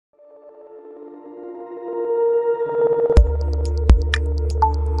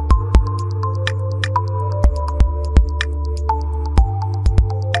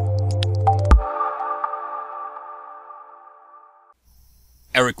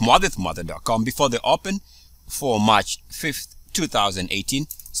MwathetMwathet.com before the open for March 5th, 2018.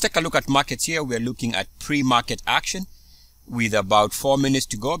 Let's take a look at markets here. We're looking at pre-market action with about 4 minutes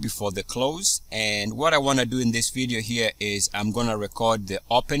to go before the close. And what I want to do in this video here is I'm going to record the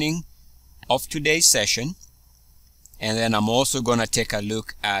opening of today's session. And then I'm also going to take a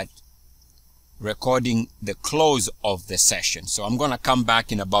look at recording the close of the session. So I'm going to come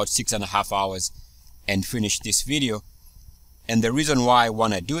back in about 6.5 hours and finish this video. And the reason why I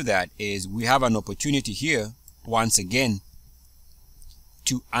want to do that is we have an opportunity here once again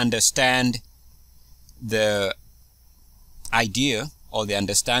to understand the idea or the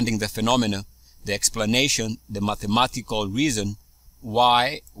understanding the phenomena, the explanation, the mathematical reason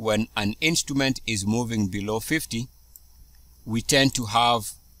why when an instrument is moving below 50, we tend to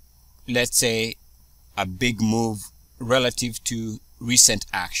have, let's say, a big move relative to recent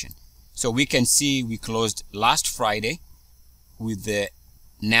action. So we can see we closed last Friday with the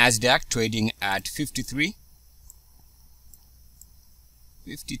Nasdaq trading at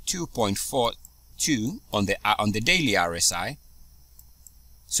 52.42 on the daily RSI.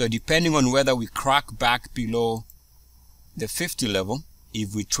 So depending on whether we crack back below the 50 level,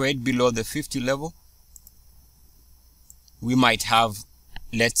 if we trade below the 50 level, we might have,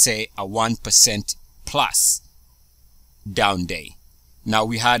 let's say, a 1% plus down day. Now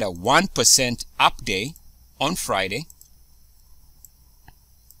we had a 1% up day on Friday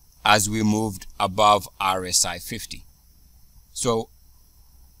as we moved above RSI 50. So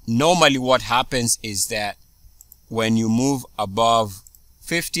normally what happens is that when you move above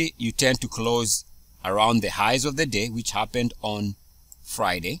 50, you tend to close around the highs of the day, which happened on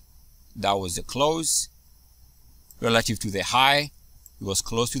Friday. That was the close. Relative to the high, it was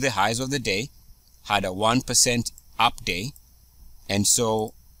close to the highs of the day, had a 1% up day. And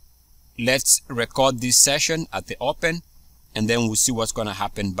so let's record this session at the open, and then we'll see what's going to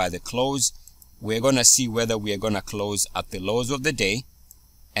happen by the close. We're going to see whether we are going to close at the lows of the day,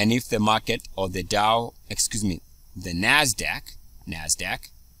 and if the market or the Dow, the Nasdaq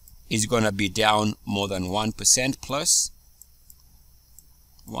is going to be down more than 1% plus,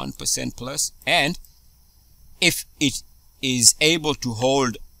 1% plus, and if it is able to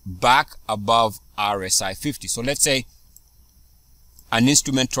hold back above RSI 50. So let's say an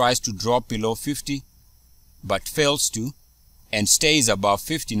instrument tries to drop below 50 but fails to and stays above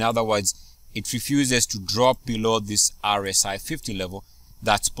 50. In other words, it refuses to drop below this RSI 50 level.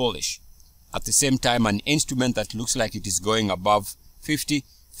 That's bullish. At the same time, an instrument that looks like it is going above 50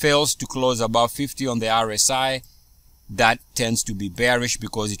 fails to close above 50 on the RSI. That tends to be bearish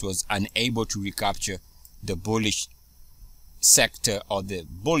because it was unable to recapture the bullish sector or the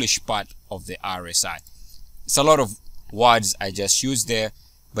bullish part of the RSI. It's a lot of words I just used there,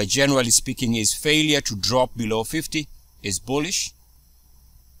 but generally speaking is failure to drop below 50 is bullish.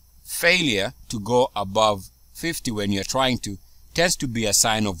 Failure to go above 50 when you're trying to tends to be a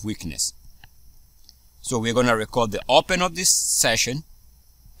sign of weakness. So we're going to record the open of this session,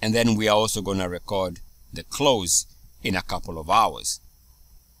 and then we are also going to record the close in a couple of hours.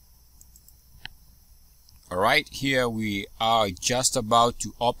 Alright, here we are just about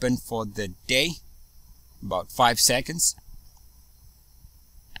to open for the day. About 5 seconds.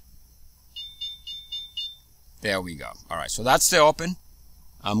 There we go. Alright, so that's the open.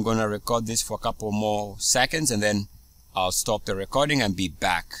 I'm going to record this for a couple more seconds, and then I'll stop the recording and be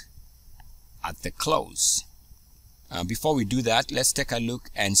back at the close. Before we do that, let's take a look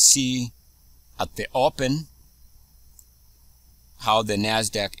and see at the open how the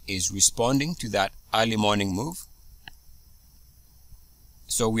Nasdaq is responding to that early morning move.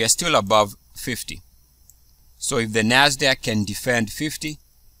 So we are still above 50. So if the Nasdaq can defend 50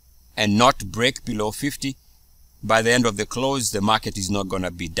 and not break below 50, by the end of the close, the market is not going to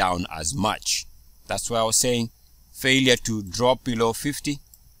be down as much. That's why I was saying failure to drop below 50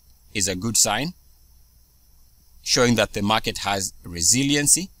 is a good sign, showing that the market has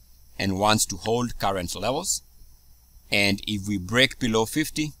resiliency and wants to hold current levels. And if we break below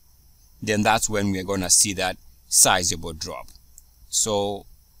 50, then that's when we're going to see that sizable drop. So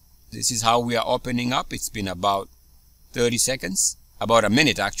this is how we are opening up. It's been about 30 seconds, about a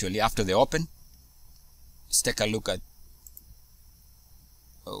minute actually after the open. Let's take a look at,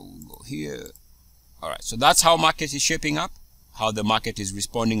 go here. All right, so that's how market is shaping up, how the market is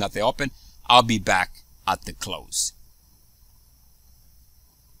responding at the open. I'll be back at the close.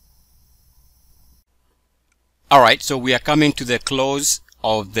 All right, so we are coming to the close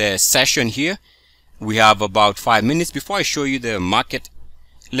of the session here. We have about 5 minutes. Before I show you the market,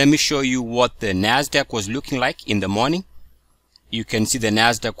 let me show you what the Nasdaq was looking like in the morning. You can see the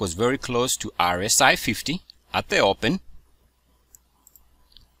Nasdaq was very close to RSI 50 at the open.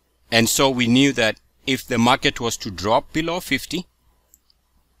 And so we knew that if the market was to drop below 50,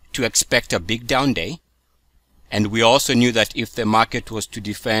 to expect a big down day. And we also knew that if the market was to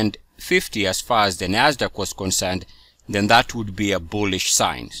defend 50 as far as the Nasdaq was concerned, then that would be a bullish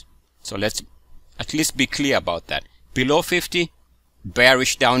sign. So let's at least be clear about that. Below 50,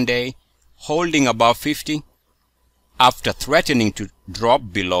 bearish down day. Holding above 50, after threatening to drop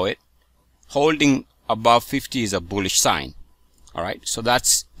below it, holding above 50 is a bullish sign. All right, so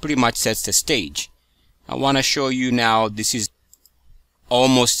that's pretty much sets the stage. I want to show you now, this is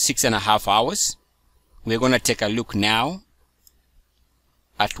almost 6.5 hours. We're going to take a look now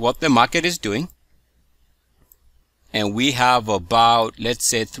at what the market is doing. And we have about, let's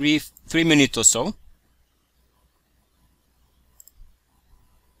say, three minutes or so.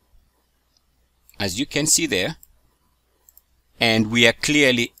 As you can see there. And we are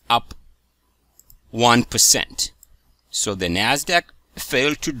clearly up 1%. So the Nasdaq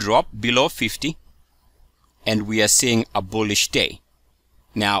failed to drop below 50. And we are seeing a bullish day.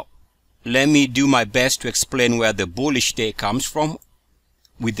 Now, let me do my best to explain where the bullish day comes from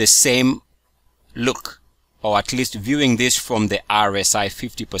with the same look, or at least viewing this from the RSI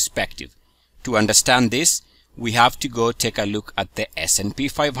 50 perspective. To understand this, we have to go take a look at the S&P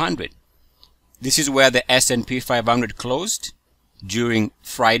 500. This is where the S&P 500 closed during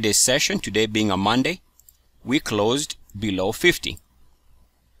Friday's session, today being a Monday. We closed below 50.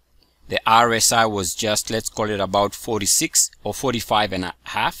 The RSI was just, let's call it about 46 or 45 and a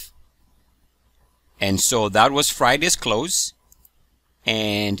half. And so that was Friday's close.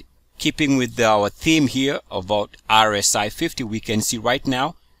 And keeping with our theme here about RSI 50, we can see right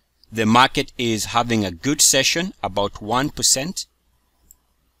now the market is having a good session, about 1%,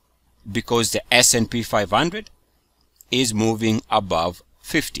 because the S&P 500 is moving above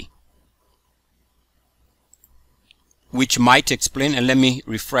 50. Which might explain, and let me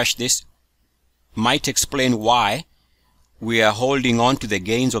refresh this, might explain why we are holding on to the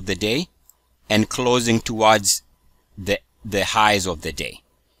gains of the day and closing towards the highs of the day.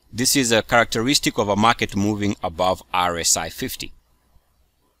 This is a characteristic of a market moving above RSI 50.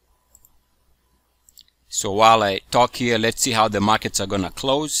 So while I talk here, let's see how the markets are going to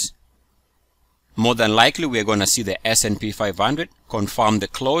close. More than likely, we're going to see the S&P 500 confirm the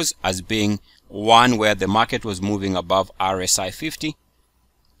close as being one where the market was moving above RSI 50.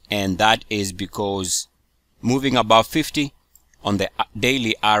 And that is because moving above 50 on the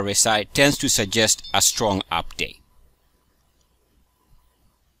daily RSI tends to suggest a strong up day.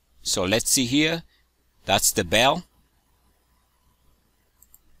 So let's see here. That's the bell.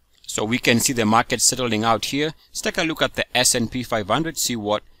 So we can see the market settling out here. Let's take a look at the S&P 500, see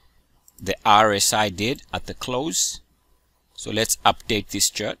what the RSI did at the close. So let's update this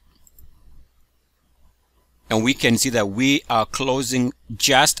chart. And we can see that we are closing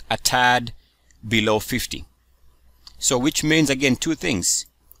just a tad below 50. So which means, again, two things.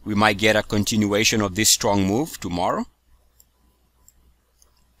 We might get a continuation of this strong move tomorrow.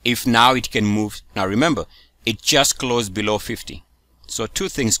 If now it can move, now remember, it just closed below 50. So two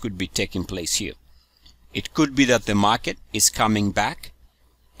things could be taking place here. It could be that the market is coming back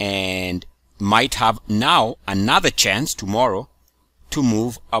and might have now another chance tomorrow to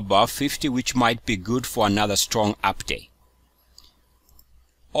move above 50, which might be good for another strong up day.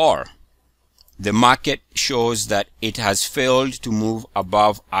 Or the market shows that it has failed to move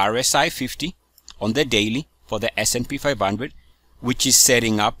above RSI 50 on the daily for the S&P 500, which is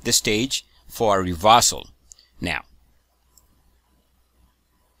setting up the stage for a reversal. Now,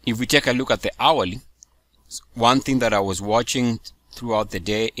 if we take a look at the hourly, one thing that I was watching throughout the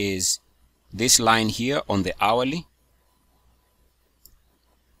day is this line here on the hourly.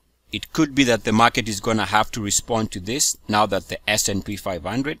 It could be that the market is going to have to respond to this now that the S&P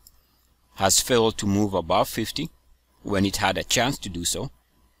 500 has failed to move above 50 when it had a chance to do so.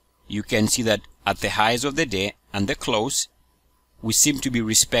 You can see that at the highs of the day and the close, we seem to be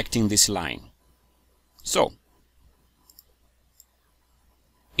respecting this line. So,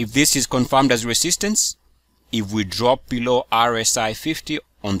 if this is confirmed as resistance, if we drop below RSI 50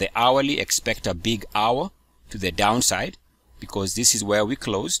 on the hourly, expect a big hour to the downside, because this is where we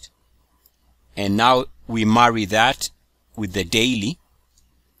closed. And now we marry that with the daily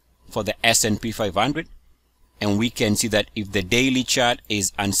for the S&P 500, and we can see that if the daily chart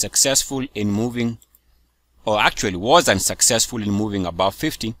is unsuccessful in moving, or actually was unsuccessful in moving above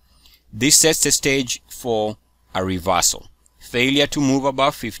 50, this sets the stage for a reversal. Failure to move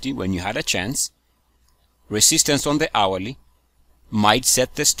above 50 when you had a chance, resistance on the hourly, might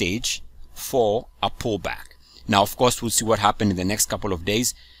set the stage for a pullback. Now, of course, we'll see what happened in the next couple of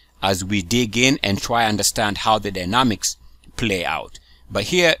days as we dig in and try to understand how the dynamics play out. But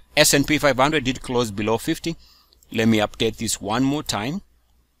here S&P 500 did close below 50. Let me update this one more time.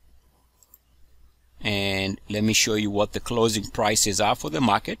 And let me show you what the closing prices are for the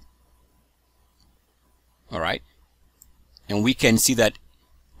market. Alright. And we can see that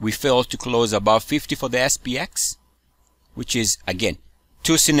we failed to close above 50 for the SPX, which is, again,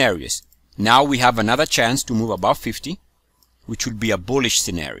 two scenarios. Now we have another chance to move above 50, which would be a bullish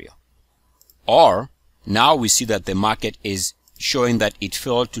scenario. Or now we see that the market is showing that it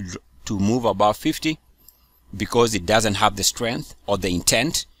failed to move above 50 because it doesn't have the strength or the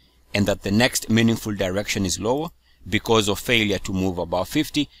intent, and that the next meaningful direction is lower because of failure to move above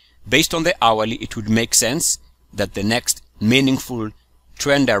 50. Based on the hourly, it would make sense that the next meaningful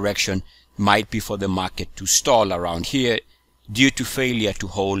trend direction might be for the market to stall around here due to failure to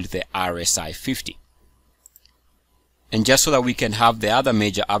hold the RSI 50. And just so that we can have the other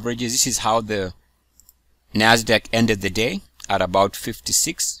major averages, this is how the Nasdaq ended the day at about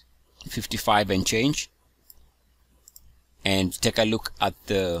 56, 55 and change. And take a look at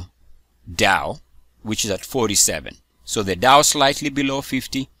the Dow, which is at 47. So the Dow slightly below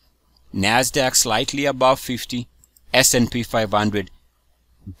 50, Nasdaq slightly above 50, S&P 500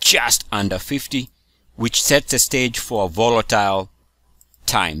 just under 50, which sets the stage for a volatile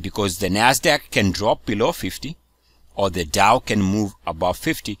time, because the Nasdaq can drop below 50 or the Dow can move above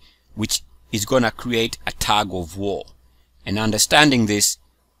 50, which is going to create a tug of war. And understanding this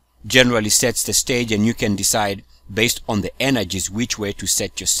generally sets the stage, and you can decide based on the energies which way to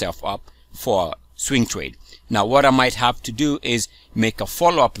set yourself up for a swing trade. Now what I might have to do is make a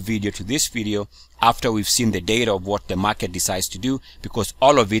follow-up video to this video after we've seen the data of what the market decides to do, because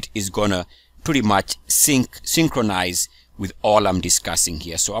all of it is gonna pretty much synchronize with all I'm discussing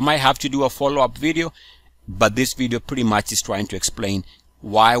here. So I might have to do a follow-up video, but this video pretty much is trying to explain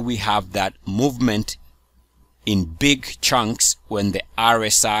why we have that movement in big chunks when the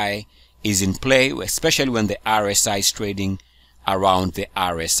RSI is in play, especially when the RSI is trading around the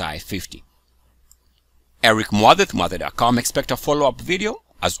RSI 50. Eric Mwadeth, Mwadeth.com. Expect a follow-up video.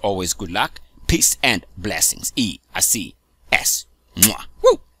 As always, good luck, peace and blessings. E-A-C-S. Mwah.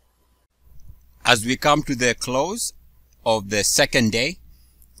 Woo! As we come to the close of the second day,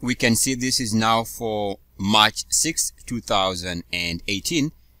 we can see this is now for March 6,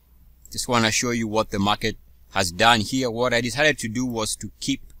 2018. Just want to show you what the market has done here. What I decided to do was to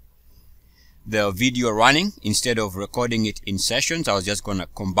keep the video running instead of recording it in sessions. I was just going to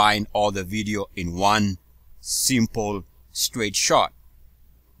combine all the video in one simple straight shot.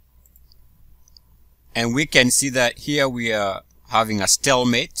 And we can see that here we are having a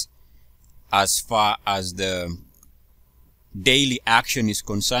stalemate as far as the daily action is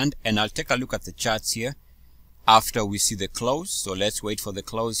concerned. And I'll take a look at the charts here after we see the close. So let's wait for the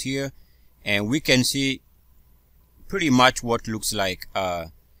close here, and we can see pretty much what looks like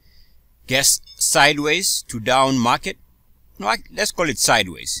guess sideways to down market. No, let's call it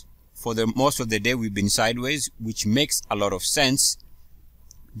sideways. For the most of the day we've been sideways, which makes a lot of sense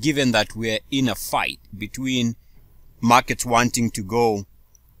given that we're in a fight between markets wanting to go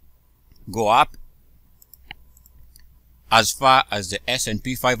up as far as the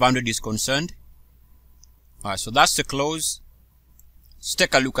S&P 500 is concerned. Alright, so that's the close. Let's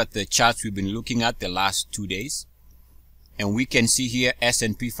take a look at the charts we've been looking at the last 2 days. And we can see here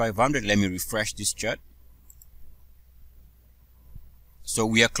S&P 500. Let me refresh this chart. So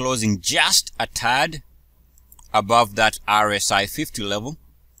we are closing just a tad above that RSI 50 level.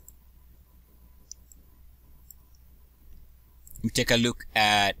 We take a look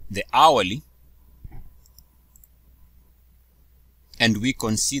at the hourly, and we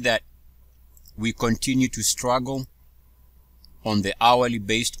can see that we continue to struggle on the hourly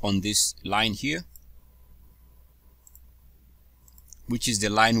based on this line here, which is the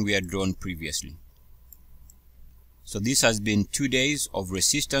line we had drawn previously. So this has been 2 days of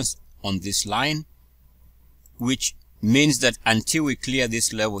resistance on this line, which means that until we clear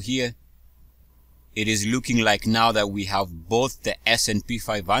this level here, it is looking like now that we have both the S&P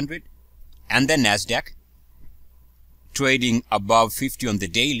 500 and the Nasdaq trading above 50 on the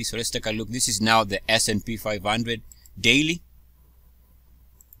daily. So let's take a look. This is now the S&P 500 daily.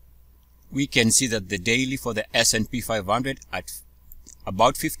 We can see that the daily for the S&P 500 at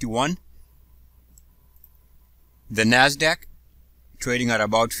about 51. The Nasdaq trading at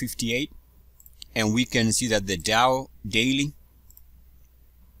about 58. And we can see that the Dow daily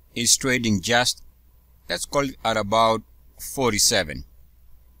is trading just, let's call it, at about 47.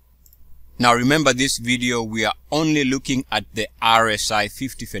 Now remember, this video we are only looking at the RSI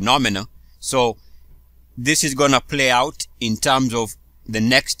 50 phenomena. So this is going to play out in terms of the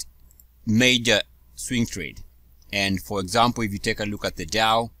next major swing trade. And for example, if you take a look at the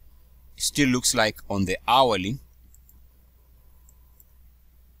Dow, it still looks like on the hourly,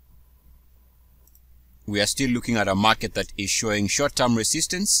 we are still looking at a market that is showing short-term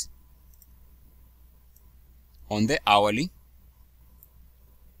resistance on the hourly.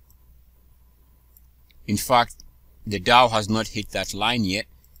 In fact, the Dow has not hit that line yet.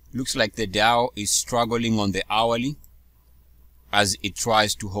 Looks like the Dow is struggling on the hourly as it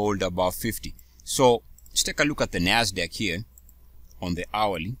tries to hold above 50. So let's take a look at the Nasdaq here on the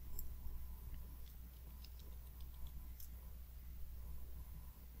hourly.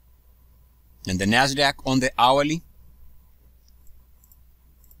 And the Nasdaq on the hourly,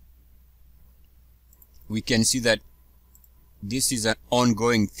 we can see that this is an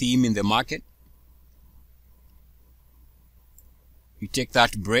ongoing theme in the market. We take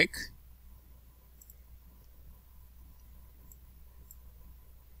that break,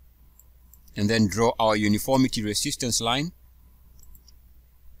 and then draw our uniformity resistance line.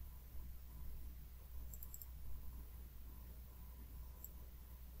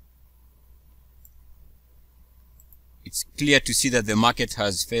 It's clear to see that the market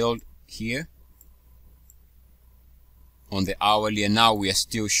has failed here on the hourly, and now we are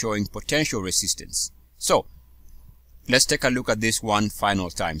still showing potential resistance. So let's take a look at this one final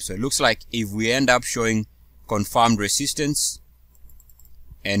time. So it looks like if we end up showing confirmed resistance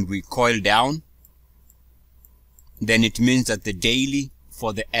and we coil down, then it means that the daily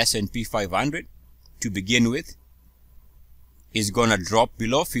for the S&P 500 to begin with is gonna drop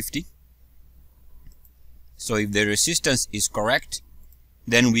below 50. So if the resistance is correct,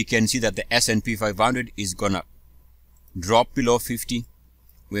 then we can see that the S&P 500 is gonna drop below 50.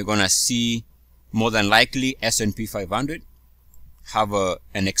 We're gonna see more than likely S&P 500 have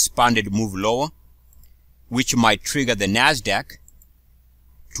an expanded move lower, which might trigger the Nasdaq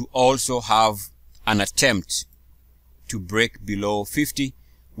to also have an attempt to break below 50,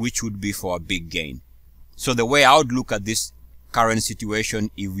 which would be for a big gain. So the way I would look at this current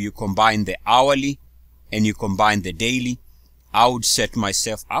situation, if you combine the hourly and you combine the daily, I would set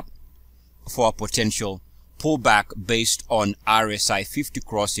myself up for a potential pullback based on RSI 50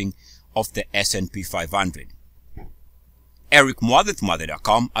 crossing of the S&P 500. Eric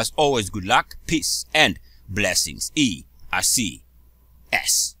Mwadith.com. As always, good luck, peace, and blessings. ERCS.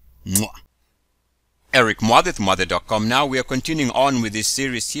 Eric Mwadith.com. Now we are continuing on with this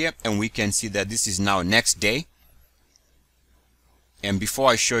series here, and we can see that this is now next day. And before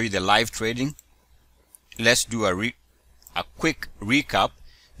I show you the live trading, let's do a quick recap.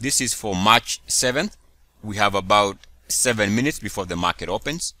 This is for March 7th. We have about 7 minutes before the market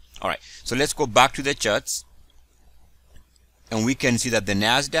opens. All right, so let's go back to the charts, and we can see that the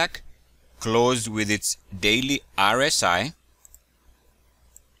Nasdaq closed with its daily RSI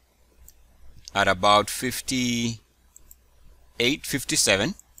at about 58,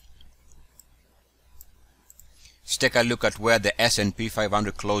 57. Let's take a look at where the S&P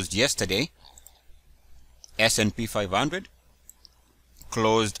 500 closed yesterday. S&P 500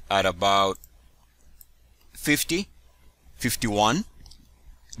 closed at about 50, 51,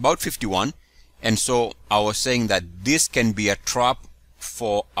 about 51. And so I was saying that this can be a trap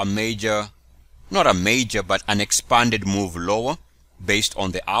for a major, not a major, but an expanded move lower based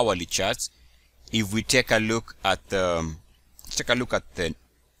on the hourly charts. If we take a look at the, let's take a look at the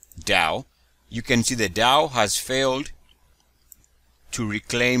Dow, you can see the Dow has failed to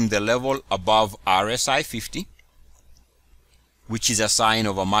reclaim the level above RSI 50, which is a sign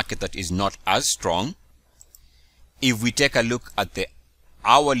of a market that is not as strong. If we take a look at the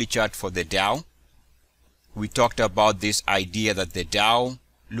hourly chart for the Dow, we talked about this idea that the Dow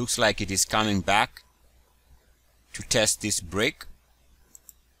looks like it is coming back to test this break.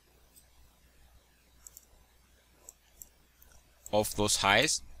 Of those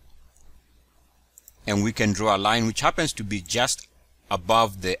highs, and we can draw a line which happens to be just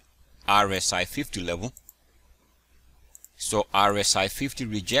above the RSI 50 level. So RSI 50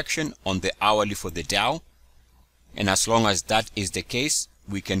 rejection on the hourly for the Dow, and as long as that is the case,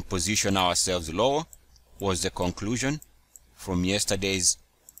 we can position ourselves lower, was the conclusion from yesterday's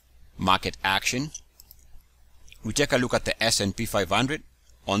market action. We take a look at the S&P 500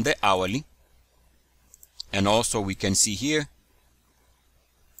 on the hourly, and also we can see here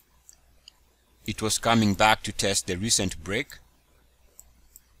it was coming back to test the recent break,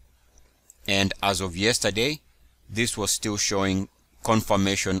 and as of yesterday this was still showing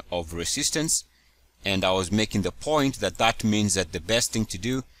confirmation of resistance. And I was making the point that that means that the best thing to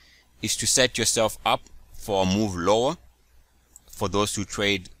do is to set yourself up for a move lower for those who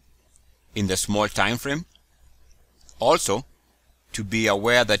trade in the small time frame. Also, to be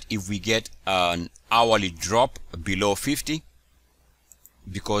aware that if we get an hourly drop below 50,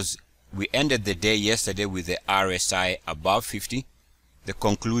 because we ended the day yesterday with the RSI above 50. The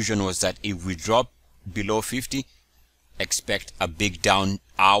conclusion was that if we drop below 50, expect a big down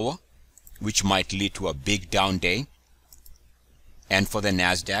hour, which might lead to a big down day. And for the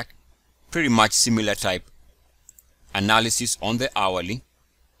Nasdaq, pretty much similar type analysis on the hourly.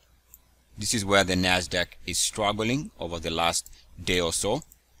 This is where the Nasdaq is struggling over the last day or so.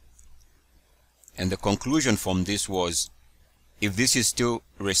 And the conclusion from this was, if this is still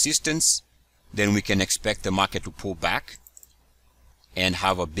resistance, then we can expect the market to pull back and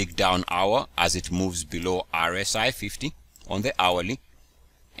have a big down hour as it moves below RSI 50 on the hourly.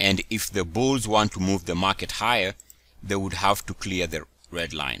 And if the bulls want to move the market higher, they would have to clear the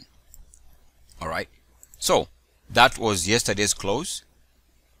red line. All right. So that was yesterday's close.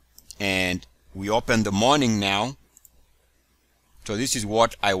 And we open the morning now. So this is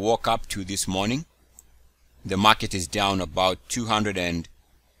what I woke up to this morning. The market is down about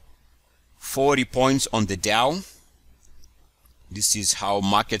 240 points on the Dow. This is how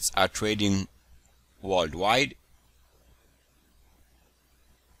markets are trading worldwide.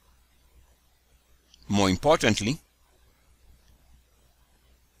 More importantly,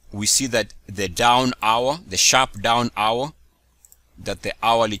 we see that the down hour, the sharp down hour that the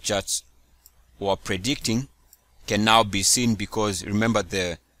hourly charts were predicting can now be seen, because remember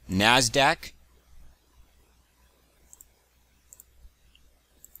the Nasdaq,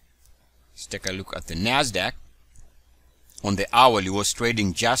 let's take a look at the Nasdaq. On the hourly was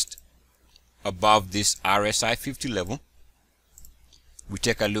trading just above this RSI 50 level. We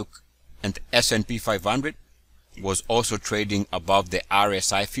take a look and the S&P 500 was also trading above the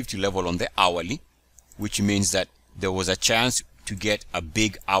RSI 50 level on the hourly, which means that there was a chance to get a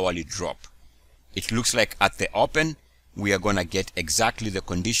big hourly drop. It looks like at the open we are going to get exactly the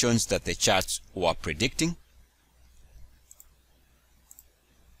conditions that the charts were predicting.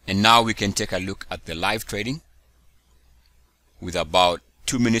 And now we can take a look at the live trading with about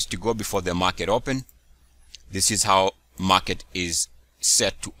 2 minutes to go before the market open. This is how market is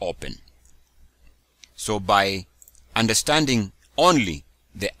set to open. So by understanding only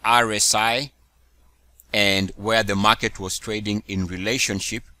the RSI and where the market was trading in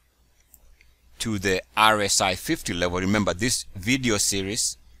relationship to the RSI 50 level, remember this video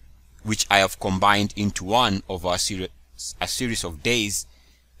series, which I have combined into one of our a series of days,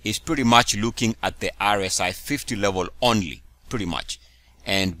 is pretty much looking at the RSI 50 level only, pretty much.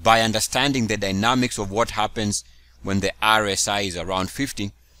 And by understanding the dynamics of what happens when the RSI is around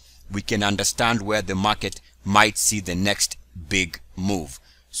 50, we can understand where the market might see the next big move.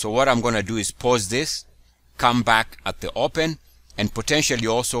 So what I'm going to do is pause this, come back at the open, and potentially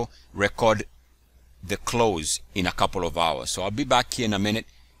also record the close in a couple of hours. So I'll be back here in a minute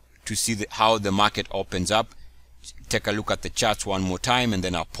to see how the market opens up. Take a look at the charts one more time, and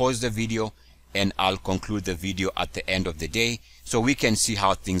then I'll pause the video and I'll conclude the video at the end of the day so we can see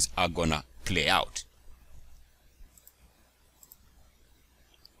how things are gonna play out.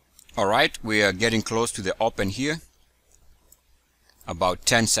 Alright, we are getting close to the open here. About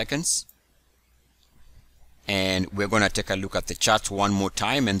 10 seconds. And we're going to take a look at the charts one more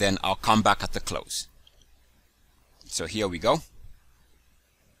time, and then I'll come back at the close. So here we go.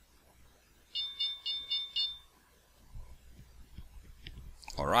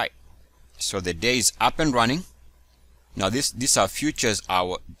 Alright, so the day is up and running. Now these are futures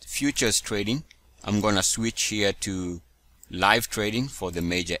trading. I'm going to switch here to live trading for the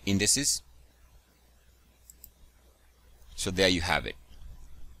major indices. So there you have it.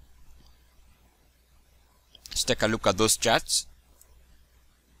 Let's take a look at those charts.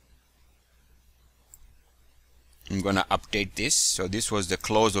 I'm going to update this. So this was the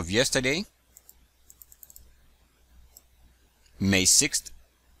close of yesterday, May 6th.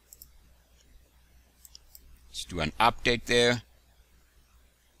 Let's do an update there.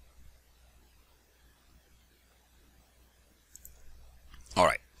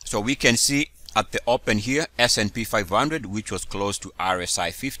 Alright, so we can see at the open here, S&P 500, which was close to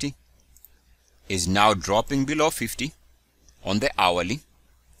RSI 50, is now dropping below 50 on the hourly,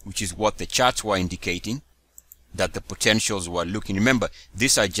 which is what the charts were indicating, that the potentials were looking. Remember,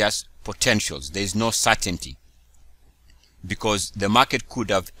 these are just potentials. There is no certainty, because the market could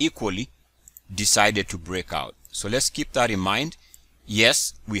have equally decided to break out. So let's keep that in mind.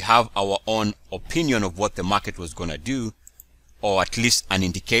 Yes, we have our own opinion of what the market was going to do, or at least an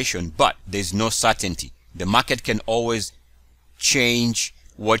indication, but there's no certainty. The market can always change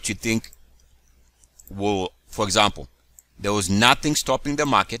what you think will. For example, there was nothing stopping the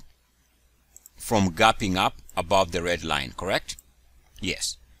market from gapping up above the red line, correct?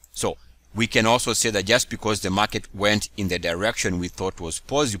 Yes. So we can also say that just because the market went in the direction we thought was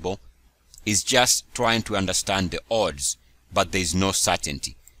possible, is just trying to understand the odds, but there is no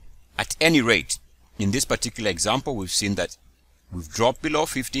certainty. At any rate, in this particular example, we've seen that we've dropped below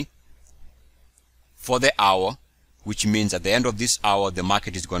 50 for the hour, which means at the end of this hour, the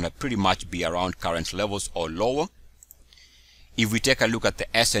market is going to pretty much be around current levels or lower. If we take a look at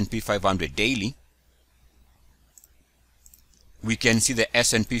the S&P 500 daily, we can see the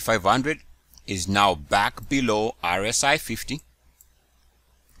S&P 500 is now back below RSI 50,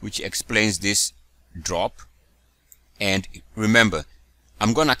 which explains this drop. And remember,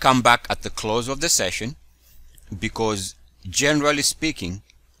 I'm going to come back at the close of the session, because generally speaking,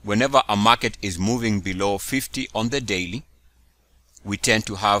 whenever a market is moving below 50 on the daily, we tend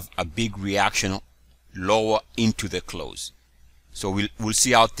to have a big reaction lower into the close. So we'll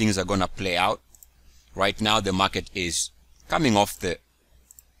see how things are going to play out. Right now, the market is coming off the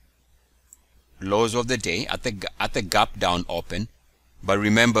lows of the day at the gap down open. But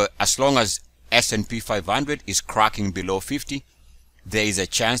remember, as long as S&P 500 is cracking below 50, there is a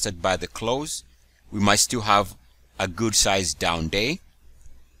chance that by the close, we might still have a good sized down day.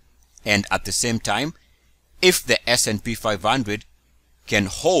 And at the same time, if the S&P 500 can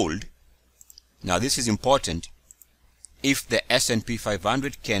hold, now this is important, if the S&P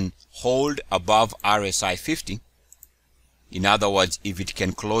 500 can hold above RSI 50, in other words, if it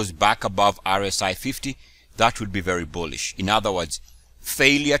can close back above RSI 50, that would be very bullish. In other words,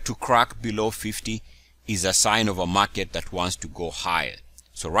 failure to crack below 50 is a sign of a market that wants to go higher.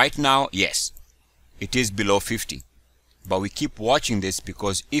 So right now, yes, it is below 50. But we keep watching this,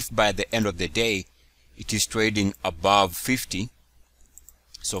 because if by the end of the day it is trading above 50,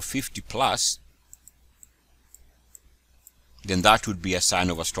 so 50 plus, then that would be a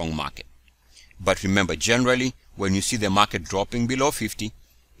sign of a strong market. But remember, generally, when you see the market dropping below 50,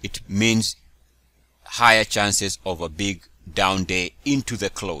 it means higher chances of a big down day into the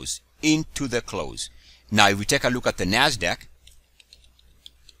close. Now, if we take a look at the NASDAQ,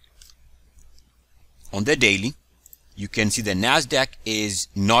 on the daily, you can see the NASDAQ is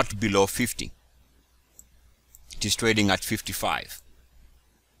not below 50. It is trading at 55,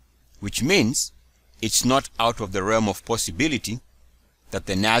 which means it's not out of the realm of possibility that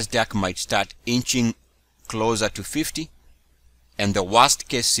the NASDAQ might start inching closer to 50. And the worst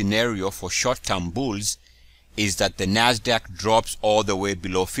case scenario for short-term bulls is that the NASDAQ drops all the way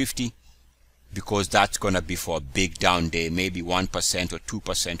below 50, because that's going to be for a big down day, maybe 1% or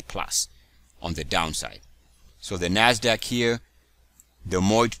 2% plus on the downside. So the NASDAQ here, the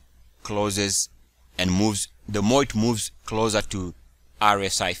more it closes and moves, the more it moves closer to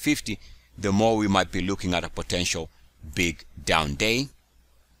RSI 50, the more we might be looking at a potential big down day.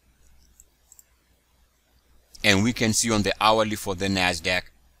 And we can see on the hourly for the NASDAQ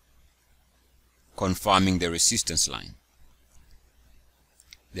confirming the resistance line.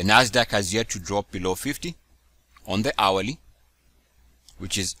 The NASDAQ has yet to drop below 50 on the hourly,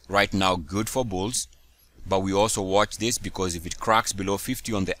 which is right now good for bulls. But we also watch this, because if it cracks below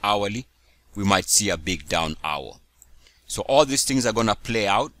 50 on the hourly, we might see a big down hour. So all these things are going to play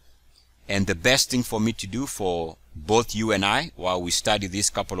out. And the best thing for me to do for both you and I, while we study these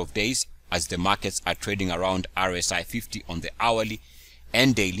couple of days, as the markets are trading around RSI 50 on the hourly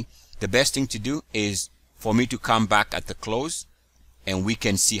and daily, the best thing to do is for me to come back at the close, and we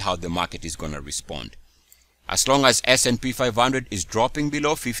can see how the market is going to respond. As long as S&P 500 is dropping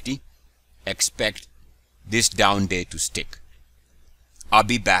below 50, expect this down day to stick. I'll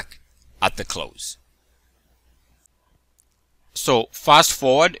be back at the close. So fast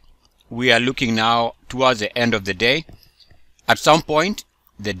forward, we are looking now towards the end of the day. At some point,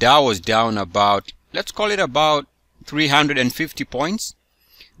 the Dow was down about, let's call it about 350 points,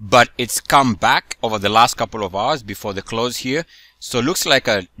 but it's come back over the last couple of hours before the close here. So it looks like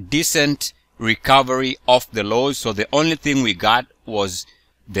a decent recovery off the lows. So the only thing we got was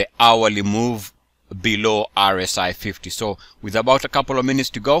the hourly move below RSI 50. So with about a couple of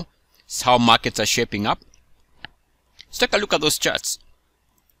minutes to go, it's how markets are shaping up. Let's take a look at those charts.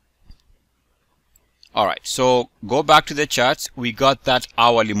 Alright, so go back to the charts. We got that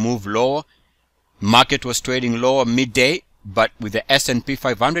hourly move lower. Market was trading lower midday, but with the S&P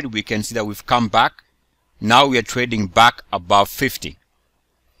 500, we can see that we've come back. Now we are trading back above 50,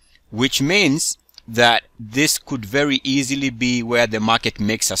 which means that this could very easily be where the market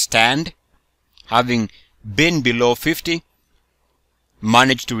makes a stand. Having been below 50,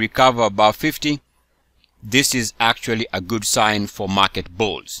 managed to recover above 50, this is actually a good sign for market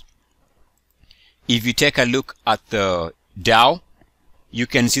bulls. If you take a look at the Dow, you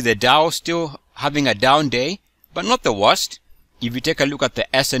can see the Dow still having a down day, but not the worst. if you take a look at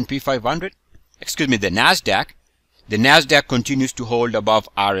the S&P 500, excuse me, the NASDAQ continues to hold above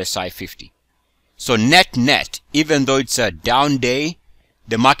RSI 50. So net, even though it's a down day,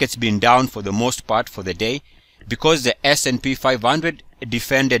 the market's been down for the most part for the day, because the S&P 500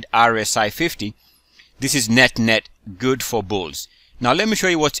 defended RSI 50, this is net good for bulls. Now let me show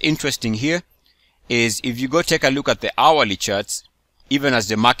you what's interesting here is if you go take a look at the hourly charts, even as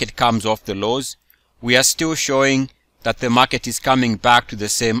the market comes off the lows, we are still showing that the market is coming back to the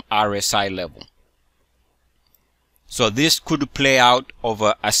same RSI level. So this could play out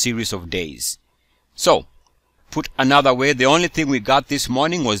over a series of days. So, put another way, the only thing we got this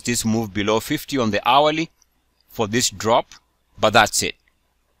morning was this move below 50 on the hourly for this drop, but that's it.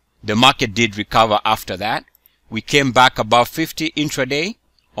 The market did recover after that. We came back above 50 intraday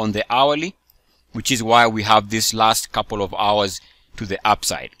on the hourly, which is why we have this last couple of hours to the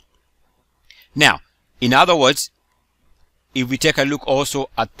upside. Now, in other words, if we take a look also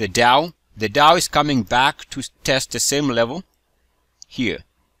at the Dow is coming back to test the same level here.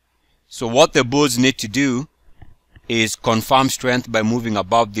 So what the bulls need to do is confirm strength by moving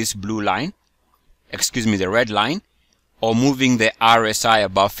above this blue line, excuse me, the red line, or moving the RSI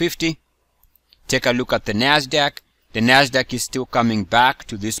above 50. Take a look at the NASDAQ. The NASDAQ is still coming back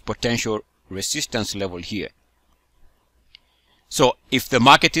to this potential resistance level here. So if the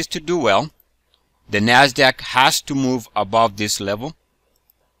market is to do well, the NASDAQ has to move above this level.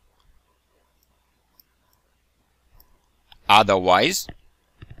 Otherwise,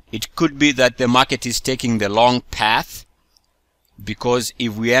 it could be that the market is taking the long path, because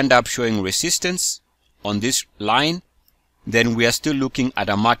if we end up showing resistance on this line, then we are still looking at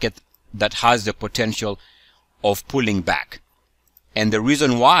a market that has the potential of pulling back. And the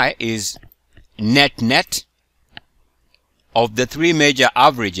reason why is net of the three major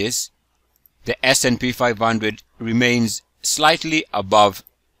averages, the S&P 500 remains slightly above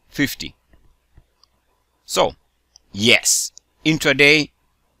 50. So, yes, intraday,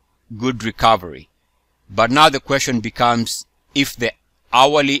 good recovery. But now the question becomes if the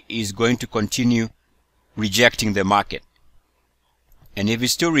hourly is going to continue rejecting the market. And if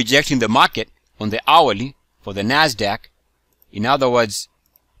it's still rejecting the market on the hourly for the NASDAQ, in other words,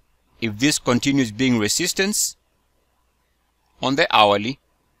 if this continues being resistance on the hourly,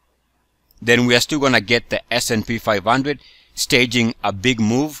 then we are still going to get the S&P 500 staging a big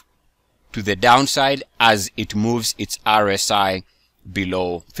move to the downside as it moves its RSI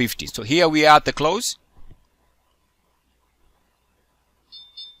below 50. So here we are at the close.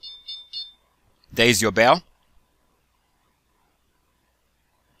 There is your bell.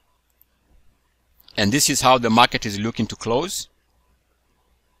 And this is how the market is looking to close.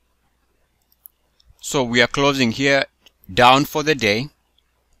 So we are closing here down for the day,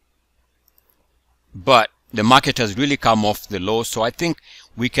 but the market has really come off the low. So I think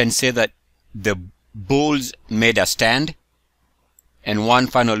we can say that the bulls made a stand. And one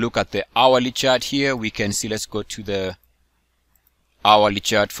final look at the hourly chart here, we can see, let's go to the hourly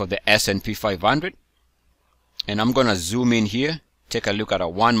chart for the S&P 500. And I'm going to zoom in here, take a look at a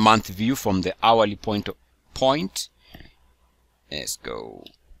 1 month view from the hourly point. Let's go.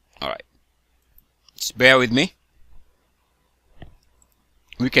 All right. Just bear with me.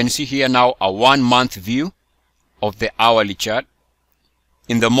 We can see here now a 1 month view of the hourly chart.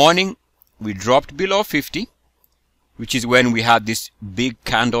 In the morning, we dropped below 50, which is when we had this big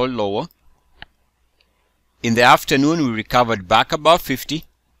candle lower. In the afternoon, we recovered back above 50,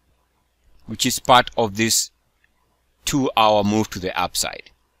 which is part of this 2-hour move to the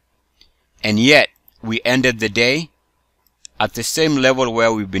upside. And yet, we ended the day at the same level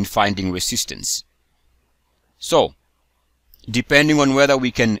where we've been finding resistance. So, depending on whether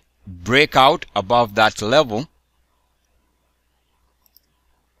we can break out above that level,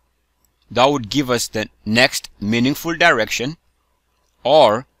 that would give us the next meaningful direction,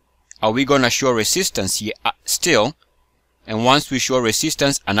 or are we going to show resistance here still, and once we show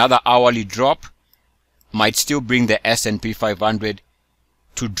resistance, another hourly drop might still bring the S&P 500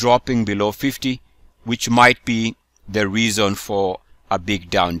 to dropping below 50, which might be the reason for a big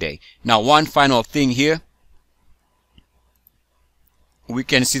down day. Now, one final thing here, we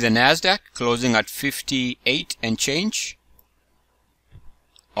can see the NASDAQ closing at 58 and change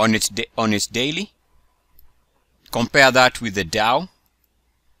on its daily. Compare that with the Dow,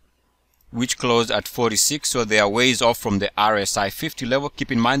 which closed at 46, so they are ways off from the RSI 50 level.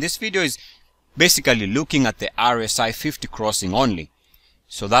 Keep in mind, this video is basically looking at the RSI 50 crossing only.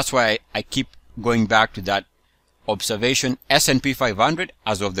 So that's why I keep going back to that observation. S&P 500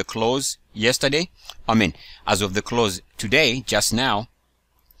 as of the close yesterday, as of the close today, just now,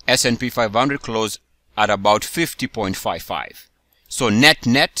 S&P 500 closed at about 50.55. So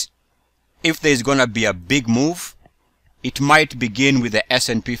net, if there's going to be a big move, it might begin with the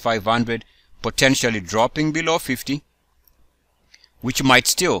S&P 500 potentially dropping below 50, which might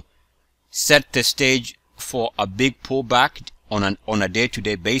still set the stage for a big pullback on a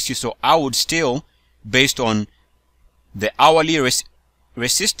day-to-day basis. So I would still, based on the hourly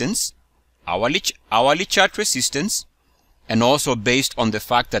resistance, hourly chart resistance, and also based on the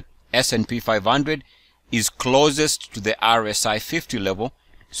fact that S&P 500 is closest to the RSI 50 level.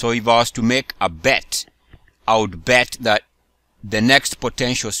 So if I was to make a bet, I would bet that the next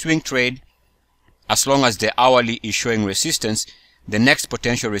potential swing trade, as long as the hourly is showing resistance, the next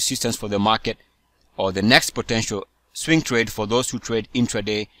potential resistance for the market, or the next potential swing trade for those who trade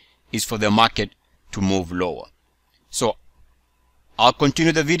intraday, is for the market to move lower. So I'll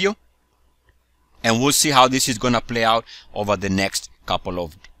continue the video and we'll see how this is going to play out over the next couple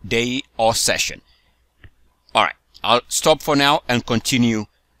of day or session. All right, I'll stop for now and continue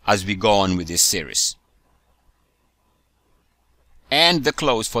as we go on with this series. And the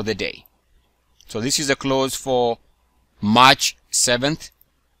close for the day. So this is the close for March 7th,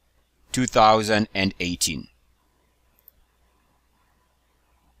 2018.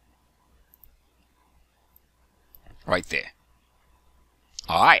 Right there.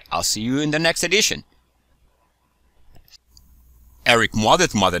 All right, I'll see you in the next edition. Eric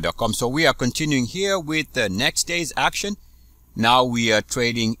Mother@mother.com. So we are continuing here with the next day's action. Now we are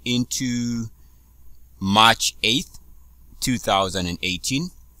trading into March 8th,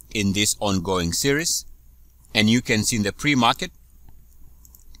 2018 in this ongoing series. And you can see in the pre-market,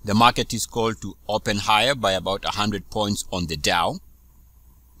 the market is called to open higher by about 100 points on the Dow.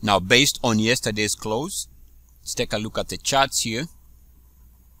 Now, based on yesterday's close, let's take a look at the charts here.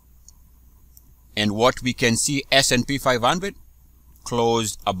 And what we can see, S&P 500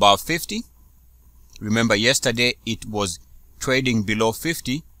 closed above 50. Remember, yesterday it was trading below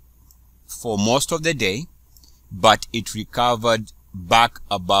 50 for most of the day, but it recovered back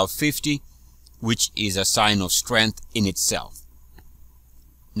above 50, which is a sign of strength in itself.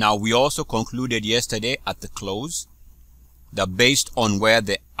 Now, we also concluded yesterday at the close that based on where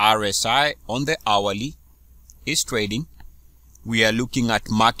the RSI on the hourly is trading, we are looking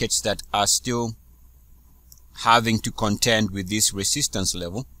at markets that are still having to contend with this resistance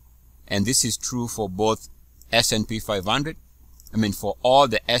level. And this is true for both S&P 500, for all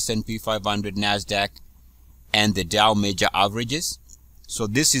the S&P 500, NASDAQ, and the Dow major averages. So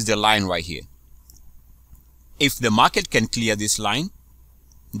this is the line right here. If the market can clear this line,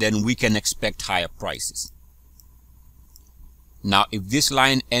 then we can expect higher prices. Now, if this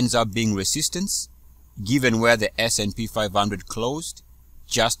line ends up being resistance, given where the S&P 500 closed,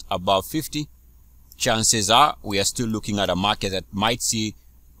 just above 50, chances are we are still looking at a market that might see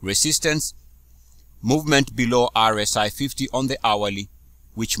resistance, movement below RSI 50 on the hourly,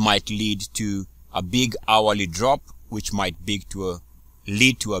 which might lead to a big hourly drop, which might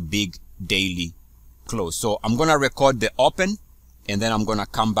lead to a big daily close. So I'm going to record the open, and then I'm going to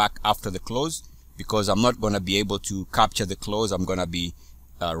come back after the close, because I'm not going to be able to capture the close. I'm going to be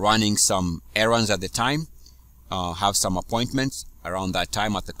running some errands at the time, have some appointments around that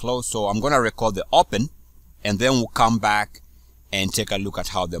time at the close. So I'm going to record the open, and then we'll come back and take a look at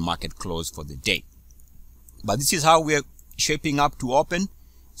how the market closed for the day. But this is how we're shaping up to open.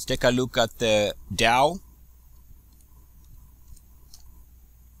 Let's take a look at the Dow.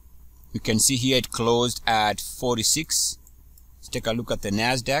 You can see here it closed at 46. Let's take a look at the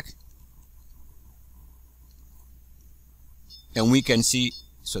NASDAQ. And we can see,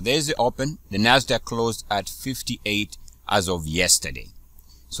 so there's the open. The NASDAQ closed at 58 as of yesterday.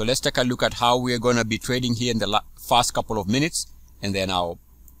 So let's take a look at how we're going to be trading here in the first couple of minutes. And then I'll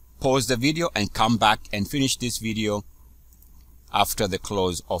pause the video and come back and finish this video after the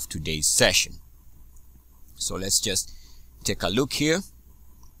close of today's session. So let's just take a look here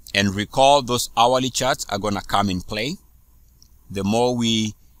and recall those hourly charts are going to come in play. The more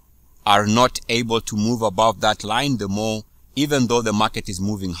we are not able to move above that line, the more, even though the market is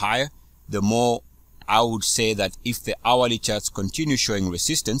moving higher, the more I would say that if the hourly charts continue showing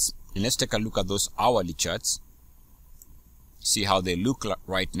resistance, and let's take a look at those hourly charts, see how they look like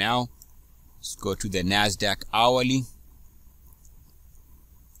right now. Let's go to the NASDAQ hourly.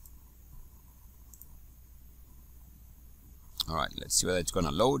 All right, let's see whether it's going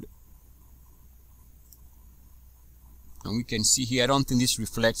to load. And we can see here, I don't think this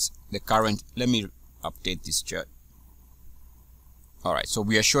reflects the current. Let me update this chart. All right, so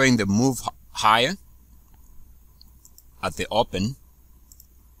we are showing the move higher at the open.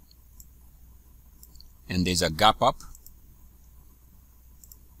 And there's a gap up.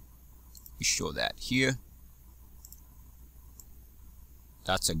 We show that here.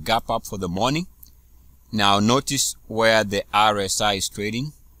 That's a gap up for the morning. Now notice where the RSI is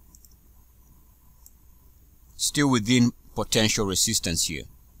trading. Still within potential resistance here.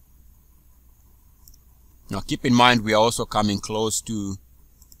 Now keep in mind we are also coming close to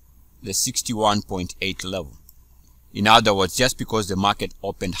the 61.8 level. In other words, just because the market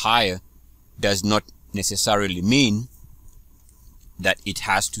opened higher does not necessarily mean that it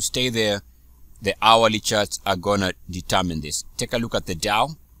has to stay there. The hourly charts are gonna determine this. Take a look at the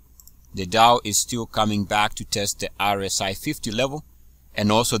Dow. The Dow is still coming back to test the RSI 50 level,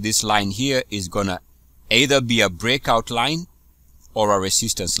 and also this line here is gonna either be a breakout line or a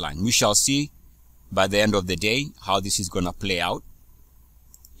resistance line. We shall see by the end of the day how this is gonna play out,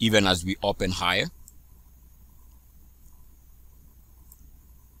 even as we open higher.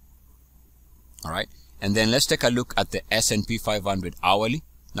 All right, and then let's take a look at the S&P 500 hourly.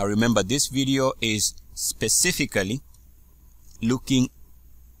 Now remember, this video is specifically looking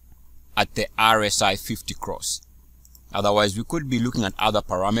at the RSI 50 cross. Otherwise, we could be looking at other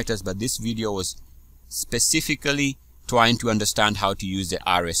parameters, but this video was specifically trying to understand how to use the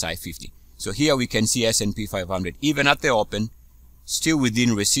RSI 50. So here we can see S&P 500, even at the open, still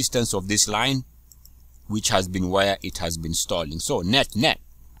within resistance of this line, which has been where it has been stalling. So net,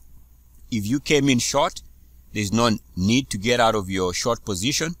 if you came in short, there's no need to get out of your short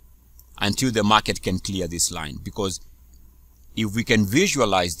position until the market can clear this line. Because if we can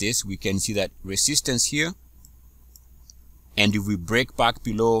visualize this, we can see that resistance here. And if we break back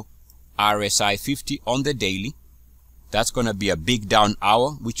below RSI 50 on the daily, that's going to be a big down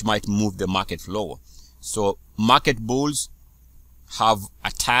hour, which might move the market lower. So market bulls have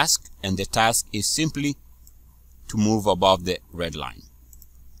a task, and the task is simply to move above the red line.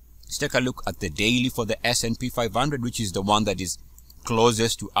 Let's take a look at the daily for the S&P 500, which is the one that is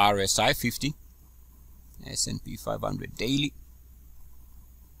closest to RSI 50. S&P 500 daily.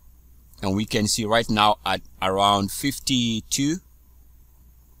 And we can see right now at around 52.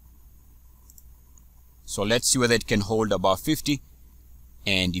 So let's see whether it can hold above 50.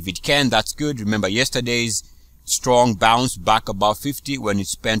 And if it can, that's good. Remember, yesterday's strong bounce back above 50 when it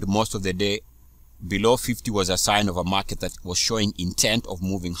spent most of the day below 50 was a sign of a market that was showing intent of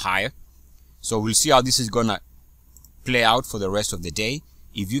moving higher. So we'll see how this is going to play out for the rest of the day.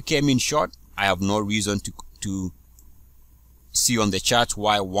 If you came in short, I have no reason to see on the chart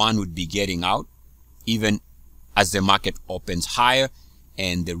why one would be getting out, even as the market opens higher.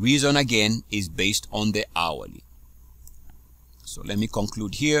 And the reason again is based on the hourly. So let me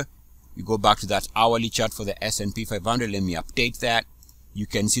conclude here. We go back to that hourly chart for the S&P 500. Let me update that. You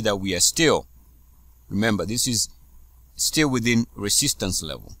can see that we are still, remember, this is still within resistance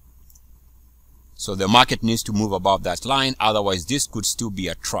level. So the market needs to move above that line. Otherwise, this could still be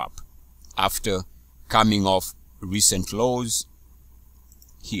a trap after coming off recent lows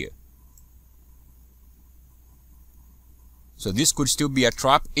here. So this could still be a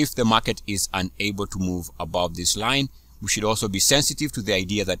trap if the market is unable to move above this line. We should also be sensitive to the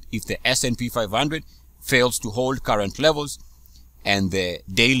idea that if the S&P 500 fails to hold current levels and the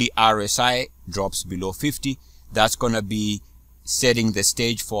daily RSI drops below 50, that's going to be setting the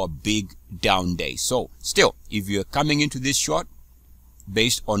stage for a big down day. So still, if you're coming into this short,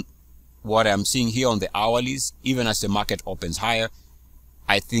 based on what I'm seeing here on the hourlies, even as the market opens higher,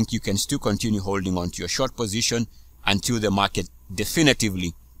 I think you can still continue holding on to your short position until the market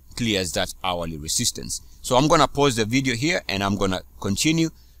definitively clears that hourly resistance. So I'm going to pause the video here and I'm going to continue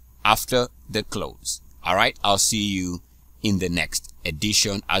after the close. All right, I'll see you in the next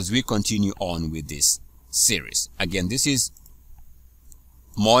edition as we continue on with this series. Again, this is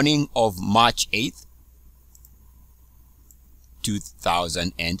morning of March 8th,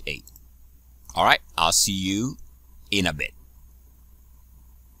 2008. All right, I'll see you in a bit.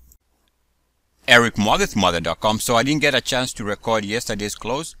 Eric Mother.com. So I didn't get a chance to record yesterday's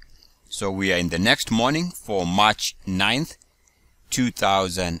close. So we are in the next morning for March 9th,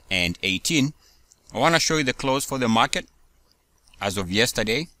 2018. I want to show you the close for the market as of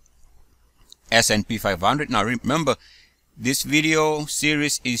yesterday. S&P 500. Now remember, this video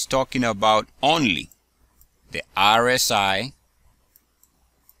series is talking about only the RSI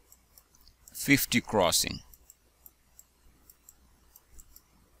 50 crossing.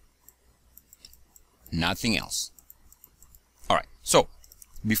 Nothing else. All right. So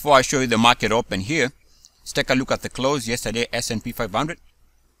before I show you the market open here, let's take a look at the close yesterday. S&P 500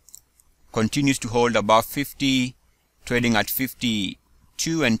 continues to hold above 50, trading at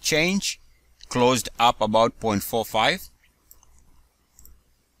 52 and change, closed up about 0.45.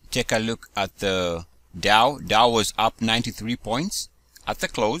 Take a look at the Dow. Dow was up 93 points at the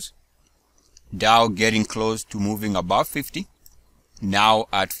close. Dow getting close to moving above 50. now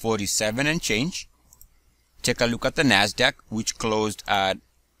at 47 and change. Take a look at the Nasdaq, which closed at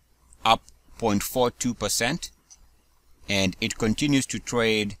up 0.42%, and it continues to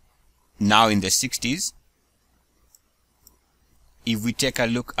trade now in the 60s. If we take a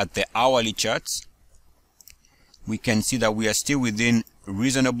look at the hourly charts, we can see that we are still within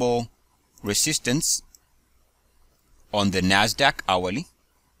reasonable resistance on the Nasdaq hourly.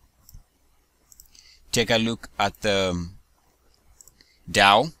 Take a look at the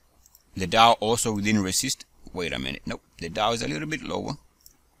Dow. The Dow also within resist. Wait a minute. Nope. The Dow is a little bit lower.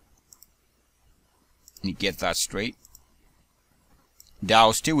 Let me get that straight.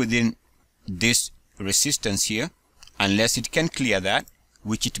 Dow still within this resistance here, unless it can clear that,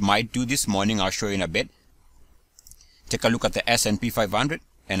 which it might do this morning. I'll show you in a bit. Take a look at the S&P 500,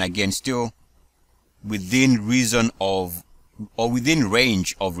 and again still within reason of, or within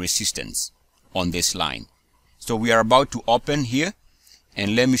range of resistance on this line. So we are about to open here,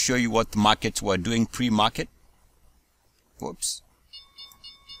 and let me show you what the markets were doing pre-market. Whoops.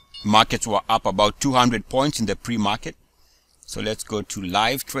 Markets were up about 200 points in the pre-market. So let's go to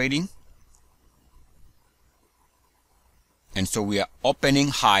live trading. And so we are opening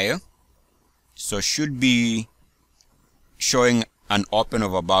higher. So should be showing an open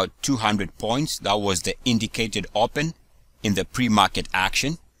of about 200 points. That was the indicated open in the pre-market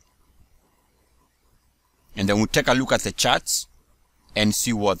action. And then we'll take a look at the charts and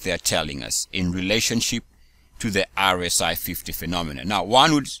see what they're telling us in relationship to the RSI 50 phenomenon. Now,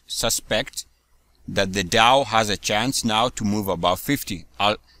 one would suspect that the Dow has a chance now to move above 50.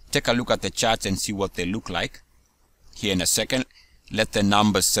 I'll take a look at the charts and see what they look like here in a second. Let the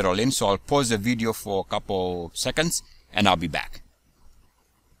numbers settle in. So I'll pause the video for a couple seconds and I'll be back.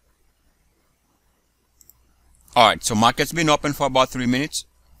 Alright, so market's been open for about 3 minutes.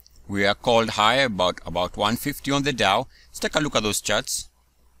 We are called higher about 150 on the Dow. Let's take a look at those charts.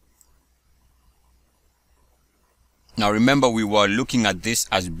 Now remember, we were looking at this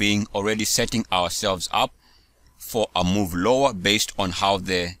as being already setting ourselves up for a move lower based on how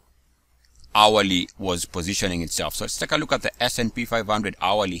the hourly was positioning itself. So let's take a look at the S&P 500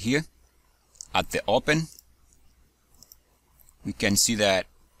 hourly here at the open. We can see that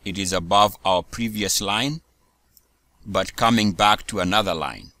it is above our previous line, but coming back to another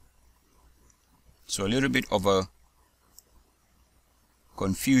line. So a little bit of a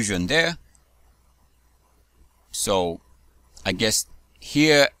confusion there. So I guess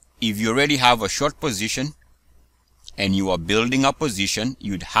here, if you already have a short position and you are building a position,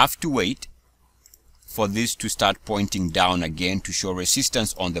 you'd have to wait for this to start pointing down again to show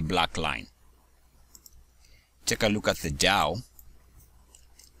resistance on the black line. Take a look at the Dow.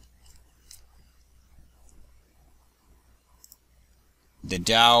 The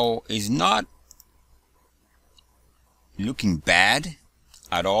Dow is not looking bad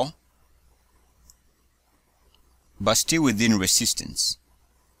at all, but still within resistance.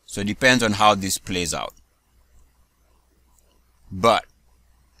 So it depends on how this plays out. But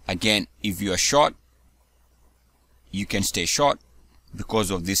again, if you are short, you can stay short because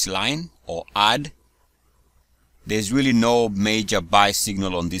of this line or add. There's really no major buy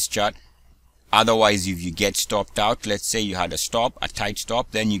signal on this chart. Otherwise, if you get stopped out, let's say you had a stop, a tight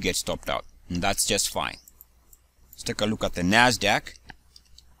stop, then you get stopped out, and that's just fine. Let's take a look at the Nasdaq.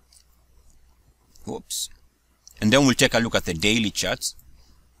 Whoops. And then we'll take a look at the daily charts.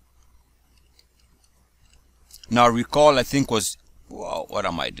 Now recall, I think was, wow, what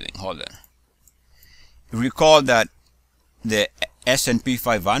am I doing? Hold on. Recall that the S&P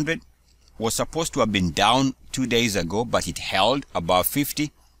 500 was supposed to have been down 2 days ago, but it held above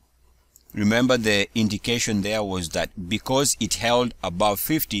 50. Remember, the indication there was that because it held above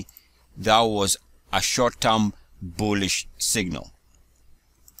 50, that was a short-term bullish signal.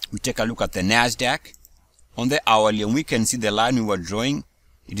 We take a look at the Nasdaq on the hourly, and we can see the line we were drawing.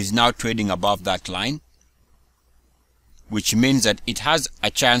 It is now trading above that line, which means that it has a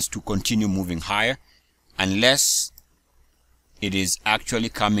chance to continue moving higher unless it is actually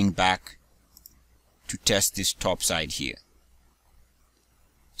coming back to test this top side here.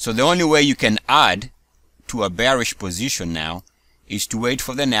 So the only way you can add to a bearish position now is to wait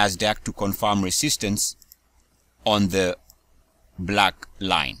for the Nasdaq to confirm resistance on the black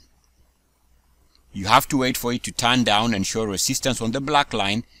line. You have to wait for it to turn down and show resistance on the black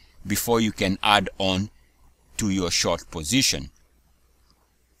line before you can add on to your short position.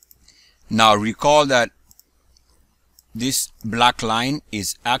 Now recall that this black line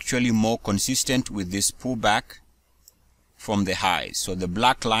is actually more consistent with this pullback from the highs. So the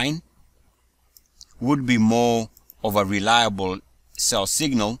black line would be more of a reliable sell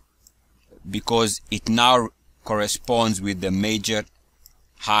signal because it now corresponds with the major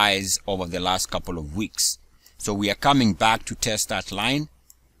highs over the last couple of weeks. So we are coming back to test that line,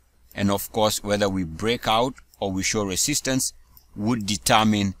 and of course whether we break out or we show resistance would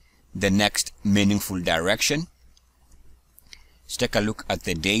determine the next meaningful direction. Let's take a look at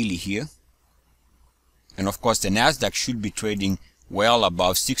the daily here, and of course the Nasdaq should be trading well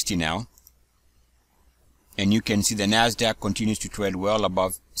above 60 now, and you can see the Nasdaq continues to trade well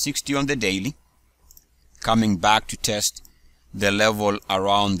above 60 on the daily, coming back to test the level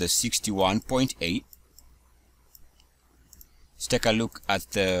around the 61.8. Let's take a look at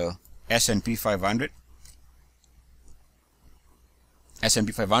the S&P 500.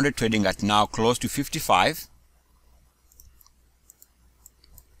 S&P 500 trading at now close to 55.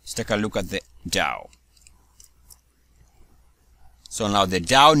 Let's take a look at the Dow. So now the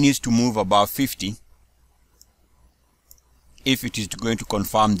Dow needs to move above 50 if it is going to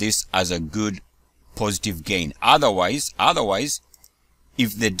confirm this as a good positive gain. Otherwise,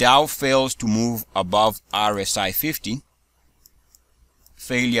 if the Dow fails to move above RSI 50,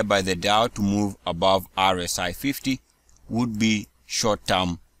 failure by the Dow to move above RSI 50 would be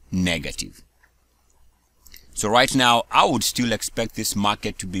short-term negative. So right now, I would still expect this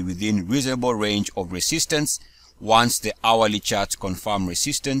market to be within reasonable range of resistance once the hourly charts confirm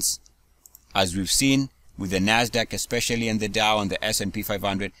resistance, as we've seen with the Nasdaq especially, and the Dow and the S&P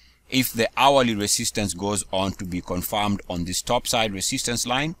 500. If the hourly resistance goes on to be confirmed on this top side resistance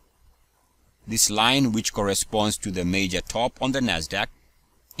line, this line which corresponds to the major top on the Nasdaq,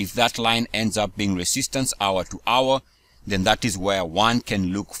 if that line ends up being resistance hour to hour, then that is where one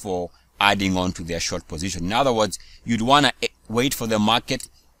can look for adding on to their short position. In other words, you'd want to wait for the market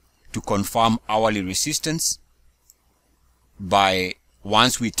to confirm hourly resistance by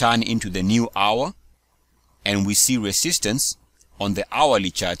once we turn into the new hour and we see resistance on the hourly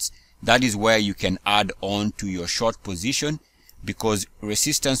charts. That is where you can add on to your short position, because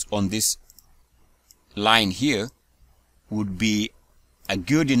resistance on this line here would be a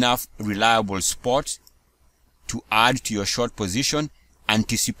good enough reliable spot to add to your short position,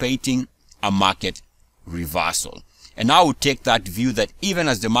 anticipating a market reversal. And I would take that view that even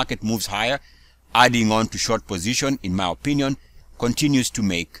as the market moves higher, adding on to short position, in my opinion, continues to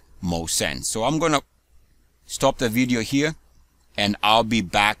make more sense. So I'm going to stop the video here, and I'll be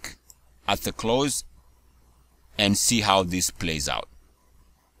back at the close and see how this plays out.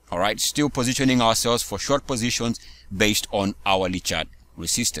 All right, still positioning ourselves for short positions based on hourly chart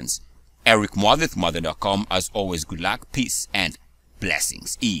resistance. Eric Mwadith, Mwadith.com. As always, good luck, peace, and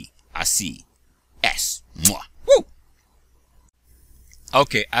blessings. E-A-C-S. Woo!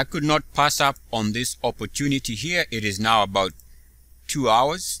 Okay, I could not pass up on this opportunity here. It is now about 2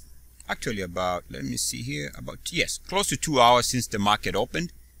 hours. Actually about, let me see here, about, yes, close to 2 hours since the market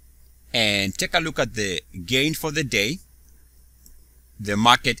opened. And take a look at the gain for the day. The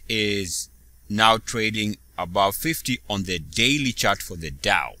market is now trading above 50 on the daily chart for the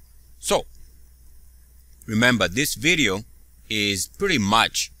Dow. So, remember, this video is pretty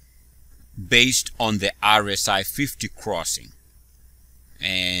much based on the RSI 50 crossing.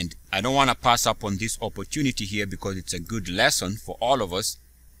 And I don't want to pass up on this opportunity here because it's a good lesson for all of us.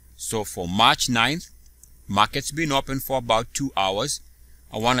 So for March 9th, market's been open for about 2 hours.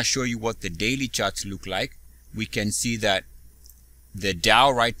 I want to show you what the daily charts look like. We can see that the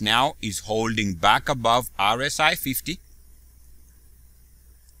Dow right now is holding back above RSI 50,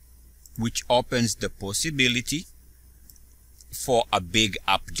 which opens the possibility for a big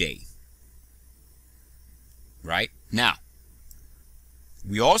up day. Right now,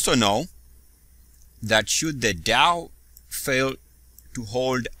 we also know that should the Dow fail to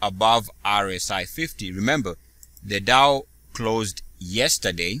hold above RSI 50, remember the Dow closed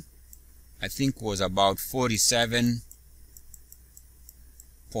yesterday, I think was about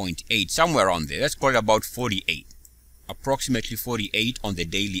 47.8, somewhere on there. Let's call it about 48, approximately 48 on the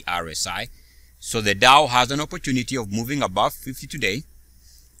daily RSI. So the Dow has an opportunity of moving above 50 today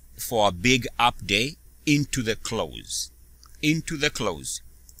for a big up day into the close. Into the close.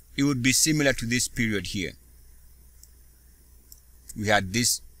 It would be similar to this period here. We had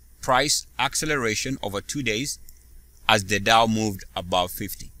this price acceleration over 2 days as the Dow moved above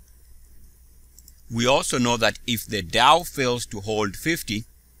 50. We also know that if the Dow fails to hold 50,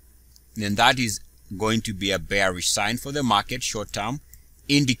 then that is going to be a bearish sign for the market short term,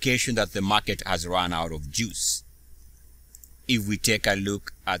 indication that the market has run out of juice. If we take a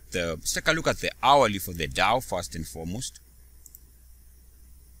look at let's take a look at the hourly for the Dow first and foremost.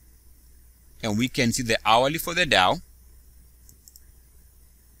 And we can see the hourly for the Dow.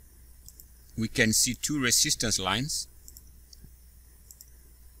 We can see two resistance lines.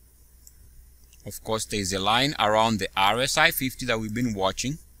 Of course, there is a line around the RSI 50 that we've been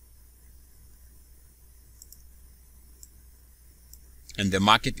watching. And the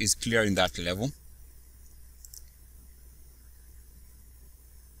market is clearing that level.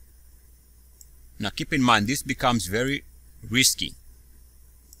 Now keep in mind, this becomes very risky.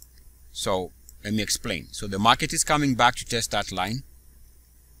 So let me explain. So the market is coming back to test that line.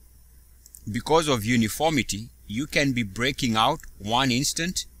 Because of uniformity, you can be breaking out one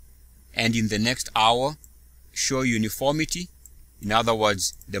instant and in the next hour show uniformity. In other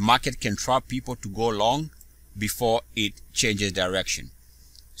words, the market can trap people to go long before it changes direction.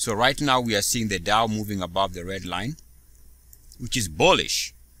 So right now we are seeing the Dow moving above the red line, which is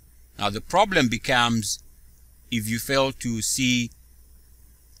bullish. Now the problem becomes if you fail to see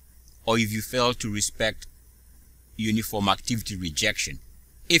or if you fail to respect uniform activity rejection.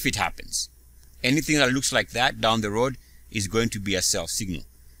 If it happens, anything that looks like that down the road is going to be a sell signal.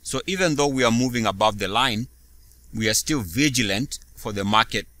 So even though we are moving above the line, we are still vigilant for the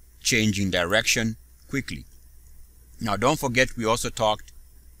market changing direction quickly. Now don't forget, we also talked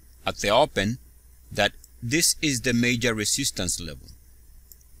at the open that this is the major resistance level.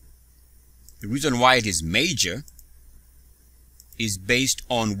 The reason why it is major is based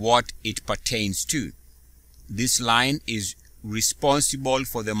on what it pertains to. This line is responsible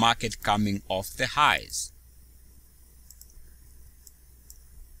for the market coming off the highs.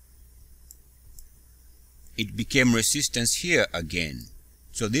 It became resistance here again.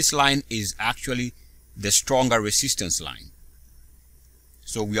 So this line is actually the stronger resistance line.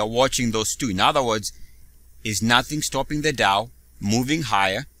 So we are watching those two. In other words, is nothing stopping the Dow moving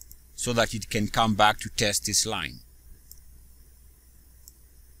higher so that it can come back to test this line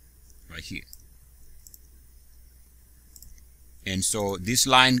right here. And so this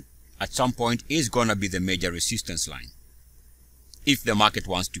line at some point is going to be the major resistance line if the market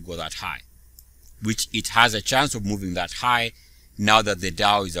wants to go that high, which it has a chance of moving that high now that the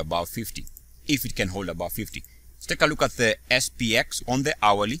Dow is above 50, if it can hold above 50. Let's take a look at the SPX on the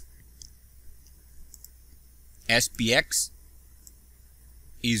hourly. SPX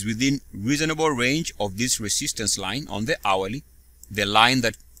is within reasonable range of this resistance line on the hourly, the line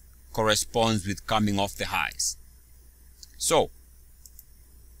that corresponds with coming off the highs. So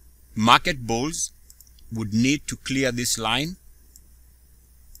market bulls would need to clear this line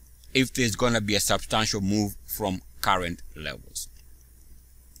if there's going to be a substantial move from current levels.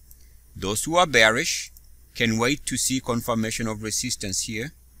 Those who are bearish can wait to see confirmation of resistance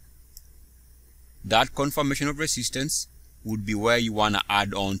here. That confirmation of resistance would be where you want to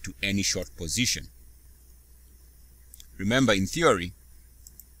add on to any short position. Remember, in theory,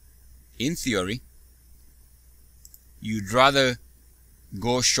 you'd rather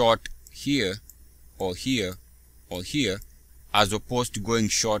go short here or here or here as opposed to going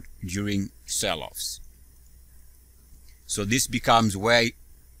short during sell-offs. So this becomes where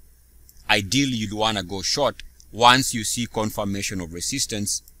ideally you'd want to go short once you see confirmation of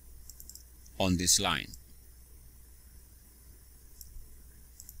resistance on this line.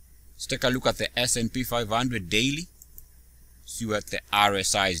 Let's take a look at the S&P 500 daily. See what the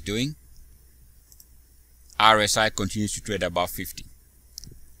RSI is doing. RSI continues to trade above 50.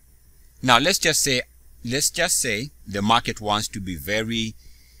 Now let's just say the market wants to be very,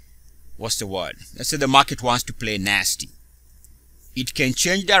 what's the word? Let's say the market wants to play nasty. It can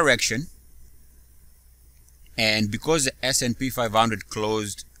change direction, and because the S&P 500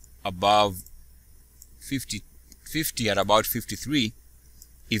 closed above 50 at about 53,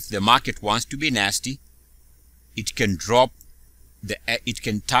 if the market wants to be nasty, it can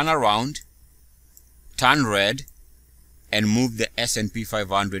turn around, turn red, and move the S&P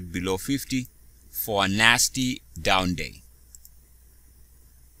 500 below 50 for a nasty down day,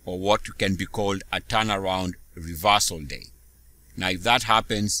 or what can be called a turnaround reversal day. Now if that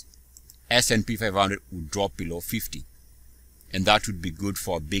happens, S&P 500 would drop below 50, and that would be good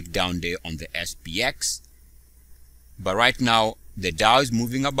for a big down day on the SPX. But right now the Dow is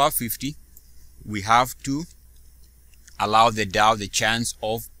moving above 50. We have to allow the Dow the chance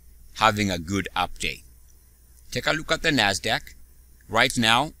of having a good up day. Take a look at the Nasdaq. Right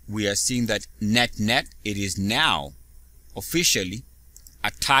now we are seeing that net it is now officially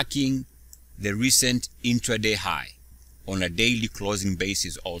attacking the recent intraday high on a daily closing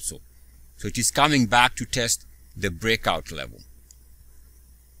basis also. So it is coming back to test the breakout level.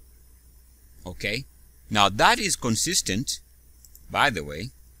 Okay, now that is consistent, by the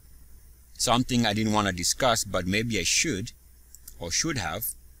way, something I didn't want to discuss, but maybe I should or should have,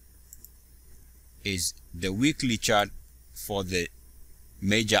 is the weekly chart for the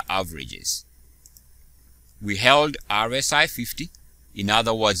major averages. We held RSI 50 In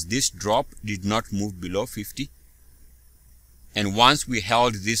other words, this drop did not move below 50. And once we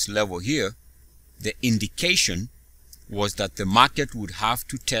held this level here, the indication was that the market would have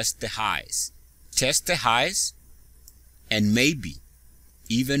to test the highs. Test the highs and maybe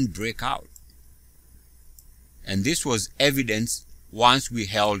even break out. And this was evidence once we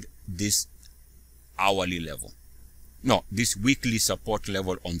held this hourly level. No, this weekly support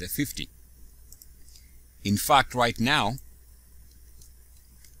level on the 50. In fact, right now,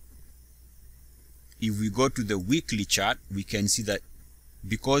 if we go to the weekly chart, we can see that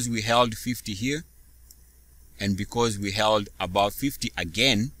because we held 50 here, and because we held above 50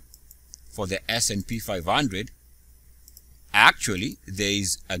 again for the S&P 500, actually there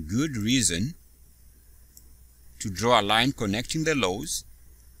is a good reason to draw a line connecting the lows.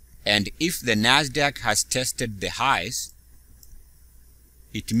 And if the Nasdaq has tested the highs,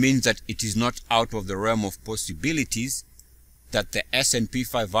 it means that it is not out of the realm of possibilities that the S&P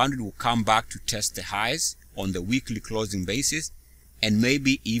 500 will come back to test the highs on the weekly closing basis and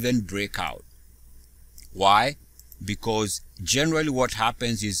maybe even break out. Why? Because generally what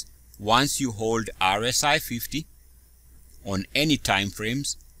happens is once you hold RSI 50 on any time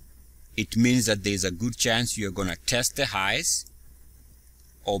frames, it means that there is a good chance you're going to test the highs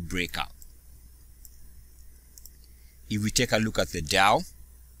or break out. If we take a look at the Dow,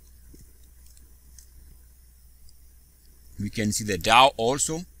 we can see the Dow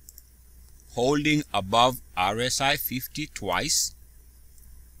also holding above RSI 50 twice.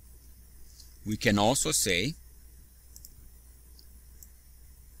 We can also say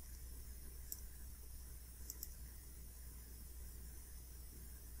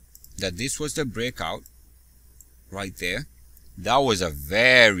that this was the breakout right there. That was a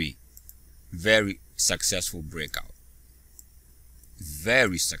very, very successful breakout.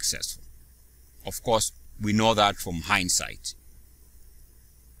 Very successful. Of course, we know that from hindsight.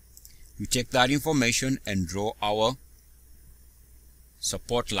 We take that information and draw our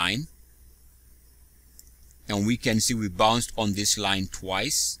support line. And we can see we bounced on this line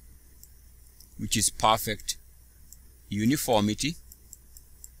twice, which is perfect uniformity.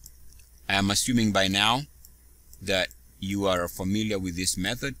 I am assuming by now that you are familiar with this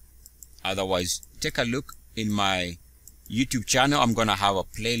method. Otherwise, take a look in my YouTube channel. I'm going to have a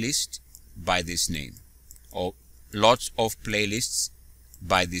playlist by this name, or lots of playlists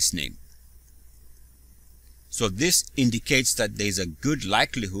by this name. So this indicates that there is a good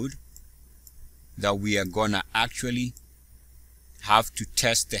likelihood that we are going to actually have to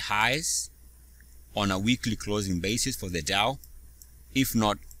test the highs on a weekly closing basis for the Dow, if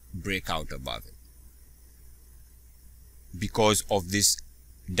not break out above it. Because of this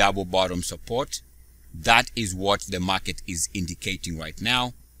double bottom support, that is what the market is indicating right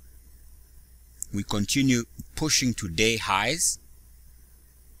now. We continue pushing to day highs,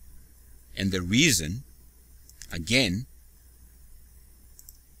 and the reason, again,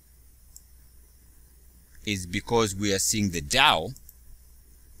 is because we are seeing the Dow,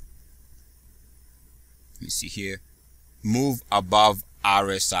 let me see here, move above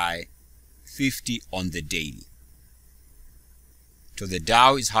RSI 50 on the daily. So the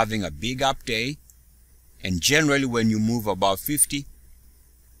Dow is having a big up day, and generally when you move above 50,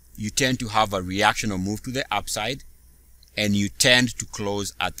 you tend to have a reaction or move to the upside, and you tend to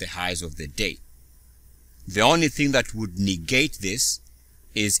close at the highs of the day. The only thing that would negate this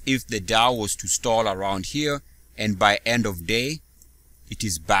is if the Dow was to stall around here and by end of day it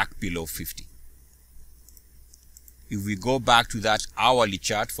is back below 50. If we go back to that hourly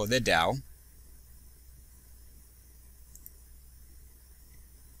chart for the Dow,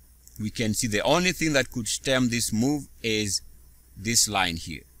 we can see the only thing that could stem this move is this line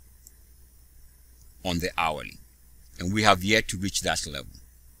here on the hourly, and we have yet to reach that level.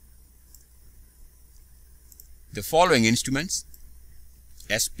 The following instruments,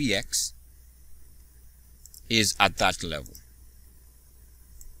 SPX, is at that level.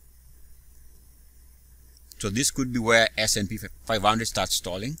 So this could be where S&P 500 starts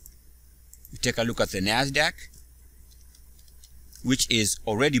stalling. We take a look at the Nasdaq, which is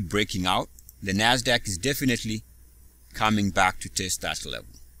already breaking out. The Nasdaq is definitely coming back to test that level.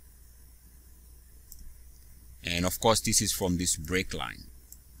 And of course, this is from this break line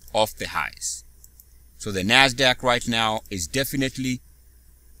off the highs. So the Nasdaq right now is definitely,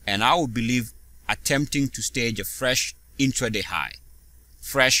 and I would believe, attempting to stage a fresh intraday high,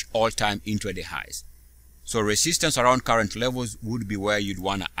 fresh all-time intraday highs. So resistance around current levels would be where you'd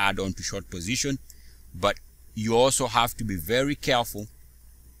want to add on to short position, but you also have to be very careful,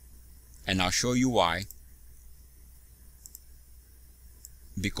 and I'll show you why.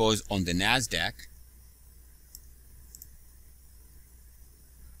 Because on the Nasdaq,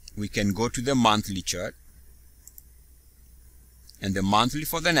 we can go to the monthly chart, and the monthly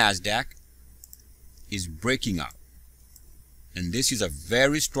for the Nasdaq is breaking out, and this is a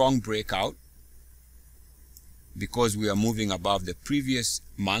very strong breakout because we are moving above the previous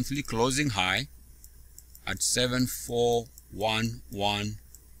monthly closing high at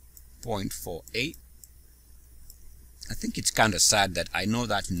 7411.48. I think it's kind of sad that I know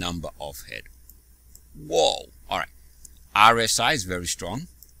that number off head. Whoa! All right. RSI is very strong.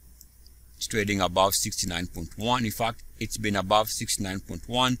 It's trading above 69.1. In fact, it's been above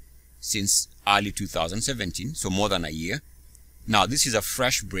 69.1 since early 2017, so more than a year. Now, this is a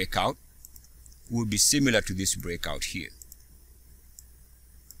fresh breakout. It would be similar to this breakout here.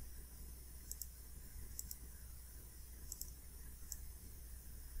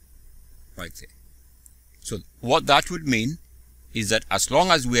 Right there. So what that would mean is that as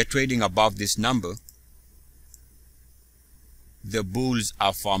long as we are trading above this number, the bulls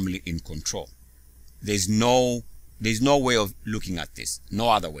are firmly in control. There's no way of looking at this, no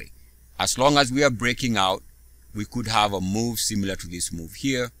other way. As long as we are breaking out, we could have a move similar to this move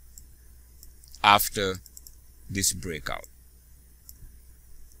here after this breakout.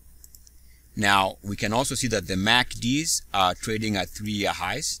 Now, we can also see that the MACDs are trading at 3-year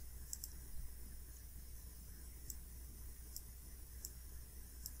highs.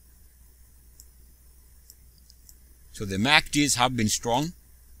 So the MACDs have been strong.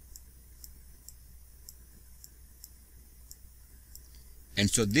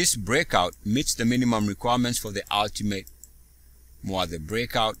 And so this breakout meets the minimum requirements for the ultimate more the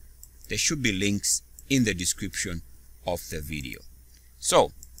breakout. There should be links in the description of the video.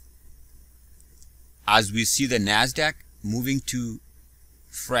 So as we see the Nasdaq moving to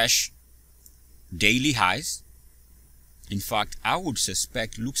fresh daily highs, in fact, I would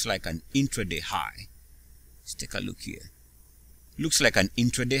suspect looks like an intraday high. Let's take a look here. Looks like an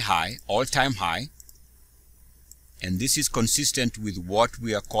intraday high, all-time high. And this is consistent with what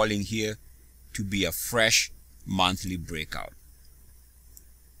we are calling here to be a fresh monthly breakout.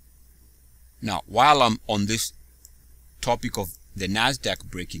 Now, while I'm on this topic of the Nasdaq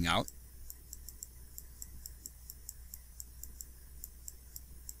breaking out,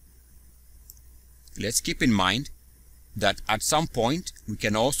 let's keep in mind that at some point we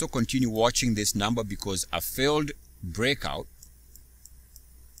can also continue watching this number, because a failed breakout,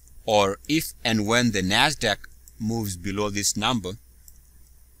 or if and when the Nasdaq moves below this number,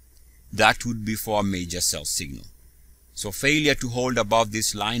 that would be for a major sell signal. So failure to hold above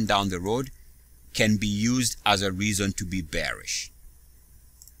this line down the road can be used as a reason to be bearish.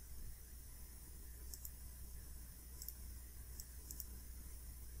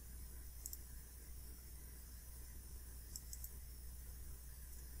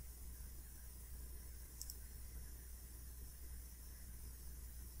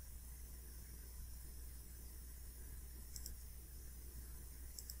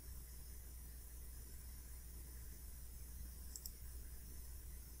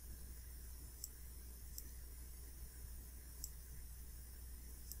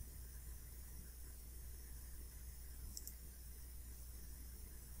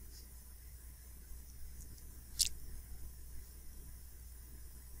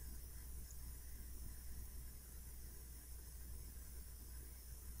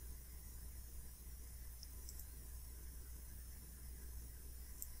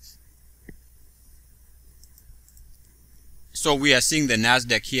 So we are seeing the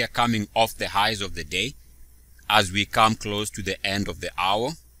Nasdaq here coming off the highs of the day as we come close to the end of the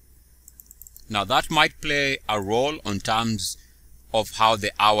hour. Now that might play a role on terms of how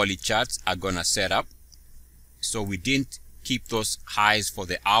the hourly charts are going to set up. So we didn't keep those highs for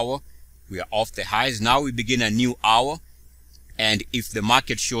the hour. We are off the highs. Now we begin a new hour. And if the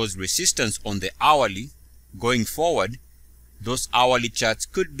market shows resistance on the hourly going forward, those hourly charts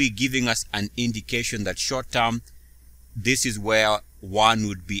could be giving us an indication that short term, this is where one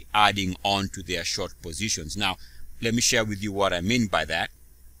would be adding on to their short positions. Now, let me share with you what I mean by that.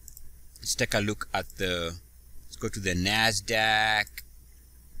 Let's take a look at let's go to the Nasdaq.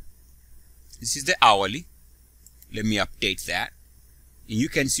 This is the hourly. Let me update that. And you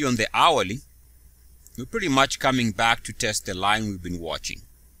can see on the hourly, we're pretty much coming back to test the line we've been watching.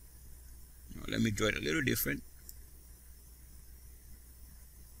 Now, let me draw it a little different.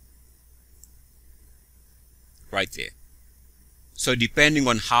 Right there. So depending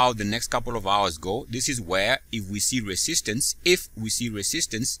on how the next couple of hours go, this is where if we see resistance,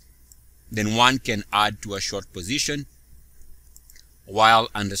 then one can add to a short position, while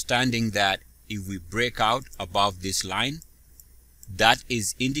understanding that if we break out above this line, that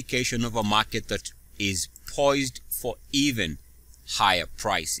is indication of a market that is poised for even higher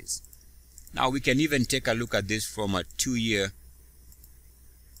prices. Now we can even take a look at this from a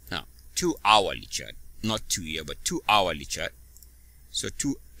 2-hourly chart, not 2-year, but 2-hourly chart. So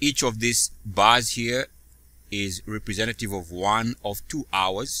each of these bars here is representative of one of 2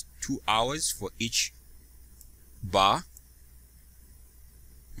 hours, 2 hours for each bar.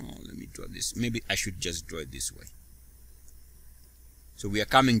 Oh, let me draw this. Maybe I should just draw it this way. So we are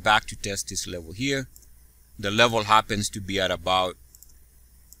coming back to test this level here. The level happens to be at about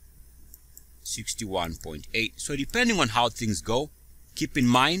 61.8. So depending on how things go, keep in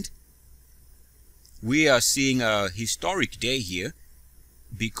mind we are seeing a historic day here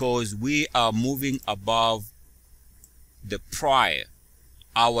because we are moving above the prior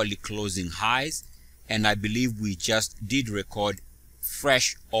hourly closing highs, and I believe we just did record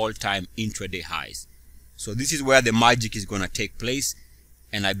fresh all-time intraday highs. So this is where the magic is going to take place,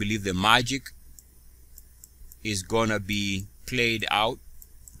 and I believe the magic is going to be played out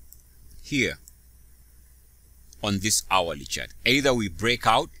here on this hourly chart. Either we break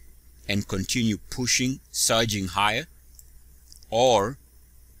out and continue pushing, surging higher, or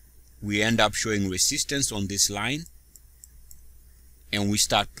we end up showing resistance on this line and we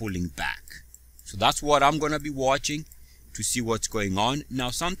start pulling back. So that's what I'm going to be watching to see what's going on.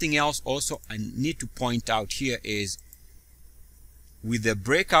 Now, something else also I need to point out here is with the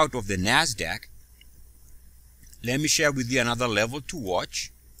breakout of the NASDAQ, let me share with you another level to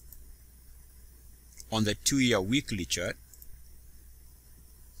watch on the 2-year weekly chart.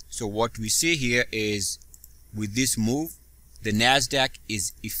 So what we see here is with this move, the NASDAQ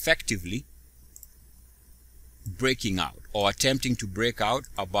is effectively breaking out or attempting to break out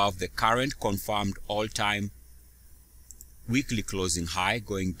above the current confirmed all-time weekly closing high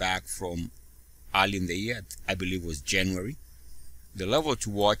going back from early in the year, I believe was January. The level to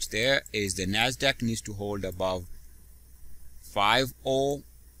watch there is the NASDAQ needs to hold above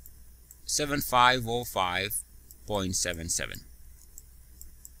 7505.77.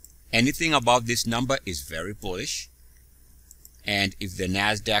 Anything above this number is very bullish, and if the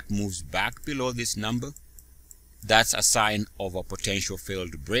NASDAQ moves back below this number, that's a sign of a potential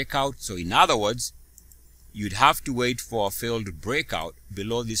failed breakout. So in other words, you'd have to wait for a failed breakout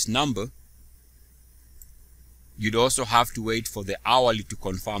below this number. You'd also have to wait for the hourly to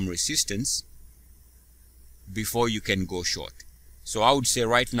confirm resistance before you can go short. So I would say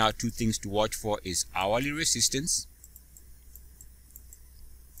right now 2 things to watch for is hourly resistance,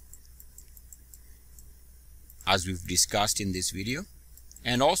 as we've discussed in this video,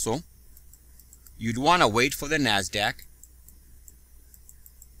 and also you'd want to wait for the NASDAQ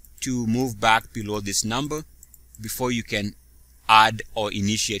to move back below this number before you can add or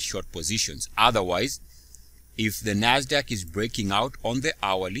initiate short positions. Otherwise, if the NASDAQ is breaking out on the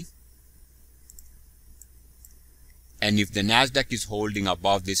hourly, and if the NASDAQ is holding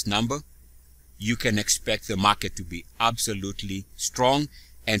above this number, you can expect the market to be absolutely strong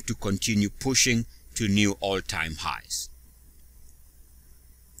and to continue pushing to new all-time highs.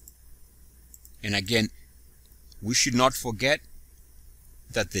 And again, we should not forget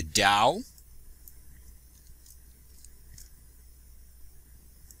that the Dow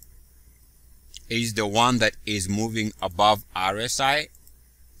is the one that is moving above RSI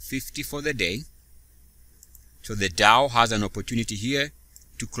 50 for the day. So the Dow has an opportunity here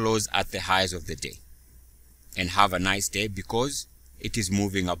to close at the highs of the day and have a nice day because it is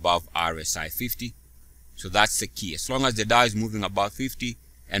moving above RSI 50. So that's the key. As long as the Dow is moving above 50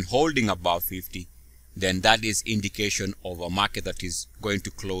 and holding above 50, then that is indication of a market that is going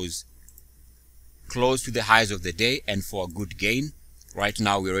to close to the highs of the day and for a good gain. Right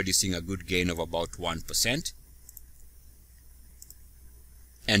now we're already seeing a good gain of about 1%.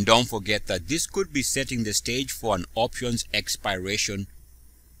 And don't forget that this could be setting the stage for an options expiration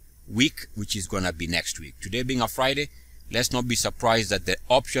week, which is going to be next week. Today being a Friday, let's not be surprised that the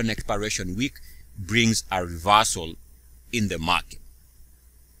option expiration week brings a reversal in the market.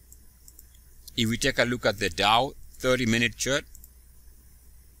 If we take a look at the Dow 30-minute chart,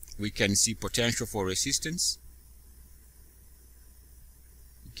 we can see potential for resistance.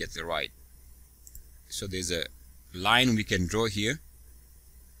 Get the right. So there's a line we can draw here.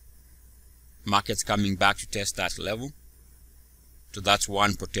 Markets coming back to test that level. So that's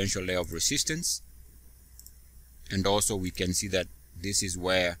one potential layer of resistance. And also we can see that this is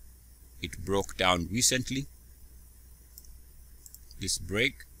where it broke down recently. This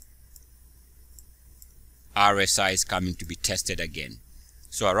break. RSI is coming to be tested again.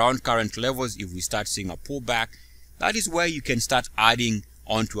 So around current levels, if we start seeing a pullback, that is where you can start adding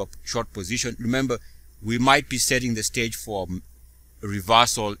onto a short position. Remember, we might be setting the stage for a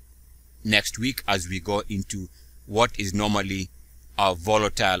reversal next week as we go into what is normally our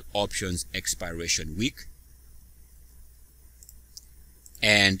volatile options expiration week.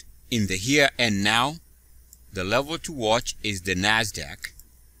 And in the here and now, the level to watch is the NASDAQ.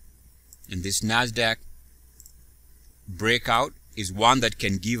 And this NASDAQ breakout is one that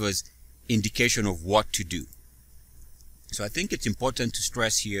can give us indication of what to do. So I think it's important to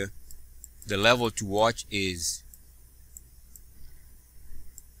stress here, the level to watch is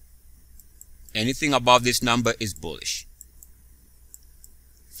anything above this number is bullish.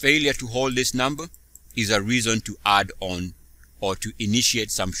 Failure to hold this number is a reason to add on or to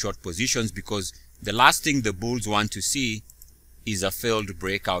initiate some short positions, because the last thing the bulls want to see is a failed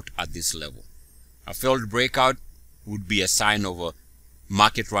breakout at this level. A failed breakout would be a sign of a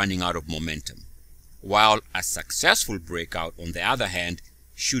market running out of momentum, while a successful breakout, on the other hand,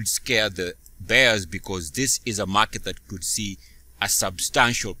 should scare the bears, because this is a market that could see a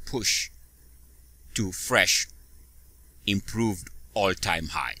substantial push to fresh, improved all-time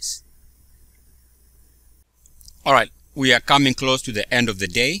highs. All right, we are coming close to the end of the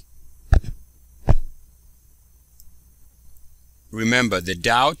day. Remember, the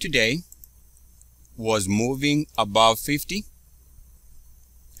Dow today was moving above 50,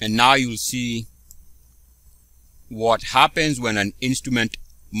 and now you'll see what happens when an instrument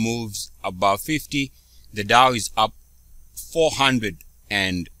moves above 50. The Dow is up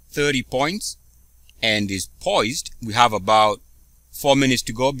 430 points and is poised. We have about 4 minutes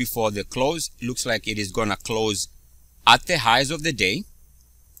to go before the close. Looks like it is going to close at the highs of the day,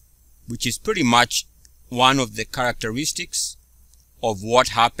 which is pretty much one of the characteristics of what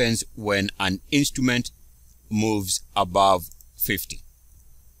happens when an instrument moves above 50.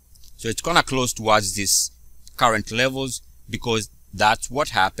 So it's going to close towards these current levels, because that's what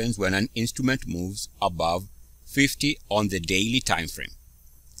happens when an instrument moves above 50 on the daily time frame.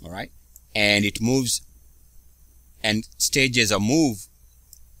 All right, and it moves and stages a move.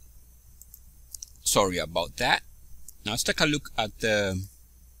 Sorry about that. Now let's take a look at the,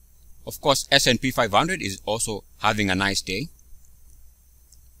 of course, S&P 500 is also having a nice day.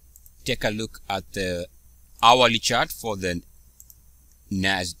 Take a look at the hourly chart for the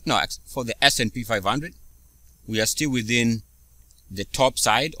for the S&P 500. We are still within the top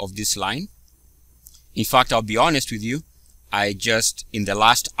side of this line. In fact, I'll be honest with you, I just in the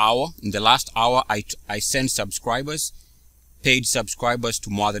last hour I sent subscribers, paid subscribers to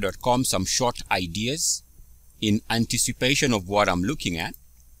Mother.com, some short ideas in anticipation of what I'm looking at.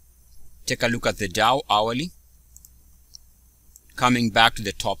 Take a look at the Dow hourly, coming back to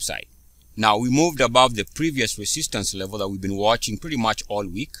the top side. Now we moved above the previous resistance level that we've been watching pretty much all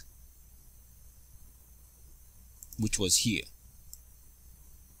week, which was here.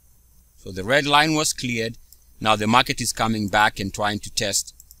 So the red line was cleared. Now the market is coming back and trying to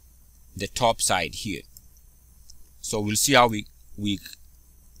test the top side here. So we'll see how we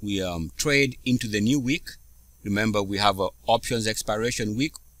trade into the new week. Remember, we have an options expiration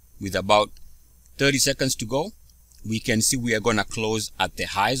week with about 30 seconds to go. We can see we are going to close at the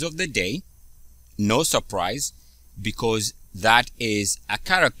highs of the day. No surprise, because that is a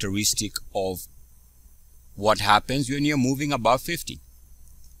characteristic of what happens when you're moving above 50.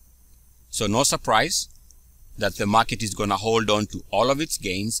 So no surprise that the market is going to hold on to all of its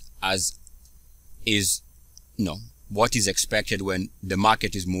gains, as is what is expected when the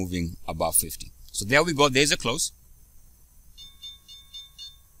market is moving above 50. So there we go. There's a close.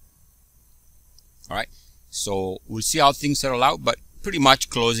 All right. So we'll see how things settle out, but pretty much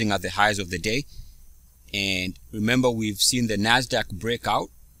closing at the highs of the day. And remember, we've seen the NASDAQ break out.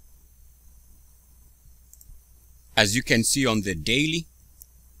 As you can see on the daily,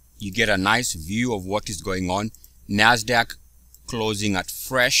 you get a nice view of what is going on. NASDAQ closing at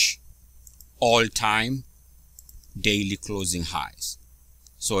fresh all-time daily closing highs.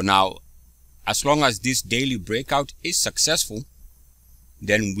 So now, as long as this daily breakout is successful,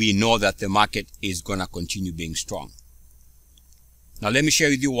 then we know that the market is going to continue being strong. Now let me share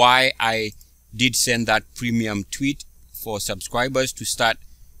with you why I did send that premium tweet for subscribers to start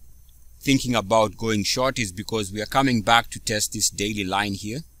thinking about going short, is because we are coming back to test this daily line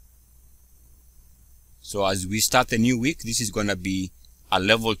here. So as we start the new week, this is going to be a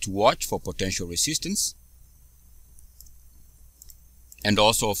level to watch for potential resistance. And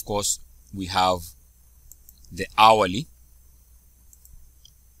also, of course, we have the hourly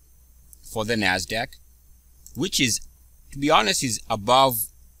for the NASDAQ, which is, to be honest, is above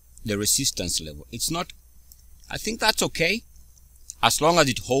the resistance level. It's not, I think that's okay. As long as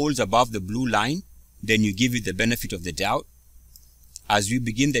it holds above the blue line, then you give it the benefit of the doubt. As we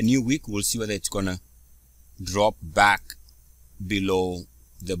begin the new week, we'll see whether it's going to drop back below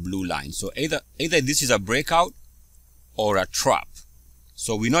the blue line. So either this is a breakout or a trap.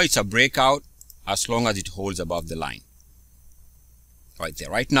 So we know it's a breakout as long as it holds above the line. Right there.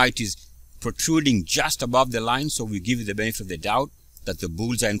 Right now it is protruding just above the line, so we give you the benefit of the doubt that the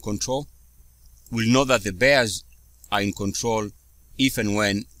bulls are in control. We'll know that the bears are in control if and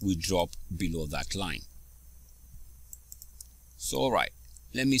when we drop below that line. So alright,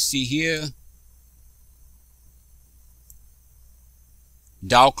 let me see here.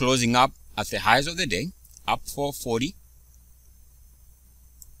 Dow closing up at the highs of the day, up 440.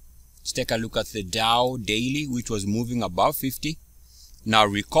 Let's take a look at the Dow daily, which was moving above 50. Now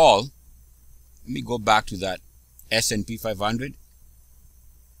recall, let me go back to that S&P 500,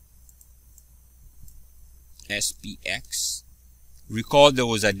 SPX. Recall there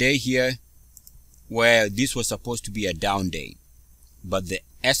was a day here where this was supposed to be a down day, but the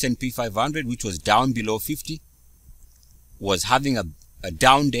S&P 500, which was down below 50, was having a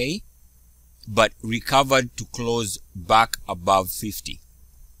down day, but recovered to close back above 50.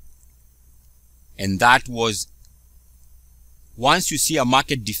 And that was, once you see a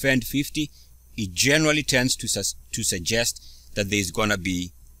market defend 50, it generally tends to suggest that there's going to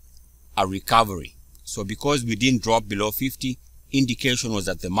be a recovery. So because we didn't drop below 50, indication was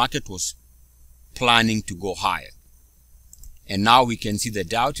that the market was planning to go higher. And now we can see the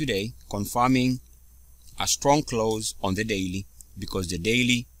Dow today confirming a strong close on the daily, because the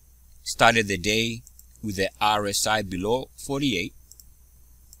daily started the day with the RSI below 48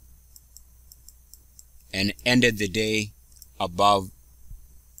 and ended the day above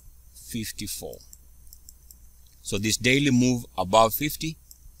 54. So this daily move above 50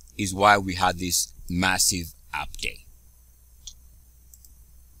 is why we had this massive up day.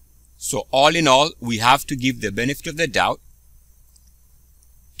 So all in all, we have to give the benefit of the doubt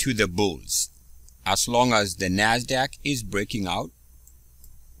to the bulls. As long as the Nasdaq is breaking out,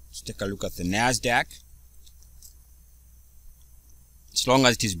 let's take a look at the Nasdaq. As long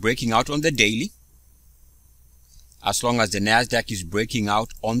as it is breaking out on the daily, as long as the Nasdaq is breaking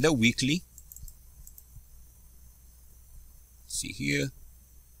out on the weekly, see here,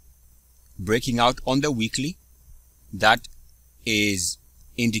 breaking out on the weekly, that is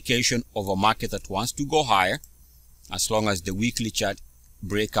indication of a market that wants to go higher, as long as the weekly chart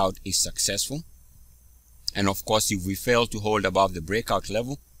breakout is successful. And of course, if we fail to hold above the breakout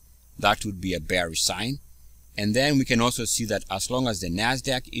level, that would be a bearish sign. And then we can also see that as long as the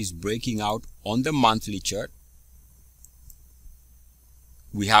Nasdaq is breaking out on the monthly chart,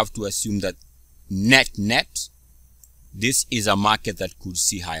 we have to assume that net, this is a market that could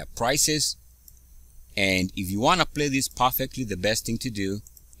see higher prices. And if you want to play this perfectly, the best thing to do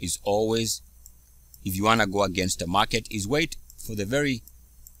is always, if you want to go against the market, is wait for at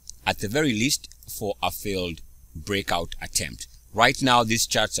the very least, for a failed breakout attempt. Right now, these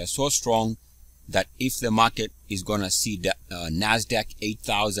charts are so strong that if the market is going to see the Nasdaq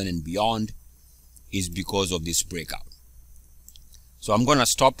 8,000 and beyond, is because of this breakout. So I'm going to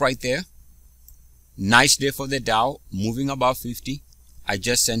stop right there. Nice day for the Dow, moving above 50. I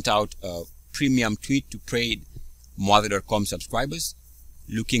just sent out a premium tweet to Trade.com subscribers,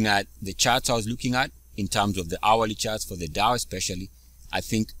 looking at the charts I was looking at in terms of the hourly charts for the Dow especially. I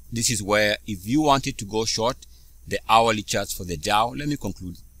think this is where, if you wanted to go short the hourly charts for the Dow, let me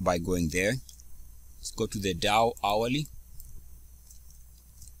conclude by going there. Let's go to the Dow hourly.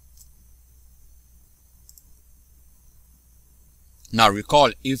 Now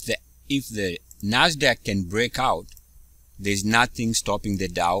recall, if the Nasdaq can break out, there's nothing stopping the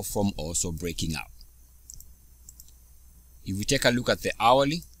Dow from also breaking out. If we take a look at the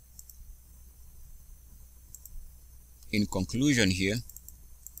hourly, in conclusion here,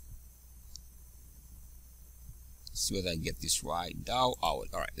 let's see whether I get this right. Dow hourly.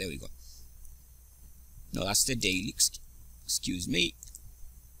 All right, there we go. No, that's the daily. Excuse me.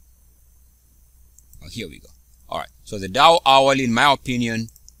 Oh, here we go. All right. So the Dow hourly, in my opinion,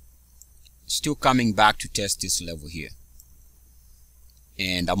 still coming back to test this level here.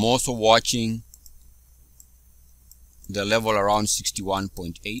 And I'm also watching the level around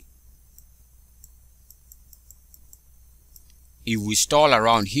 61.8. If we stall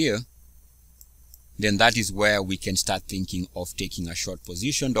around here, then that is where we can start thinking of taking a short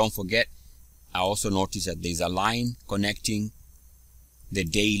position. Don't forget, I also noticed that there's a line connecting the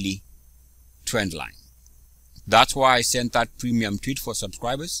daily trend line. That's why I sent that premium tweet for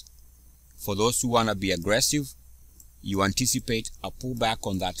subscribers. For those who want to be aggressive, you anticipate a pullback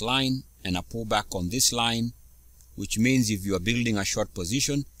on that line and a pullback on this line, which means if you are building a short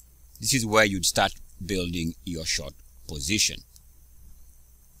position, this is where you'd start building your short position.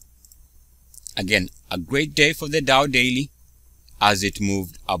 Again, a great day for the Dow daily as it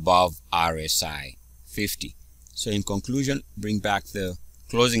moved above RSI 50. So in conclusion, bring back the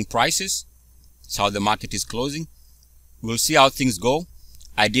closing prices. That's how the market is closing. We'll see how things go.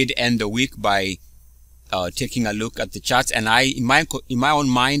 I did end the week by taking a look at the charts, and in my own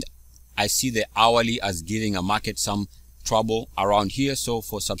mind, I see the hourly as giving a market some trouble around here. So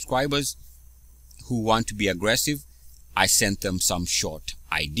for subscribers who want to be aggressive, I sent them some short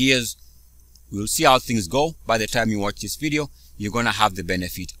ideas. We'll see how things go. By the time you watch this video, you're going to have the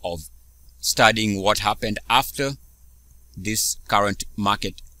benefit of studying what happened after this current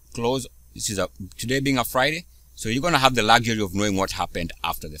market close. This is today being a Friday, so you're going to have the luxury of knowing what happened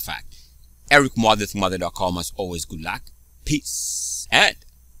after the fact. Eric Mother.com, as always, good luck, peace, and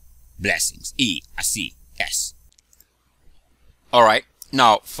blessings. ESCS. Alright,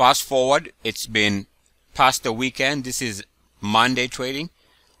 now fast forward. It's been past the weekend. This is Monday trading.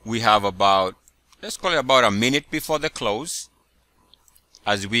 We have about, let's call it about a minute before the close,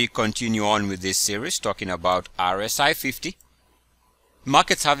 as we continue on with this series talking about RSI 50.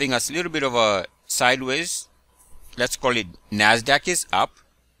 Market's having a little bit of a sideways. Let's call it Nasdaq is up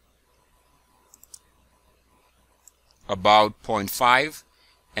about 0.5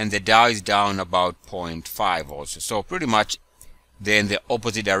 and the Dow is down about 0.5 also. So pretty much they're in the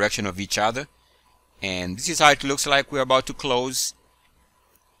opposite direction of each other. And this is how it looks like we're about to close.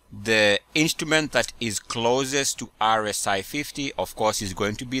 The instrument that is closest to RSI 50, of course, is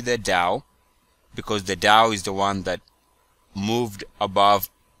going to be the Dow, because the Dow is the one that moved above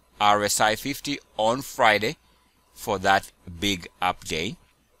RSI 50 on Friday for that big up day.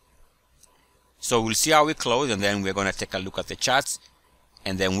 So we'll see how we close, and then we're going to take a look at the charts,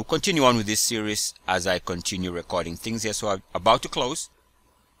 and then we'll continue on with this series as I continue recording things here. So I'm about to close.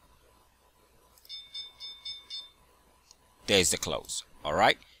 There's the close. All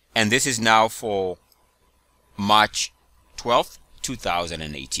right. And this is now for March 12th,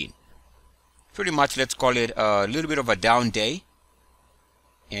 2018. Pretty much, let's call it a little bit of a down day.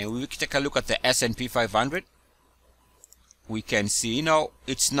 And we can take a look at the S&P 500. We can see,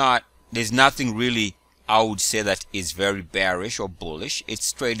 there's nothing really, I would say, that is very bearish or bullish.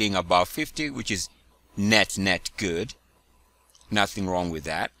 It's trading above 50, which is net good. Nothing wrong with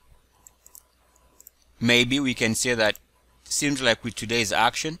that. Maybe we can say that seems like with today's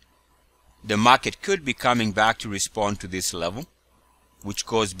action, the market could be coming back to respond to this level, which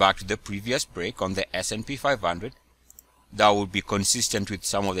goes back to the previous break on the S&P 500. That would be consistent with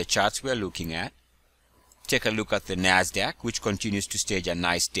some of the charts we're looking at. Take a look at the Nasdaq, which continues to stage a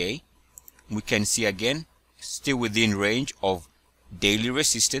nice day. We can see again, still within range of daily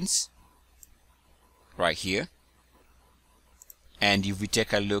resistance right here. And if we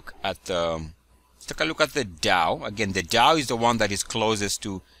take a look at the Dow, again, the Dow is the one that is closest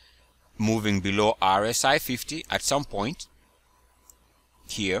to moving below RSI 50 at some point.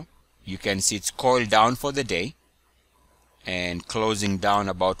 Here, you can see it's coiled down for the day and closing down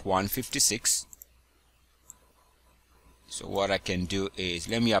about 156. So what I can do is,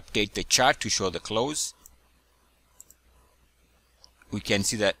 let me update the chart to show the close. We can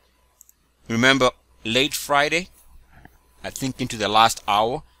see that, remember, late Friday, I think into the last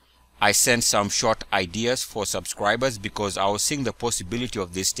hour, I sent some short ideas for subscribers because I was seeing the possibility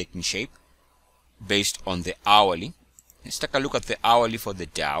of this taking shape based on the hourly. Let's take a look at the hourly for the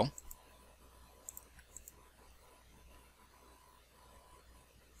Dow.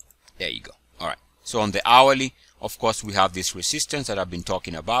 There you go. All right. So on the hourly, of course, we have this resistance that I've been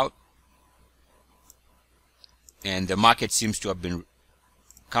talking about. And the market seems to have been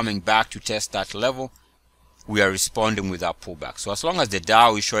coming back to test that level. We are responding with our pullback. So as long as the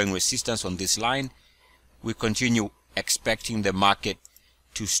Dow is showing resistance on this line, we continue expecting the market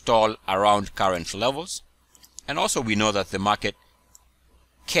to stall around current levels. And also we know that the market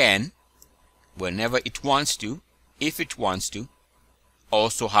can, whenever it wants to, if it wants to,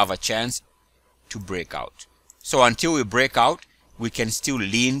 also have a chance to break out. So until we break out, we can still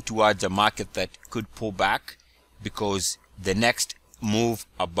lean towards a market that could pull back, because the next move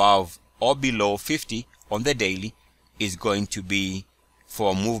above or below 50 on the daily is going to be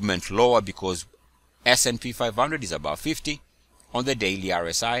for a movement lower, because S&P 500 is above 50 on the daily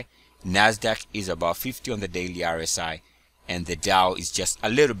RSI, Nasdaq is above 50 on the daily RSI, and the Dow is just a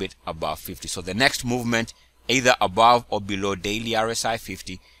little bit above 50. So the next movement, either above or below daily RSI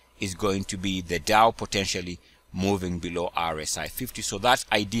 50, is going to be the Dow potentially moving below RSI 50. So that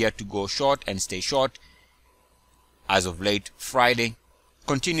idea to go short and stay short as of late Friday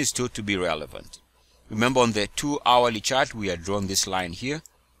continues still to be relevant. Remember, on the 2-hourly chart, we had drawn this line here,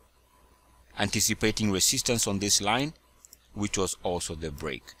 anticipating resistance on this line, which was also the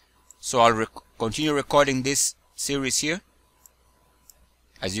break. So I'll continue recording this series here.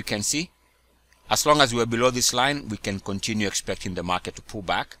 As you can see, As long as we're below this line, we can continue expecting the market to pull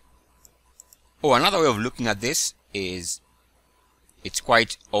back. Oh, another way of looking at this is, it's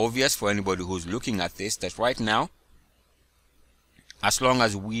quite obvious for anybody who's looking at this that right now, as long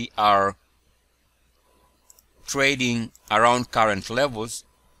as we are trading around current levels,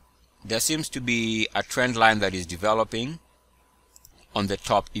 there seems to be a trend line that is developing on the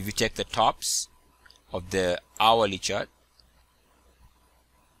top. If you take the tops of the hourly chart,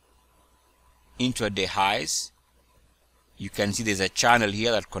 intraday highs, you can see there's a channel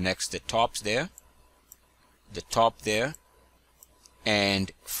here that connects the tops there, the top there,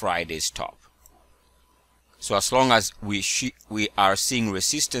 and Friday's top. So as long as we are seeing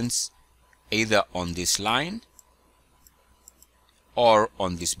resistance either on this line or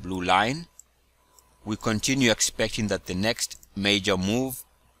on this blue line, we continue expecting that the next major move,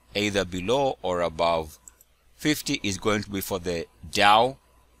 either below or above 50, is going to be for the Dow,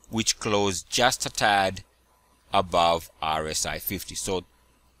 which closed just a tad above RSI 50. So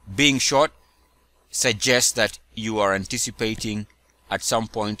being short suggests that you are anticipating at some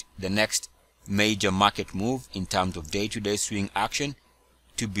point the next major market move in terms of day-to-day swing action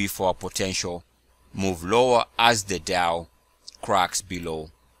to be for a potential move lower as the Dow cracks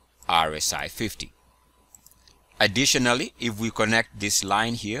below RSI 50. Additionally, if we connect this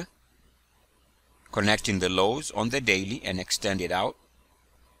line here, connecting the lows on the daily and extend it out,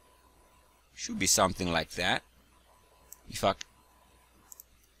 should be something like that. In fact,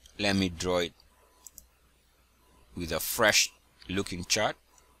 let me draw it with a fresh looking chart.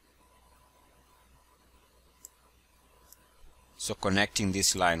 So connecting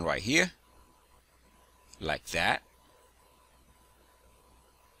this line right here, like that,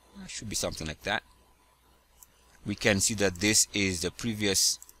 should be something like that. We can see that this is the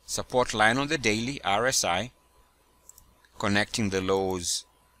previous support line on the daily RSI, connecting the lows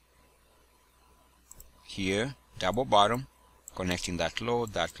here, double bottom, connecting that low,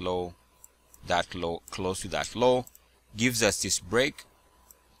 that low, that low, close to that low, gives us this break,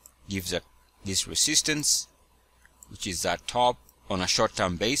 gives us this resistance, which is that top on a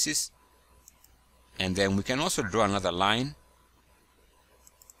short-term basis. And then we can also draw another line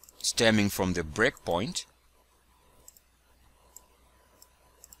stemming from the break point,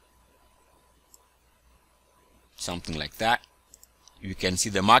 something like that. You can see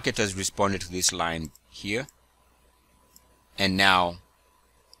the market has responded to this line here and now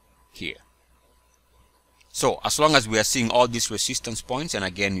here. So as long as we are seeing all these resistance points, and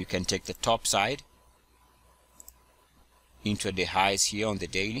again you can take the top side into the highs here on the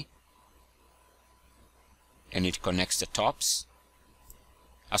daily, and it connects the tops.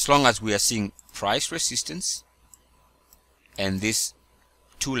 As long as we are seeing price resistance and these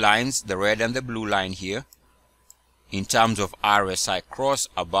two lines, the red and the blue line here, in terms of RSI cross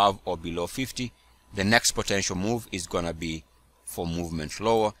above or below 50, the next potential move is going to be for movement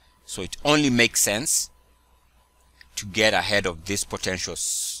lower. So it only makes sense to get ahead of this potential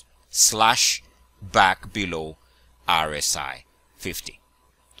slash back below RSI 50.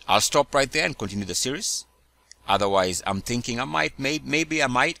 I'll stop right there and continue the series. Otherwise, I'm thinking I might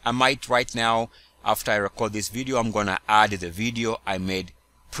right now, after I record this video, I'm going to add the video I made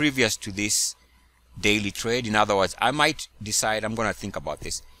previous to this daily trade. In other words, I might decide, I'm going to think about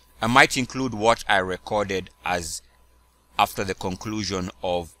this, I might include what I recorded as after the conclusion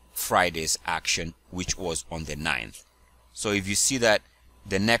of Friday's action, which was on the 9th. So if you see that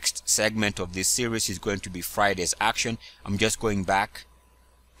the next segment of this series is going to be Friday's action, I'm just going back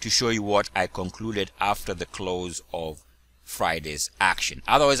to show you what I concluded after the close of Friday's action.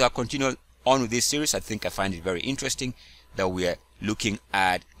 Otherwise, I'll continue on with this series. I think I find it very interesting that we are looking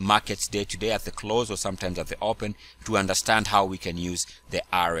at markets day to day at the close or sometimes at the open to understand how we can use the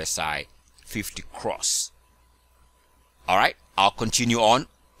RSI 50 cross. All right, I'll continue on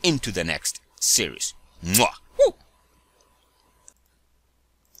into the next series. Mwah! Woo!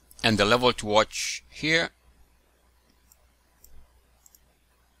 And the level to watch here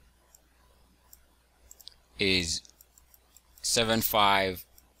is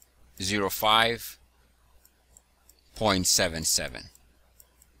 7505.77.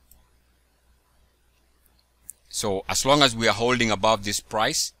 So as long as we are holding above this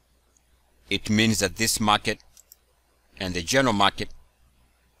price, it means that this market and the general market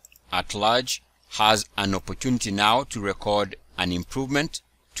at large has an opportunity now to record an improvement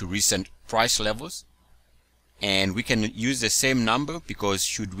to recent price levels, and we can use the same number, because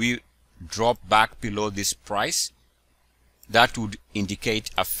should we drop back below this price, that would indicate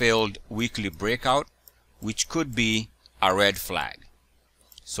a failed weekly breakout, which could be a red flag.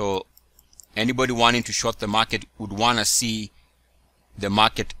 So anybody wanting to short the market would want to see the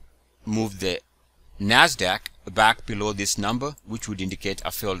market move the Nasdaq back below this number, which would indicate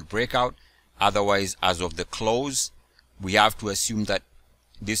a failed breakout. Otherwise, as of the close, we have to assume that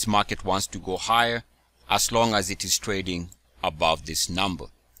this market wants to go higher as long as it is trading above this number.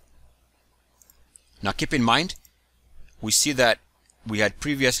 Now keep in mind, we see that we had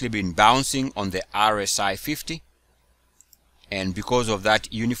previously been bouncing on the RSI 50, and because of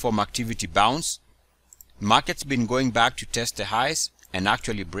that uniform activity bounce, market's been going back to test the highs and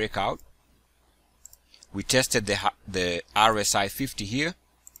actually break out. We tested the RSI 50 here.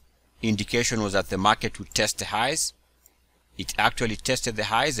 Indication was that the market would test the highs. It actually tested the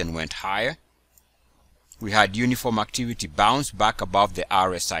highs and went higher. We had uniform activity bounce back above the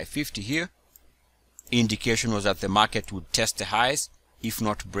RSI 50 here. Indication was that the market would test the highs, if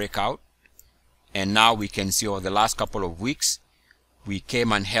not break out. And now we can see over the last couple of weeks, we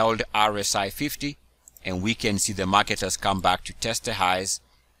came and held RSI 50, and we can see the market has come back to test the highs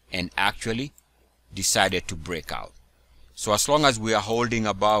and actually decided to break out. So as long as we are holding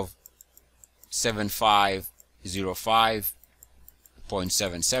above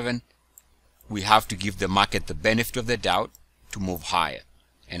 7505.77, we have to give the market the benefit of the doubt to move higher.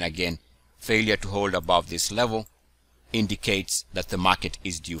 And again, failure to hold above this level indicates that the market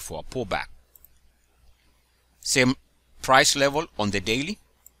is due for a pullback. Same price level on the daily.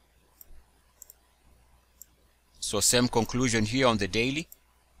 So same conclusion here on the daily.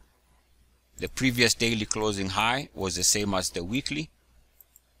 The previous daily closing high was the same as the weekly.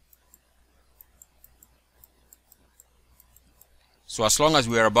 So as long as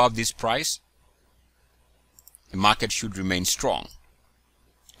we are above this price, the market should remain strong.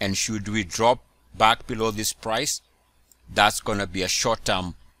 And should we drop back below this price, that's going to be a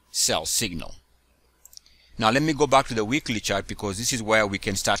short-term sell signal. Now let me go back to the weekly chart, because this is where we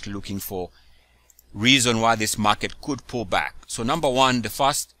can start looking for reason why this market could pull back. So number one,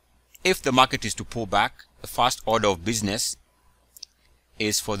 if the market is to pull back, the first order of business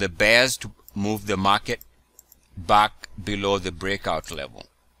is for the bears to move the market back below the breakout level.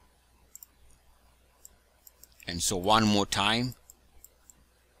 And so one more time,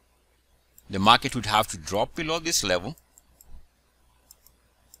 the market would have to drop below this level,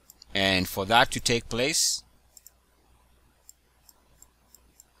 and for that to take place,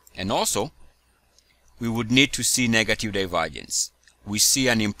 and also we would need to see negative divergence. We see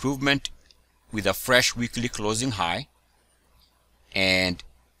an improvement with a fresh weekly closing high, and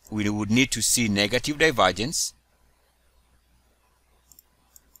we would need to see negative divergence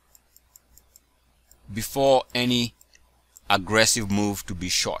before any aggressive move to be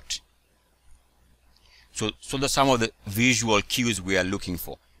short. So those are some of the visual cues we are looking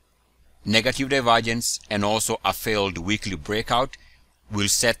for. Negative divergence and also a failed weekly breakout will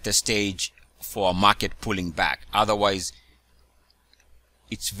set the stage for a market pulling back. Otherwise,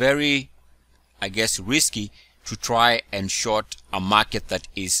 it's very, I guess, risky to try and short a market that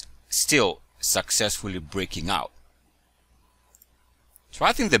is still successfully breaking out. So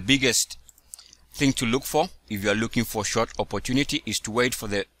I think the biggest thing to look for if you are looking for short opportunity is to wait for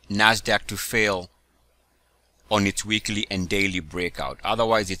the Nasdaq to fail on its weekly and daily breakout.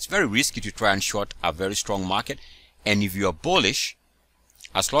 Otherwise, it's very risky to try and short a very strong market. And if you are bullish,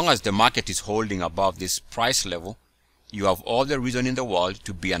 as long as the market is holding above this price level, you have all the reason in the world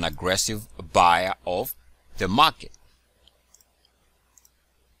to be an aggressive buyer of the market.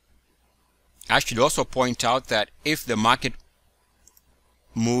 I should also point out that if the market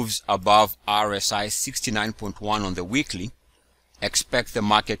moves above RSI 69.1 on the weekly, expect the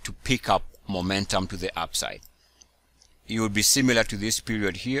market to pick up momentum to the upside. It would be similar to this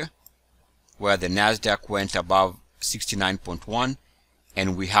period here, where the Nasdaq went above 69.1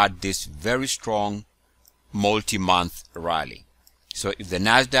 and we had this very strong multi-month rally. So if the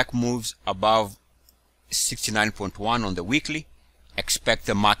Nasdaq moves above 69.1 on the weekly, expect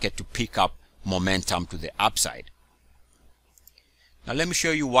the market to pick up momentum to the upside. Now let me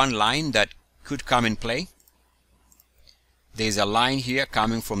show you one line that could come in play. There's a line here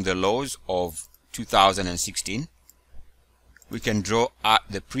coming from the lows of 2016. We can draw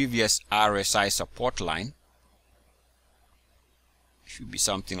the previous RSI support line. Should be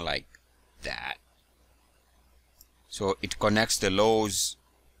something like that. So it connects the lows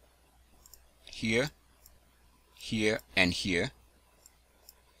here, here, and here.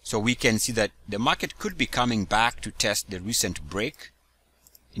 So we can see that the market could be coming back to test the recent break.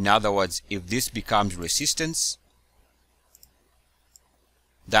 In other words, if this becomes resistance,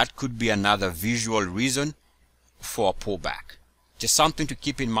 that could be another visual reason for a pullback. Just something to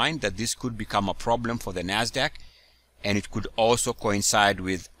keep in mind, that this could become a problem for the Nasdaq, and it could also coincide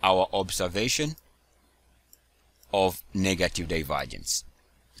with our observation of negative divergence.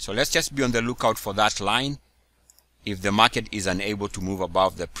 So let's just be on the lookout for that line. If the market is unable to move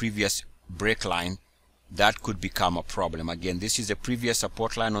above the previous break line, that could become a problem. Again, this is the previous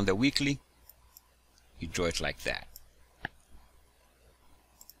support line on the weekly. You draw it like that.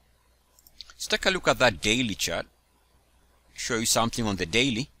 Let's take a look at that daily chart. Show you something on the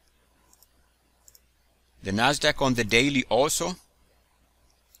daily. The Nasdaq on the daily also.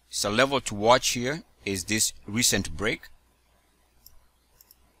 It's a level to watch here is this recent break.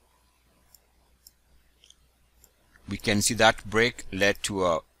 We can see that break led to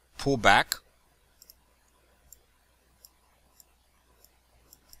a pullback.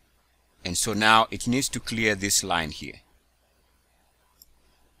 And so now it needs to clear this line here.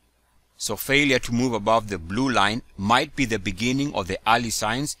 So failure to move above the blue line might be the beginning or the early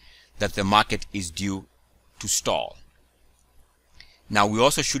signs that the market is due to stall. Now we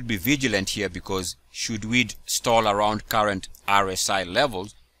also should be vigilant here, because should we stall around current RSI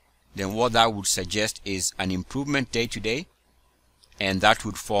levels, then what that would suggest is an improvement day to day, and that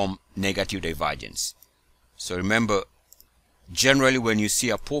would form negative divergence. So remember, generally when you see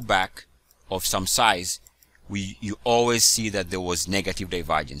a pullback of some size, you always see that there was negative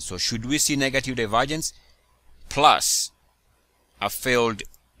divergence. So should we see negative divergence plus a failed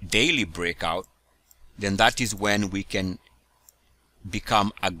daily breakout, then that is when we can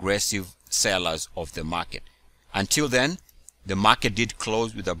become aggressive sellers of the market. Until then, the market did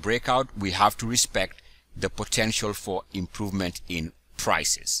close with a breakout. We have to respect the potential for improvement in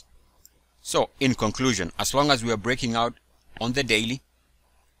prices. So in conclusion, as long as we are breaking out on the daily,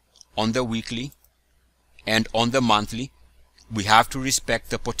 on the weekly, and on the monthly, we have to respect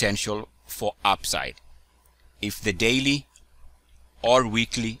the potential for upside. If the daily or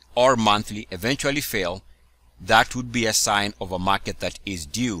weekly or monthly eventually fail, that would be a sign of a market that is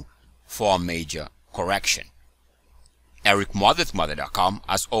due for a major correction. Eric Mother@mother.com.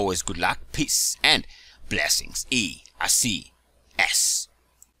 As always, good luck, peace, and blessings. ERCS.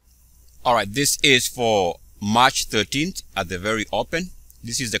 Alright, this is for March 13th at the very open.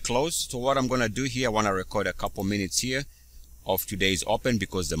 This is the close. So what I'm going to do here, I want to record a couple minutes here of today's open,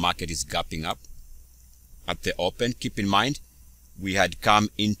 because the market is gapping up at the open. Keep in mind, we had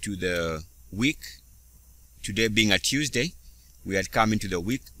come into the week, today being a Tuesday, we had come into the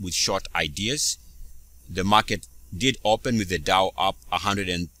week with short ideas. The market did open with the Dow up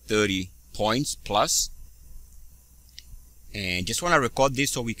 130 points plus. And just want to record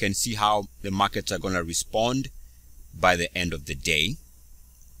this so we can see how the markets are going to respond by the end of the day.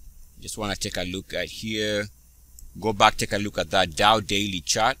 Just want to take a look at here. Go back, take a look at that Dow daily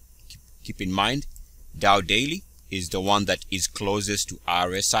chart. Keep in mind, Dow daily is the one that is closest to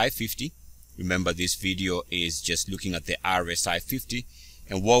RSI 50. Remember, this video is just looking at the RSI 50.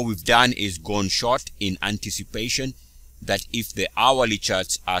 And what we've done is gone short in anticipation that if the hourly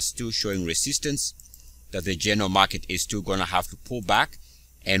charts are still showing resistance, that the general market is still going to have to pull back.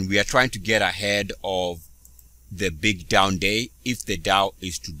 And we are trying to get ahead of the big down day if the Dow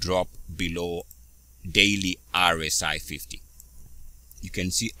is to drop below daily RSI 50. You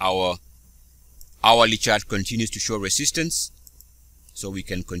can see our hourly chart continues to show resistance, so we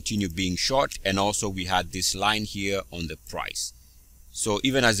can continue being short. And also we had this line here on the price. So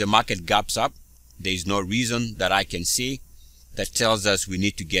even as the market gaps up, there is no reason that I can see that tells us we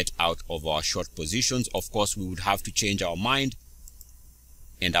need to get out of our short positions. Of course, we would have to change our mind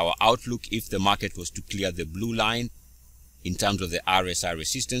and our outlook if the market was to clear the blue line in terms of the RSI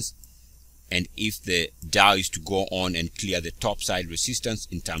resistance, and if the Dow is to go on and clear the top side resistance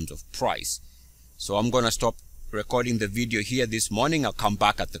in terms of price. So I'm going to stop recording the video here this morning. I'll come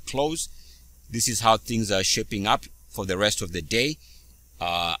back at the close. This is how things are shaping up for the rest of the day.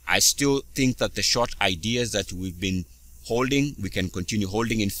 I still think that the short ideas that we've been holding, we can continue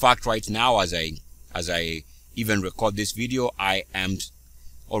holding. In fact, right now, as I even record this video, I am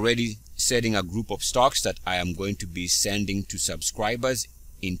already setting a group of stocks that I am going to be sending to subscribers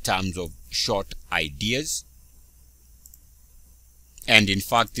in terms of short ideas. And in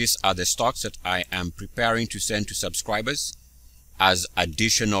fact, these are the stocks that I am preparing to send to subscribers as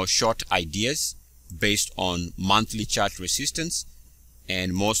additional short ideas based on monthly chart resistance,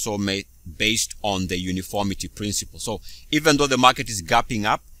 and more so based on the uniformity principle. So even though the market is gapping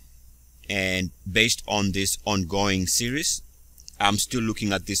up, and based on this ongoing series, I'm still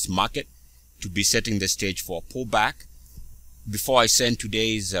looking at this market to be setting the stage for a pullback. Before I send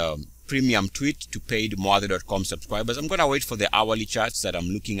today's premium tweet to paid moather.com subscribers, I'm going to wait for the hourly charts that I'm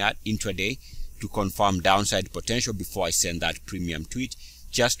looking at intraday to confirm downside potential before I send that premium tweet,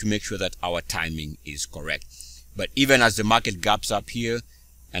 just to make sure that our timing is correct. But even as the market gaps up here,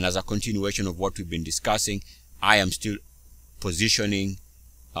 and as a continuation of what we've been discussing, I am still positioning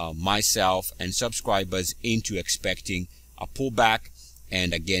myself and subscribers into expecting a pullback.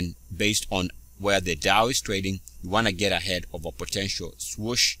 And again, based on where the Dow is trading, you want to get ahead of a potential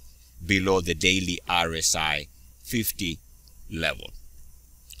swoosh below the daily RSI 50 level.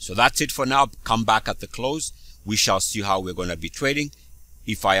 So that's it for now. Come back at the close. We shall see how we're going to be trading.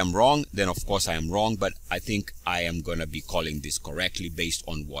 If I am wrong, then of course I am wrong, but I think I am going to be calling this correctly based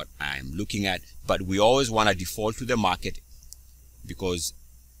on what I am looking at. But we always want to default to the market, because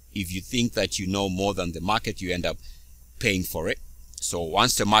if you think that you know more than the market, you end up paying for it. So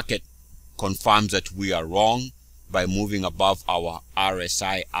once the market confirms that we are wrong by moving above our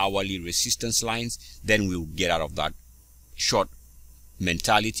RSI hourly resistance lines, then we'll get out of that short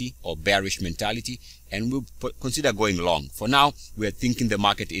mentality or bearish mentality, and we'll consider going long. For now, we're thinking the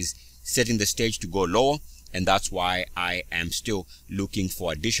market is setting the stage to go lower, and that's why I am still looking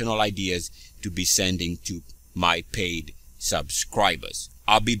for additional ideas to be sending to my paid subscribers.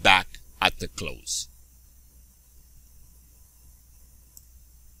 I'll be back at the close.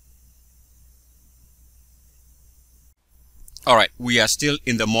 All right, we are still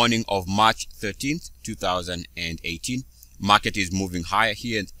in the morning of March 13th, 2018. Market is moving higher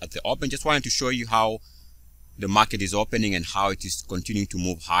here at the open. Just wanted to show you how the market is opening and how it is continuing to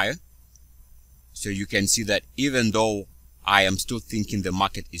move higher. So you can see that even though I am still thinking the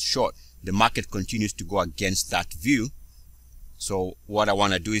market is short, the market continues to go against that view. So what I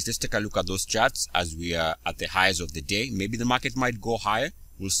want to do is just take a look at those charts as we are at the highs of the day. Maybe the market might go higher.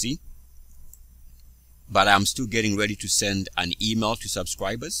 We'll see. But I'm still getting ready to send an email to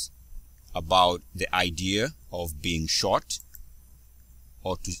subscribers about the idea of being short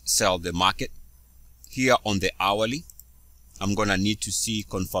or to sell the market. Here on the hourly, I'm going to need to see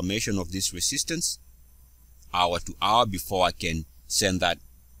confirmation of this resistance hour to hour before I can send that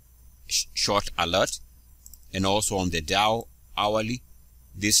short alert. And also on the Dow hourly,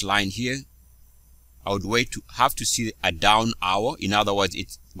 this line here, I would wait to have to see a down hour. In other words,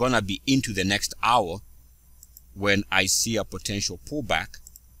 it's going to be into the next hour when I see a potential pullback.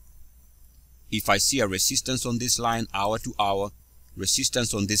 If I see a resistance on this line hour to hour,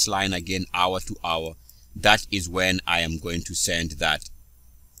 resistance on this line again hour to hour, that is when I am going to send that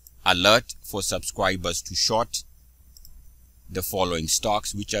alert for subscribers to short the following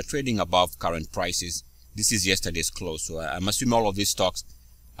stocks, which are trading above current prices. This is yesterday's close, so I'm assuming all of these stocks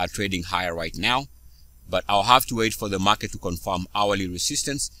are trading higher right now, but I'll have to wait for the market to confirm hourly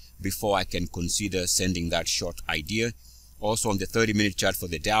resistance before I can consider sending that short idea. Also on the 30-minute chart for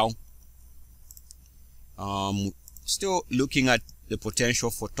the Dow, still looking at the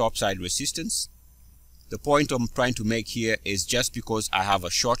potential for topside resistance. The point I'm trying to make here is just because I have a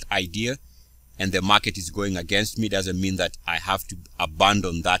short idea and the market is going against me doesn't mean that I have to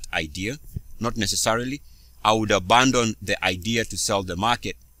abandon that idea. Not necessarily. I would abandon the idea to sell the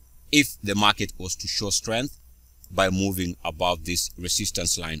market if the market was to show strength by moving above this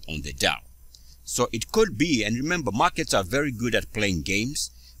resistance line on the Dow. So it could be, and remember, markets are very good at playing games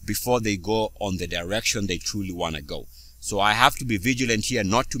before they go on the direction they truly want to go. So I have to be vigilant here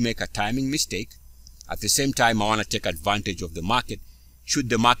not to make a timing mistake. At the same time, I want to take advantage of the market should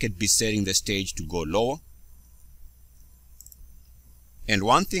the market be setting the stage to go lower. And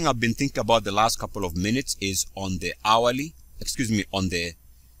one thing I've been thinking about the last couple of minutes is on the hourly, on the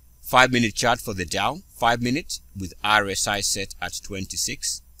 5-minute chart for the Dow, 5 minutes with RSI set at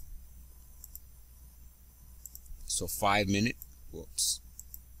 26. So 5 minute,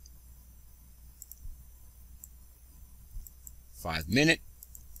 5 minute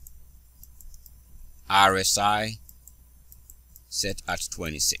RSI set at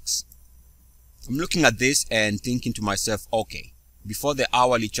 26. I'm looking at this and thinking to myself, okay, before the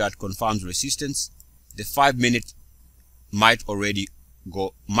hourly chart confirms resistance, the 5 minute might already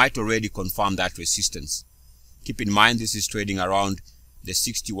confirm that resistance. Keep in mind this is trading around the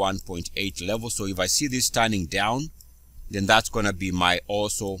 61.8 level, so if I see this turning down, then that's going to be my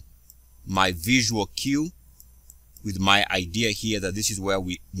visual cue with my idea here that this is where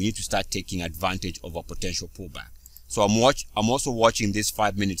we need to start taking advantage of a potential pullback. So I'm also watching this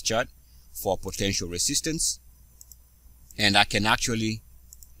 5-minute chart for potential resistance, and I can actually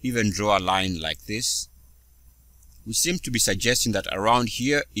even draw a line like this, which seems to be suggesting that around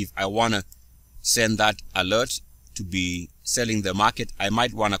here, if I want to send that alert to be selling the market, I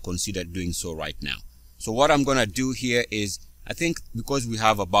might want to consider doing so right now. So what I'm going to do here is, I think because we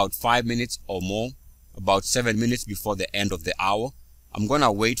have about 5 minutes or more, about 7 minutes before the end of the hour, I'm going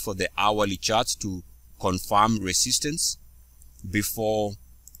to wait for the hourly charts to confirm resistance before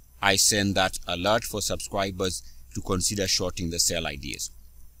I send that alert for subscribers to consider shorting the sell ideas.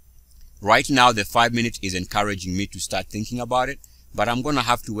 Right now, the 5 minute is encouraging me to start thinking about it, but I'm going to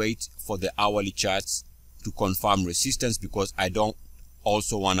have to wait for the hourly charts to confirm resistance because I don't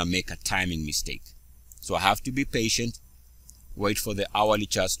also want to make a timing mistake. So I have to be patient, wait for the hourly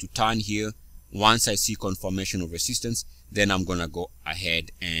charts to turn here. Once I see confirmation of resistance, then I'm going to go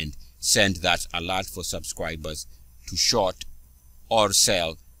ahead and send that alert for subscribers to short or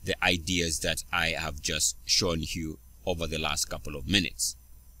sell the ideas that I have just shown you over the last couple of minutes.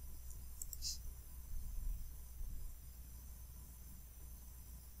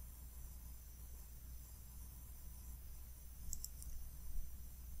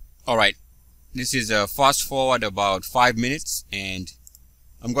 All right, this is a fast forward about 5 minutes, and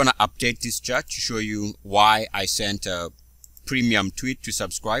I'm going to update this chart to show you why I sent a premium tweet to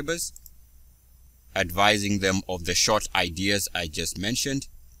subscribers advising them of the short ideas I just mentioned,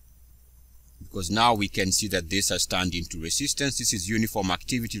 because now we can see that this has turned into resistance. This is uniform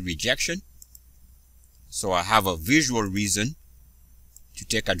activity rejection, so I have a visual reason to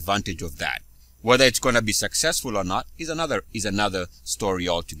take advantage of that. Whether it's going to be successful or not is another story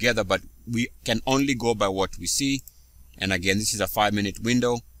altogether, but we can only go by what we see. And again, this is a 5-minute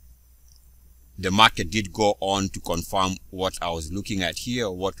window. The market did go on to confirm what I was looking at here,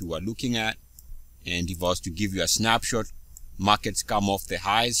 or what we were looking at. And if I was to give you a snapshot, markets come off the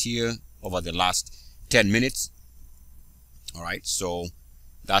highs here over the last 10 minutes. All right, so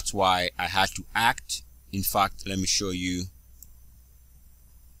that's why I had to act. In fact, let me show you.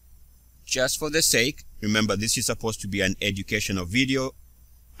 Just for the sake, remember this is supposed to be an educational video.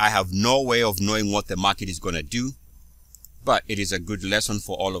 I have no way of knowing what the market is going to do, but it is a good lesson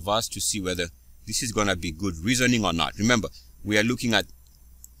for all of us to see whether this is going to be good reasoning or not. Remember, we are looking at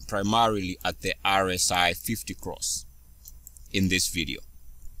primarily at the RSI 50 cross in this video.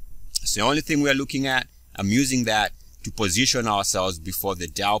 It's the only thing we are looking at. I'm using that to position ourselves before the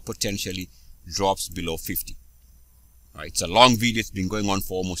Dow potentially drops below 50. All right, it's a long video. It's been going on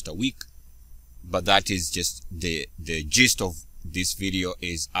for almost a week. But that is just the gist of this video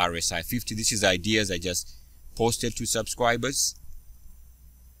is RSI 50. This is ideas I just posted to subscribers.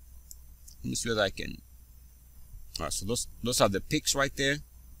 Let me see whether I can. All right, so those are the picks right there.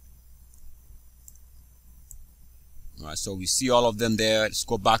 All right, so we see all of them there. Let's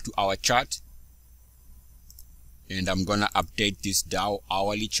go back to our chart. And I'm going to update this Dow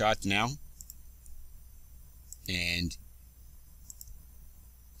hourly chart now. And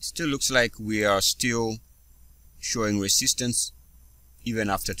still looks like we are still showing resistance even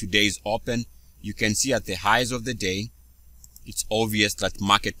after today's open. You can see at the highs of the day, it's obvious that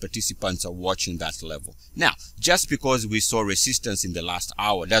market participants are watching that level. Now, just because we saw resistance in the last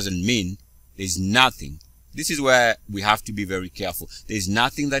hour doesn't mean there's nothing. This is where we have to be very careful. There's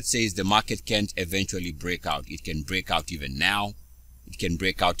nothing that says the market can't eventually break out. It can break out even now. It can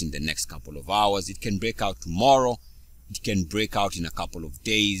break out in the next couple of hours. It can break out tomorrow. It can break out in a couple of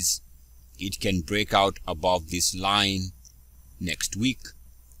days. It can break out above this line next week,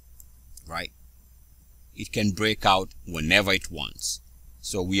 right? It can break out whenever it wants.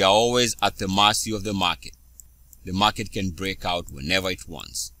 So we are always at the mercy of the market. The market can break out whenever it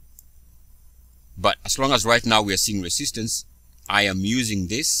wants. But as long as right now we are seeing resistance, I am using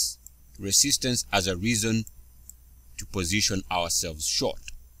this resistance as a reason to position ourselves short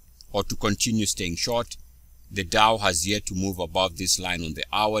or to continue staying short. The Dow has yet to move above this line on the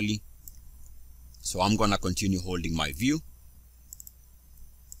hourly. So I'm going to continue holding my view.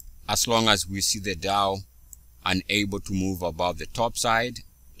 As long as we see the Dow unable to move above the top side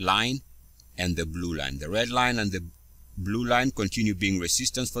line and the blue line. The red line and the blue line continue being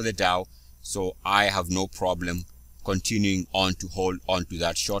resistance for the Dow. So I have no problem continuing on to hold on to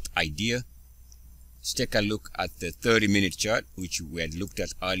that short idea. Let's take a look at the 30-minute chart, which we had looked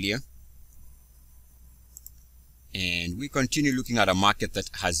at earlier. And we continue looking at a market that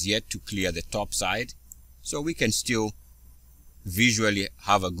has yet to clear the top side. So we can still visually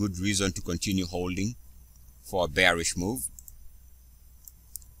have a good reason to continue holding for a bearish move.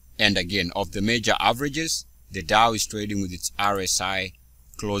 And again, of the major averages, the Dow is trading with its RSI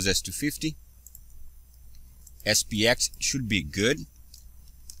closest to 50. SPX should be good,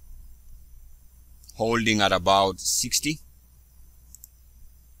 holding at about 60.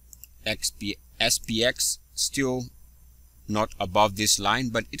 SPX still not above this line,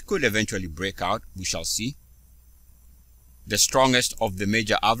 but it could eventually break out. We shall see. The strongest of the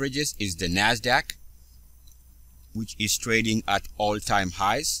major averages is the Nasdaq, which is trading at all-time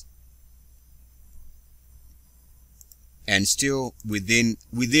highs and still within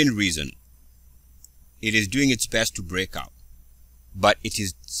reason. It is doing its best to break out, but it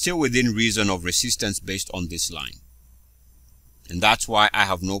is still within reason of resistance based on this line. And that's why I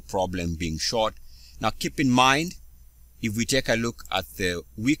have no problem being short. Now keep in mind, if we take a look at the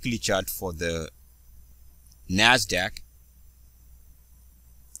weekly chart for the NASDAQ,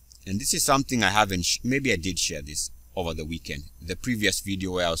 and this is something I haven't, maybe I did share this over the weekend, the previous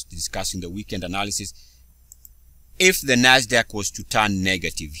video where I was discussing the weekend analysis. If the NASDAQ was to turn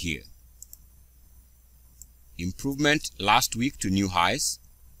negative here, improvement last week to new highs.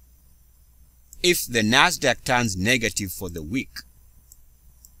 If the NASDAQ turns negative for the week,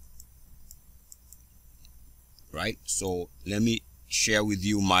 right? So let me share with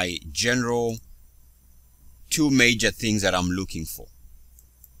you my general two major things that I'm looking for.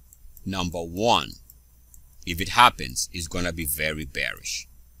 Number one, if it happens, it's going to be very bearish.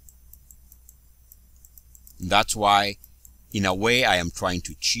 That's why, in a way, I am trying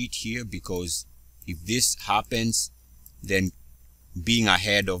to cheat here, because if this happens, then being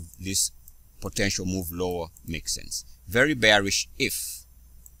ahead of this potential move lower makes sense. Very bearish if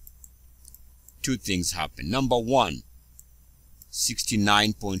two things happen. Number one,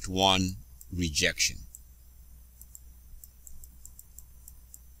 69.1 rejection.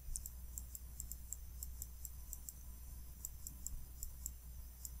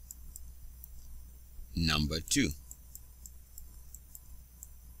 Number two,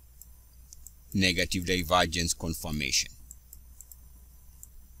 negative divergence confirmation.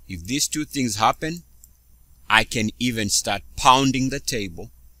 If these two things happen, I can even start pounding the table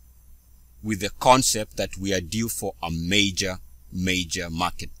with the concept that we are due for a major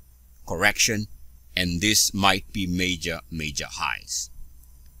market correction, and this might be major highs.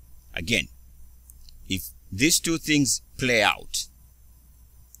 Again, if these two things play out,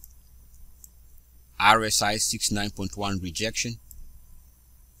 RSI 69.1 rejection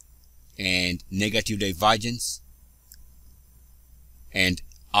and negative divergence, and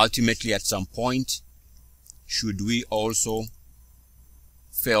ultimately at some point, should we also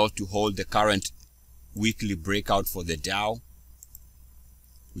fail to hold the current weekly breakout for the Dow,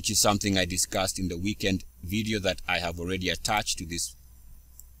 which is something I discussed in the weekend video that I have already attached to this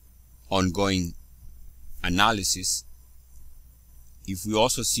ongoing analysis. If we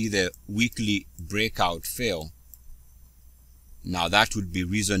also see the weekly breakout fail, now that would be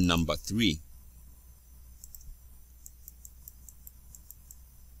reason number three.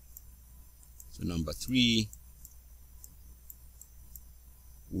 So number three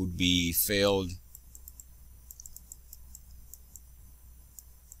would be failed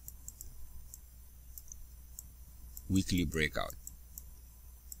weekly breakout.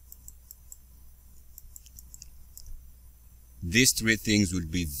 These three things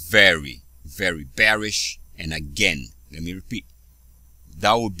would be very bearish, and again, let me repeat,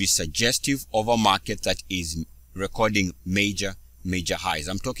 that would be suggestive of a market that is recording major highs.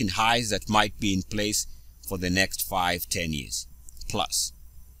 I'm talking highs that might be in place for the next 5-10 years plus,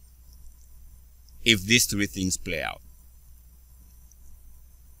 if these three things play out.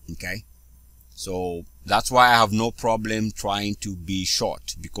 Okay, so that's why I have no problem trying to be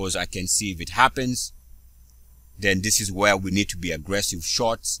short, because I can see if it happens, then this is where we need to be aggressive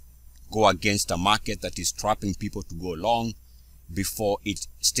shorts, go against a market that is trapping people to go long before it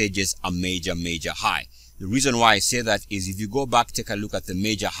stages a major hight. The reason why I say that is, if you go back, take a look at the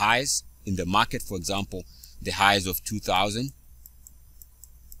major highs in the market, for example, the highs of 2000,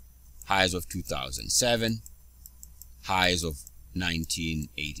 highs of 2007, highs of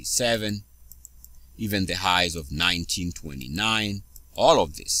 1987, even the highs of 1929, all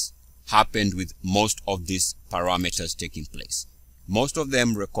of this happened with most of these parameters taking place. Most of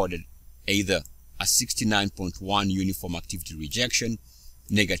them recorded either a 69.1 uniform activity rejection,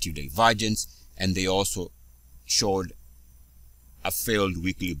 negative divergence, and they also showed a failed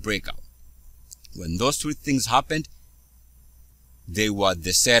weekly breakout. When those three things happened, they were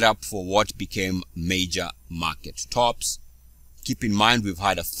the setup for what became major market tops. Keep in mind, we've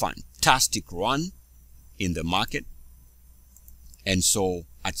had a fantastic run in the market, and so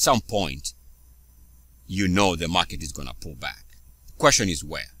at some point, you know the market is going to pull back. The question is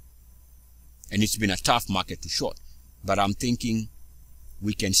where. And it's been a tough market to short, but I'm thinking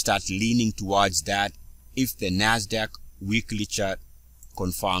we can start leaning towards that if the NASDAQ weekly chart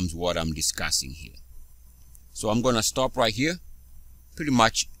confirms what I'm discussing here. So I'm going to stop right here. Pretty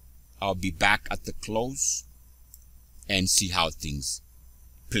much I'll be back at the close and see how things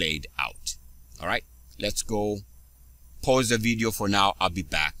played out. All right, let's go. Pause the video for now. I'll be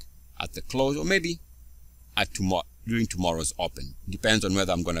back at the close, or maybe at during tomorrow's open. Depends on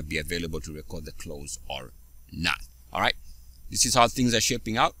whether I'm going to be available to record the close or not. All right, this is how things are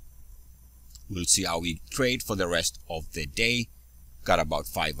shaping out. We'll see how we trade for the rest of the day. Got about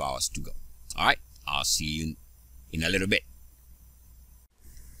 5 hours to go. All right, I'll see you in a little bit.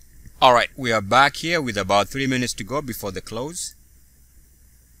 All right, we are back here with about 3 minutes to go before the close.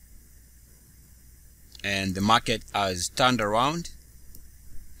 And the market has turned around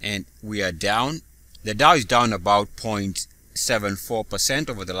and we are down. The Dow is down about 0.74%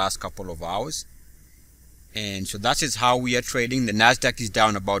 over the last couple of hours. And so that is how we are trading. The Nasdaq is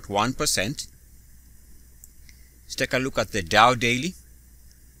down about 1%. Let's take a look at the Dow daily.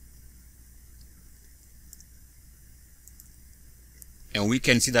 And we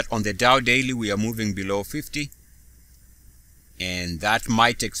can see that on the Dow daily we are moving below 50. And that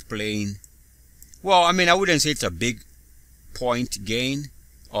might explain, well, I mean, I wouldn't say it's a big point gain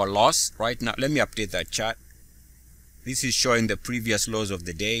or loss right now. Let me update that chart. This is showing the previous lows of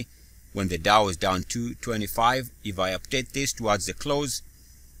the day when the Dow was down 225. If I update this towards the close,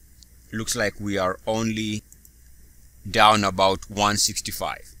 looks like we are only down about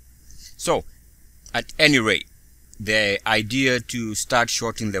 165. So at any rate, the idea to start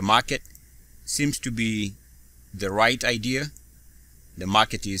shorting the market seems to be the right idea. The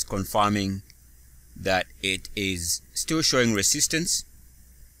market is confirming that it is still showing resistance.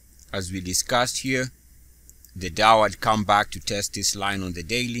 As we discussed here, the Dow had come back to test this line on the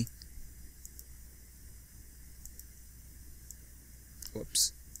daily.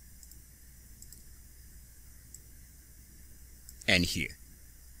 Oops. And here.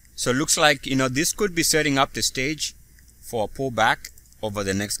 So it looks like, this could be setting up the stage for a pullback over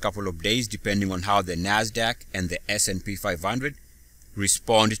the next couple of days, depending on how the Nasdaq and the S&P 500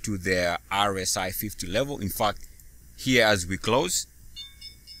 respond to their RSI 50 level. In fact, here as we close,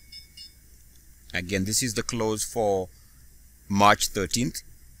 again, this is the close for March 13th.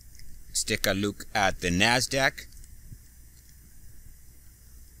 Let's take a look at the Nasdaq.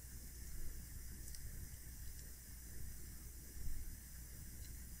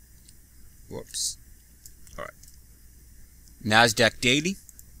 Whoops. All right. Nasdaq daily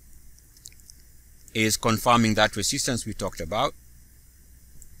is confirming that resistance we talked about.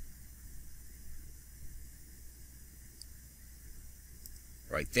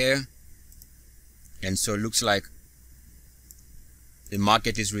 Right there. And so it looks like the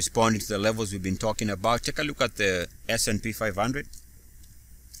market is responding to the levels we've been talking about. Take a look at the S&P 500.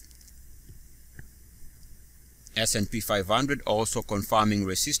 S&P 500 also confirming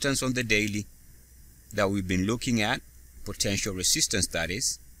resistance on the daily that we've been looking at, potential resistance that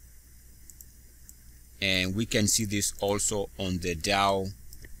is. And we can see this also on the Dow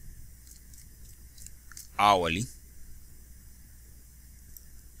hourly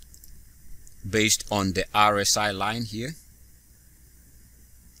based on the RSI line here.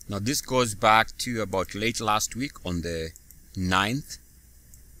 Now this goes back to about late last week on the 9th.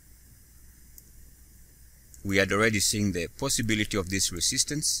 We had already seen the possibility of this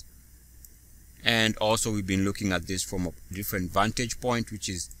resistance, and also we've been looking at this from a different vantage point, which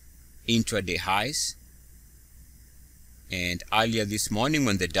is intraday highs. And earlier this morning,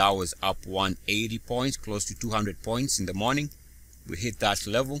 when the Dow was up 180 points, close to 200 points in the morning, we hit that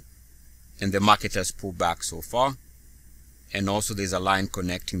level, and the market has pulled back so far. And also there's a line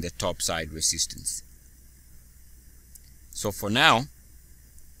connecting the top side resistance. So for now,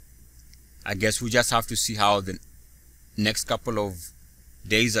 I guess we just have to see how the next couple of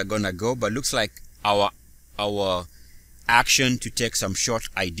days are gonna go, but looks like our action to take some short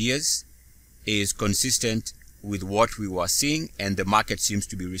ideas is consistent with what we were seeing, and the market seems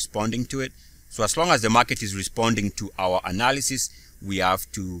to be responding to it. So as long as the market is responding to our analysis, we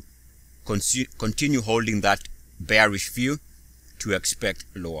have to continue holding that bearish view to expect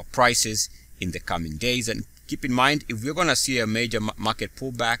lower prices in the coming days. And keep in mind, if we're gonna see a major market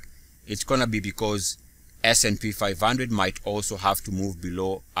pullback, it's going to be because S&P 500 might also have to move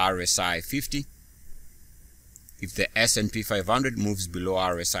below RSI 50. If the S&P 500 moves below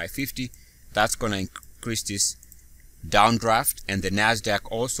RSI 50, that's going to increase this downdraft, and the Nasdaq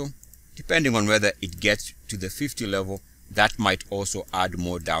also, depending on whether it gets to the 50 level, that might also add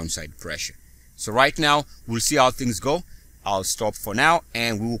more downside pressure. So right now, we'll see how things go. I'll stop for now,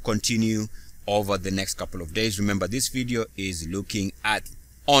 and we will continue over the next couple of days. Remember, this video is looking at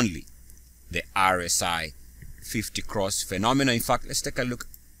only the RSI 50 cross phenomena. In fact, let's take a look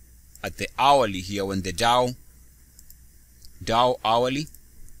at the hourly here. When the Dow hourly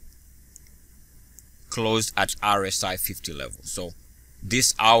closed at RSI 50 level. So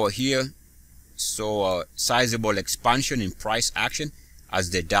this hour here saw a sizable expansion in price action as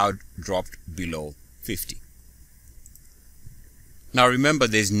the Dow dropped below 50. Now remember,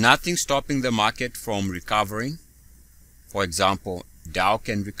 there's nothing stopping the market from recovering. For example, Dow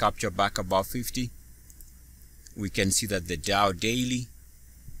can recapture back above 50. We can see that the Dow daily,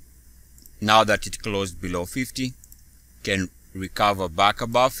 now that it closed below 50, can recover back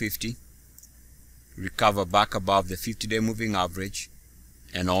above 50, recover back above the 50-day moving average,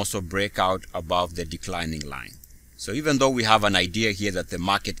 and also break out above the declining line. So even though we have an idea here that the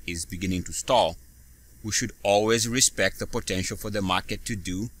market is beginning to stall, we should always respect the potential for the market to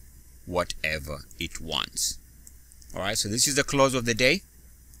do whatever it wants. Alright, so this is the close of the day.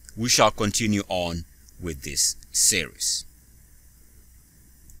 We shall continue on with this series.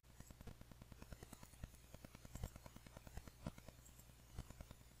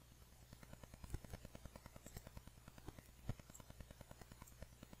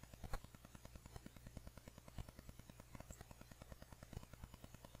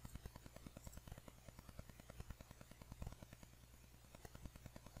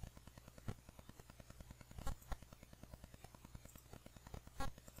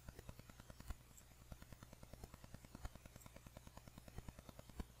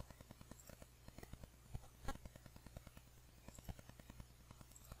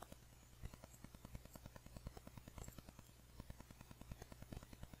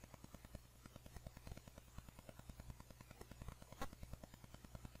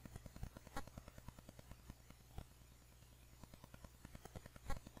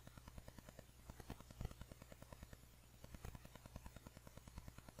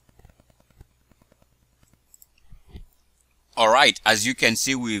 Alright, as you can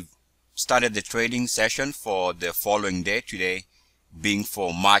see, we've started the trading session for the following day, today being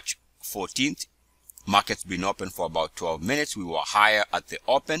for March 14th. Market's been open for about 12 minutes. We were higher at the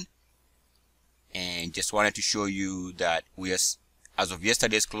open, and just wanted to show you that we are, as of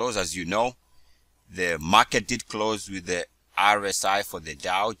yesterday's close, as you know, the market did close with the RSI for the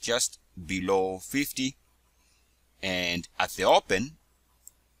Dow just below 50, and at the open,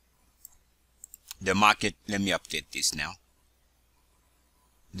 the market, let me update this now.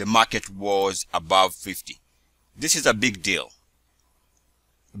 The market was above 50. This is a big deal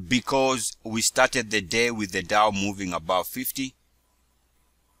because we started the day with the Dow moving above 50.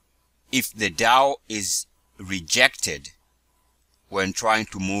 If the Dow is rejected when trying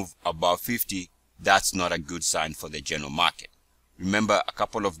to move above 50, that's not a good sign for the general market. Remember, a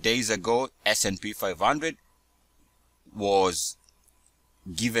couple of days ago, S&P 500 was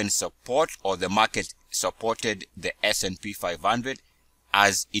given support, or the market supported the S&P 500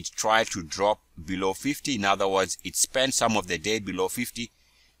 as it tried to drop below 50. In other words, it spent some of the day below 50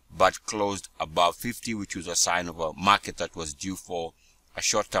 but closed above 50, which was a sign of a market that was due for a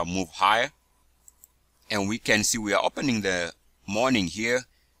short-term move higher. And we can see we are opening the morning here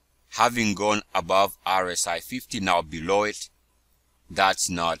having gone above RSI 50, now below it. That's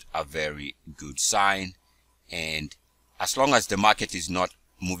not a very good sign, and as long as the market is not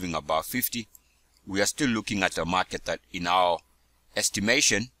moving above 50, we are still looking at a market that, in our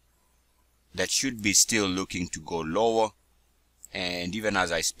estimation, that should be still looking to go lower. And even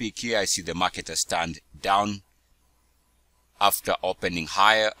as I speak here, I see the market has turned down after opening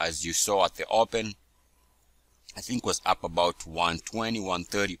higher. As you saw at the open, I think was up about 120,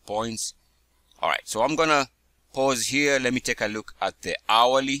 130 points. All right, so I'm gonna pause here. Let me take a look at the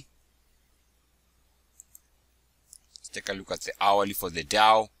hourly. Let's take a look at the hourly for the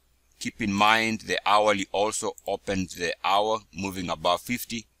Dow. Keep in mind, the hourly also opened the hour moving above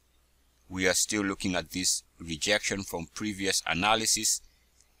 50. We are still looking at this rejection from previous analysis.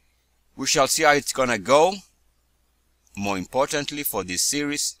 We shall see how it's gonna go. More importantly, for this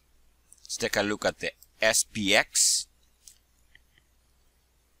series, let's take a look at the SPX,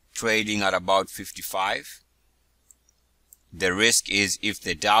 trading at about 55. The risk is, if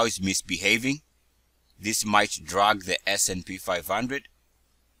the Dow is misbehaving, this might drag the S&P 500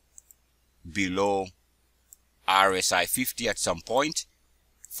 below RSI 50 at some point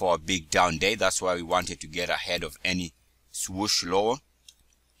for a big down day. That's why we wanted to get ahead of any swoosh lower.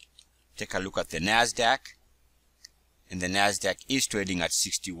 Take a look at the Nasdaq, and the Nasdaq is trading at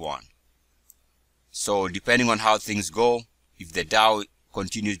 61. So depending on how things go, if the Dow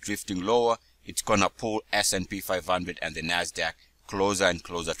continues drifting lower, it's gonna pull S&P 500 and the Nasdaq closer and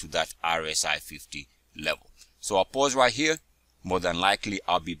closer to that RSI 50 level. So I'll pause right here. More than likely,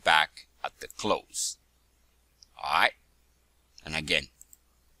 I'll be back at the close. Alright, and again,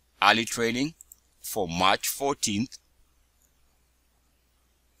 early trading for March 14th,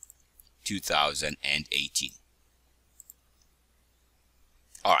 2018.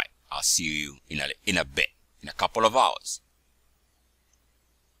 Alright, I'll see you in a bit, in a couple of hours.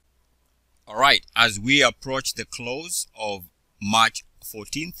 Alright, as we approach the close of March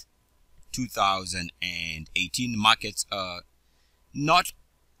 14th, 2018, markets are not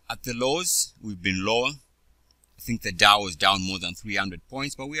at the lows. We've been lower. I think the Dow was down more than 300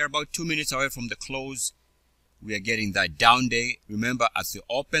 points, but we are about 2 minutes away from the close. we are getting that down day. Remember, at the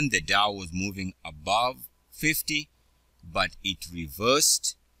open, the Dow was moving above 50, but it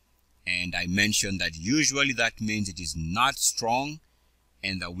reversed. And I mentioned that usually that means it is not strong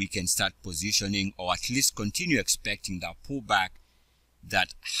and that we can start positioning, or at least continue expecting that pullback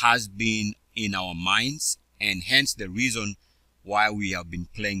that has been in our minds, and hence the reason why we have been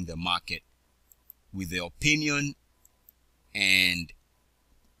playing the market with the opinion and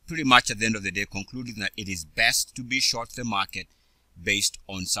pretty much at the end of the day concluding that it is best to be short the market based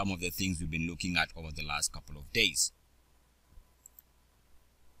on some of the things we've been looking at over the last couple of days.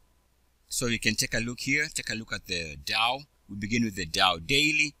 So you can take a look here, take a look at the Dow. We begin with the Dow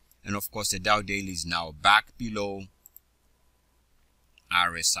Daily, and of course the Dow Daily is now back below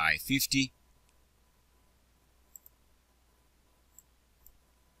RSI 50.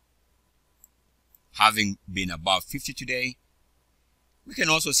 Having been above 50 today, we can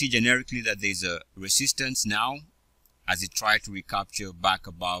also see generically that there's a resistance now as it tried to recapture back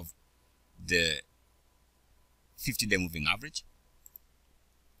above the 50-day moving average.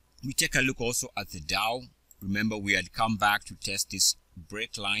 We take a look also at the Dow. Remember, we had come back to test this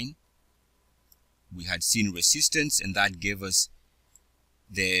break line. We had seen resistance, and that gave us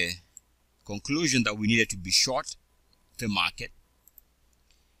the conclusion that we needed to be short the market.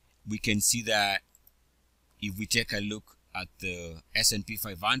 We can see that if we take a look at the S&P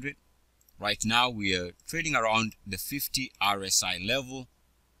 500, right now we are trading around the 50 RSI level.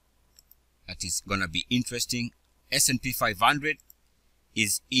 That is going to be interesting. S&P 500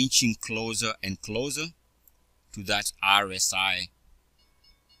 is inching closer and closer to that RSI.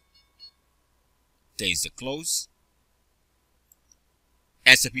 There is the close.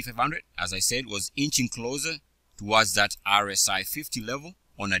 S&P 500, as I said, was inching closer towards that RSI 50 level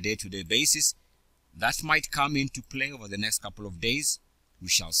on a day-to-day basis. That might come into play over the next couple of days. We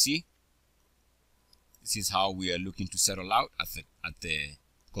shall see. This is how we are looking to settle out at the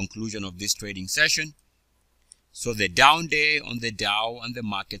conclusion of this trading session. So the down day on the Dow and the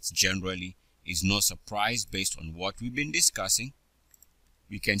markets generally is no surprise based on what we've been discussing.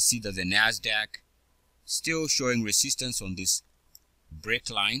 We can see that the Nasdaq still showing resistance on this break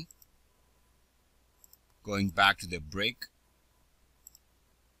line. Going back to the break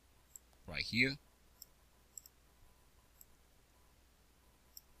right here.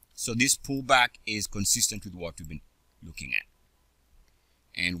 So this pullback is consistent with what we've been looking at.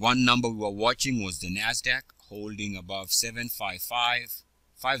 And one number we were watching was the Nasdaq holding above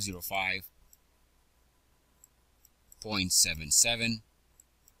 505.77.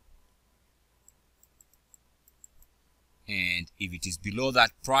 And if it is below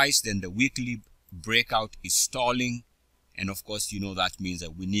that price, then the weekly breakout is stalling. And of course, you know that means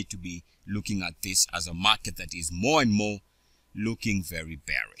that we need to be looking at this as a market that is more and more looking very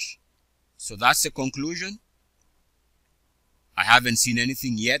bearish. So that's the conclusion. I haven't seen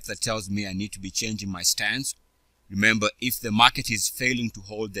anything yet that tells me I need to be changing my stance. Remember, if the market is failing to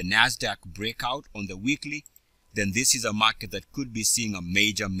hold the Nasdaq breakout on the weekly, then this is a market that could be seeing a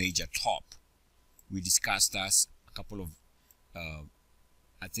major top. We discussed that a couple of,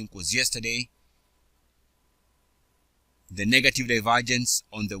 I think was yesterday. The negative divergence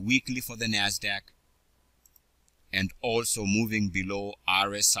on the weekly for the Nasdaq, and also moving below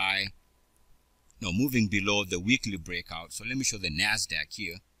RSI, moving below the weekly breakout. So let me show the Nasdaq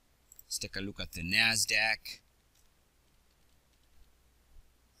here. Let's take a look at the Nasdaq.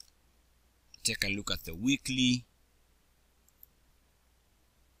 Take a look at the weekly.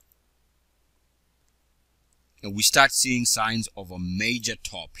 And we start seeing signs of a major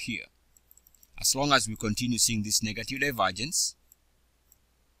top here. As long as we continue seeing this negative divergence.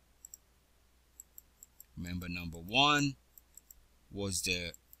 Remember, number one was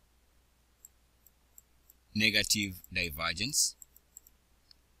the negative divergence,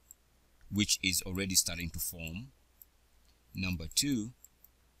 which is already starting to form. Number two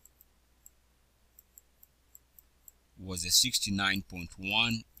was a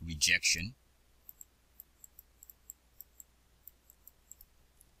 69.1 rejection.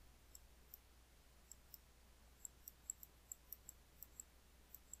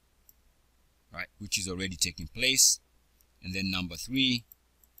 Right, which is already taking place. And then number three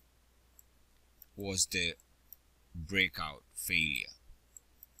was the breakout failure.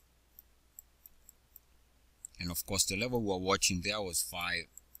 And of course, the level we're watching there was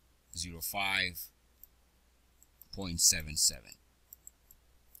 505.77,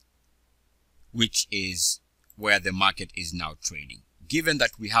 which is where the market is now trading. Given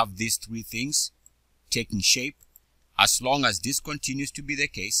that we have these three things taking shape, as long as this continues to be the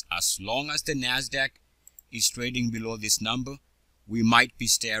case, as long as the Nasdaq is trading below this number, we might be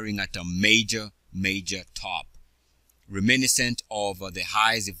staring at a major top reminiscent of the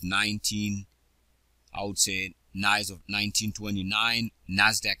highs of 19, I would say highs of 1929,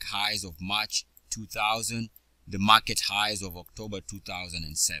 Nasdaq highs of March 2000, the market highs of October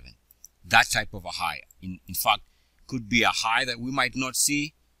 2007. That type of a high, in fact, could be a high that we might not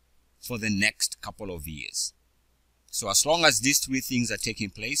see for the next couple of years. So as long as these three things are taking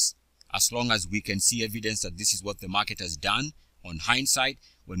place, as long as we can see evidence that this is what the market has done on hindsight,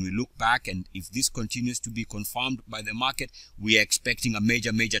 when we look back, and if this continues to be confirmed by the market, we are expecting a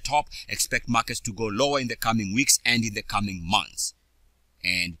major top. Expect markets to go lower in the coming weeks and in the coming months.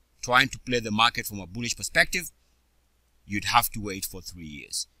 And trying to play the market from a bullish perspective, you'd have to wait for 3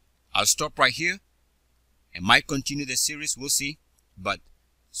 years. I'll stop right here. I might continue the series, we'll see. But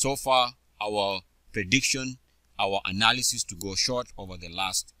so far, our prediction, our analysis to go short over the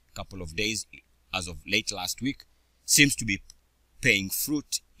last couple of days, as of late last week, seems to be paying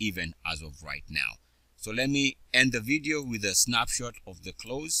fruit even as of right now. So let me end the video with a snapshot of the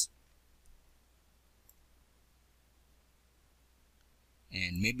close.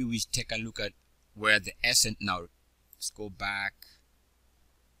 And maybe we take a look at where the S&P, now let's go back.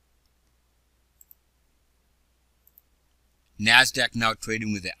 Nasdaq now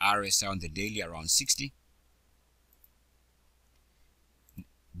trading with the RSI on the daily around 60.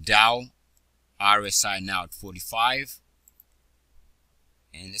 Dow RSI now at 45.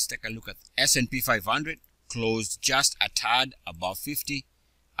 And let's take a look at S&P 500, closed just a tad above 50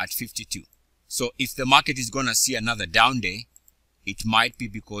 at 52. So if the market is going to see another down day, it might be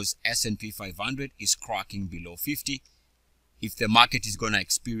because S&P 500 is cracking below 50. If the market is going to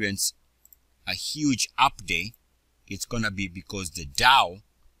experience a huge up day, it's going to be because the Dow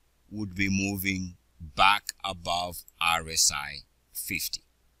would be moving back above RSI 50.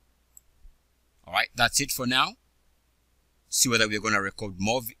 All right, that's it for now. See whether we're going to record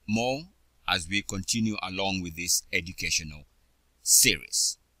more as we continue along with this educational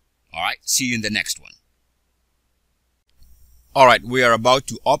series. All right, see you in the next one. All right, we are about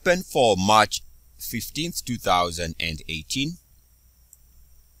to open for March 15th, 2018.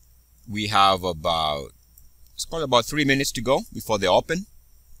 We have about 3 minutes to go before the open.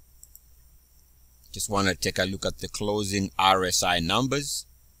 Just want to take a look at the closing RSI numbers.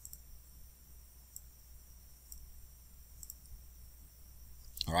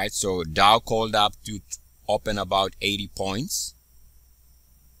 All right, so Dow called up to open about 80 points.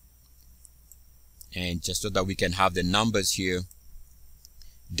 And just so that we can have the numbers here,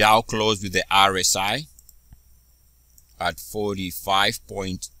 Dow closed with the RSI at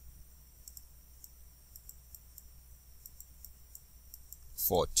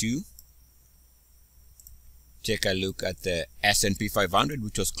 45.42. Take a look at the S&P 500,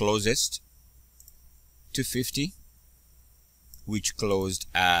 which was closest to 50, which closed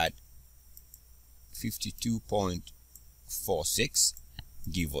at 52.46,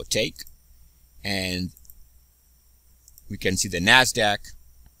 give or take. And we can see the Nasdaq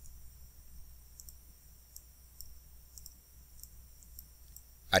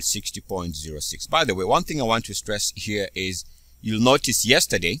at 60.06. By the way, one thing I want to stress here is you'll notice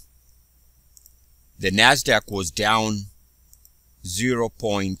yesterday the Nasdaq was down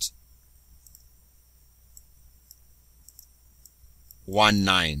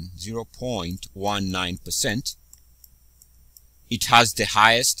 0.19%. It has the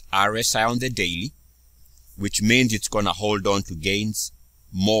highest RSI on the daily, which means it's going to hold on to gains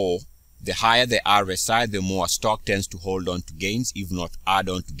more. The higher the RSI, the more a stock tends to hold on to gains, if not add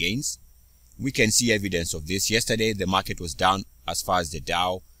on to gains. We can see evidence of this. Yesterday, the market was down as far as the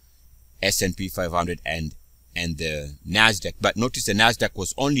Dow, S&P 500, and the Nasdaq. But notice the Nasdaq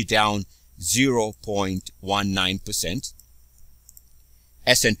was only down 0.19%.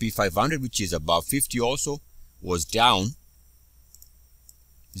 S&P 500, which is above 50 also, was down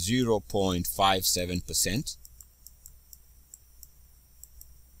 0.57%.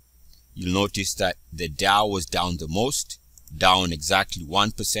 You'll notice that the Dow was down the most, down exactly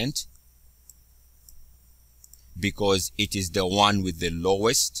 1%, because it is the one with the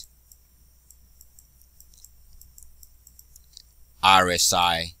lowest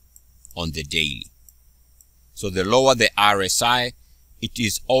RSI on the daily. So the lower the RSI, it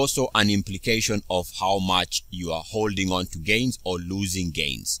is also an implication of how much you are holding on to gains or losing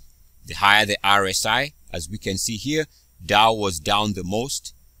gains. The higher the RSI, as we can see here, Dow was down the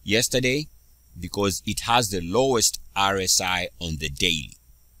most yesterday because it has the lowest RSI on the daily.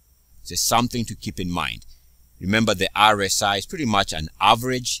 So something to keep in mind. Remember, the RSI is pretty much an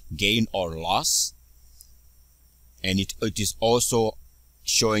average gain or loss. And it is also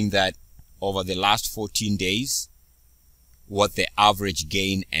showing that over the last 14 days, what the average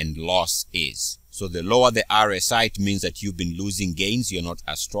gain and loss is. So the lower the RSI, it means that you've been losing gains, you're not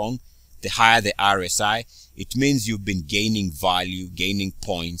as strong. The higher the RSI, it means you've been gaining value, gaining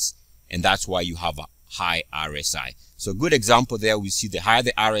points, and that's why you have a high RSI. So good example there, we see the higher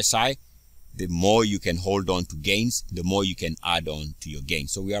the RSI, the more you can hold on to gains, the more you can add on to your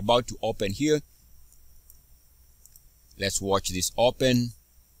gains. So we are about to open here. Let's watch this open.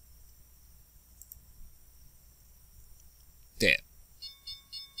 There.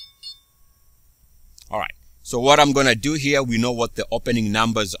 All right. So what I'm going to do here, we know what the opening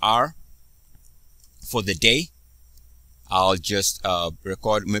numbers are for the day. I'll just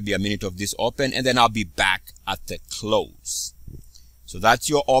record maybe a minute of this open, and then I'll be back at the close. So that's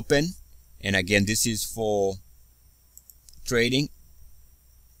your open. And again, this is for trading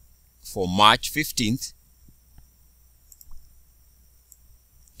for March 15th,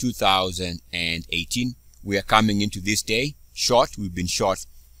 2018. We are coming into this day short. We've been short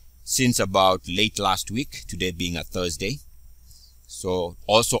since about late last week, today being a Thursday. So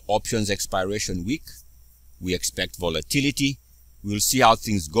also options expiration week. We expect volatility. We'll see how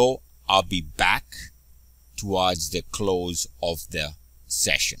things go. I'll be back towards the close of the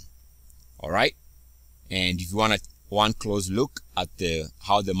session. All right. And if you want one close look at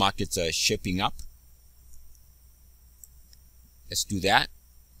how the markets are shaping up, let's do that.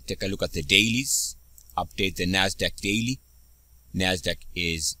 Take a look at the dailies. Update the NASDAQ daily. NASDAQ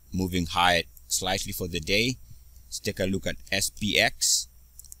is moving higher slightly for the day. Let's take a look at SPX.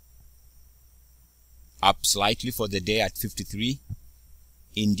 Up slightly for the day at 53.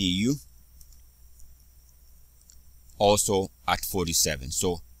 NDU also at 47.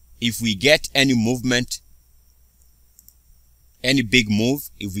 So if we get any movement, any big move,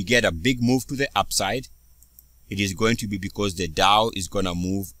 if we get a big move to the upside, it is going to be because the Dow is going to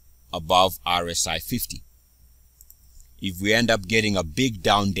move above RSI 50. If we end up getting a big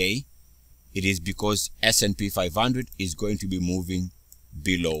down day, it is because S&P 500 is going to be moving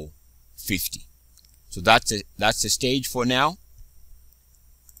below 50. So that's the stage for now.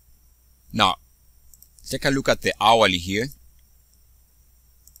 Now, take a look at the hourly here.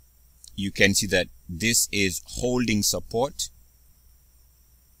 You can see that this is holding support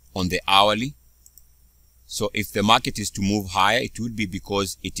on the hourly. So if the market is to move higher, it would be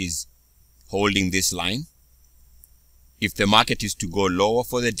because it is holding this line. If the market is to go lower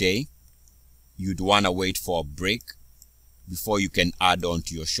for the day, you'd want to wait for a break before you can add on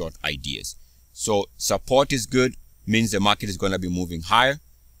to your short ideas. So support is good, means the market is going to be moving higher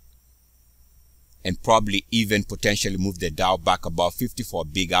and probably even potentially move the Dow back above 50 for a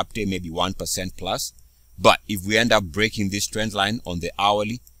big update, maybe 1% plus. But if we end up breaking this trend line on the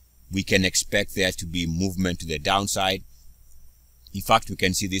hourly, we can expect there to be movement to the downside. In fact, we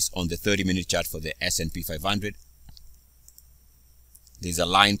can see this on the 30-minute chart for the S&P 500. There's a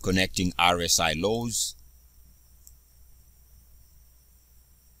line connecting RSI lows.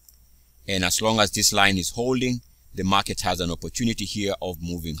 And as long as this line is holding, the market has an opportunity here of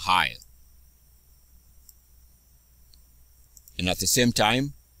moving higher. And at the same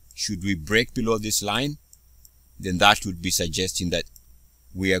time, should we break below this line, then that would be suggesting that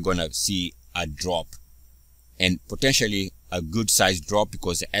we are going to see a drop, and potentially a good sized drop,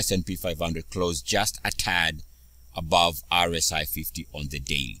 because the S&P 500 closed just a tad above RSI 50 on the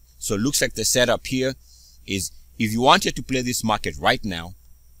daily. So it looks like the setup here is, if you wanted to play this market right now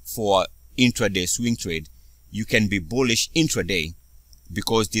for intraday swing trade, you can be bullish intraday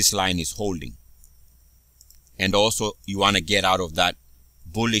because this line is holding. And also you want to get out of that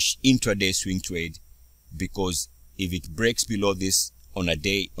bullish intraday swing trade, because if it breaks below this on a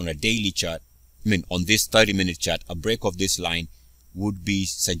daily chart, on this 30-minute chart, a break of this line would be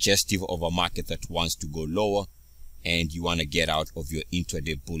suggestive of a market that wants to go lower, and you want to get out of your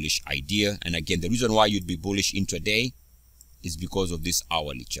intraday bullish idea. And again, the reason why you'd be bullish intraday is because of this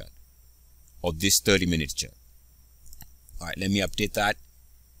hourly chart, of this 30-minute chart. All right, let me update that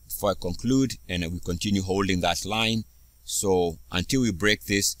before I conclude, and we continue holding that line. So until we break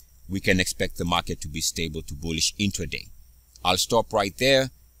this, we can expect the market to be stable to bullish intraday. I'll stop right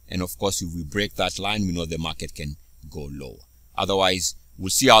there. And of course, if we break that line, we know the market can go lower. Otherwise, we'll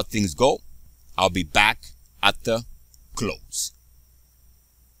see how things go. I'll be back at the close.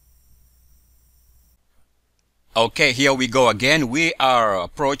 Okay, here we go again. We are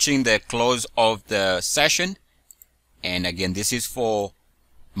approaching the close of the session. And again, this is for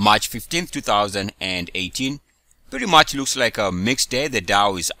March 15th, 2018. Pretty much looks like a mixed day. The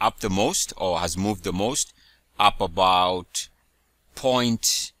Dow is up the most, or has moved the most, up about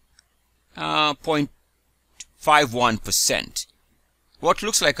 0.51%. What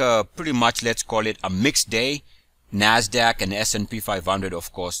looks like a pretty much, let's call it a mixed day. NASDAQ and S&P 500,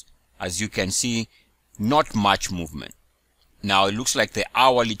 of course, as you can see, not much movement. Now it looks like the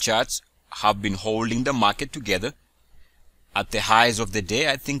hourly charts have been holding the market together. At the highs of the day,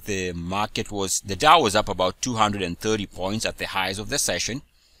 I think the Dow was up about 230 points at the highs of the session.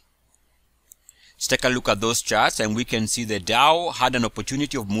 Let's take a look at those charts, and we can see the Dow had an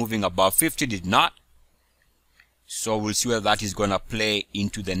opportunity of moving above 50, did not. So we'll see whether that is going to play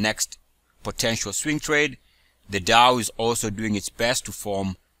into the next potential swing trade. The Dow is also doing its best to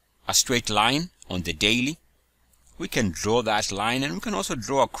form a straight line on the daily. We can draw that line, and we can also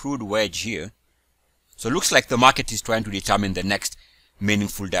draw a crude wedge here. So it looks like the market is trying to determine the next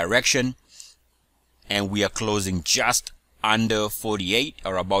meaningful direction, and we are closing just under 48,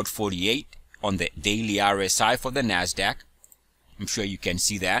 or about 48 on the daily RSI for the Nasdaq. I'm sure you can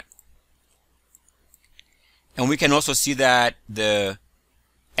see that. And we can also see that the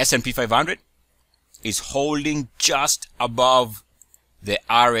S&P 500 is holding just above the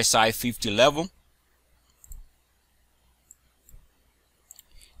RSI 50 level.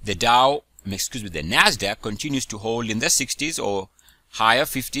 The Nasdaq continues to hold in the 60s or higher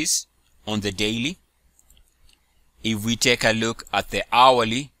 50s on the daily. If we take a look at the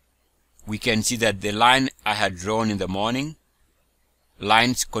hourly, we can see that the line I had drawn in the morning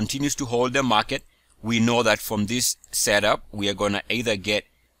lines continues to hold the market. We know that from this setup, we are going to either get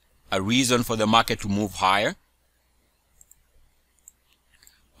a reason for the market to move higher,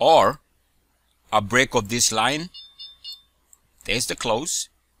 or a break of this line. There's the close.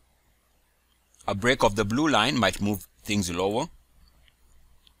 A break of the blue line might move things lower.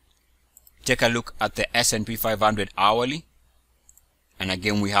 Take a look at the S&P 500 hourly. And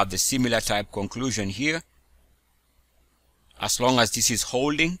again, we have the similar type conclusion here. As long as this is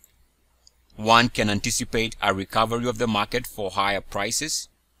holding, one can anticipate a recovery of the market for higher prices,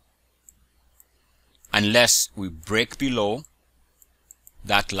 unless we break below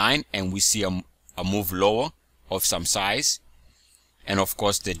that line and we see a move lower of some size. And of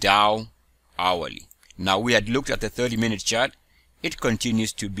course, the Dow hourly. Now, we had looked at the 30-minute chart. It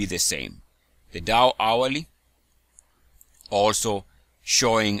continues to be the same. The Dow hourly also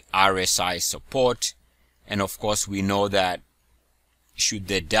showing RSI support, and of course we know that should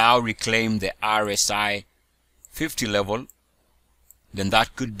the Dow reclaim the RSI 50 level, then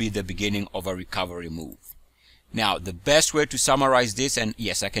that could be the beginning of a recovery move. Now, the best way to summarize this, and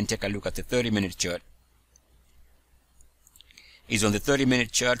yes, I can take a look at the 30-minute chart, is on the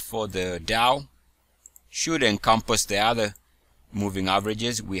 30-minute chart for the Dow, should encompass the other moving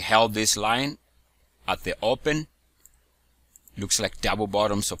averages. We held this line at the open. Looks like double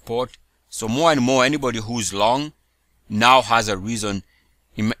bottom support. So more and more, anybody who's long now has a reason.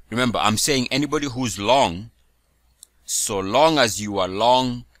 Remember, I'm saying anybody who's long, so long as you are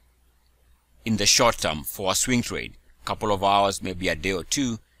long in the short term for a swing trade, a couple of hours, maybe a day or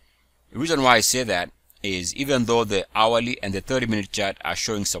two. The reason why I say that is, even though the hourly and the 30-minute chart are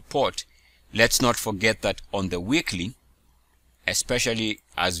showing support, let's not forget that on the weekly, especially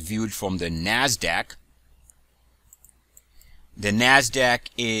as viewed from the Nasdaq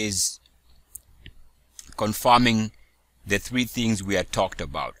is confirming the three things we had talked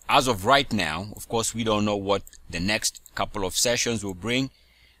about. As of right now, of course, we don't know what the next couple of sessions will bring,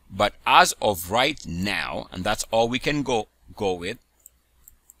 but as of right now, and that's all we can go with,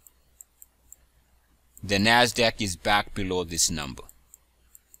 the Nasdaq is back below this number.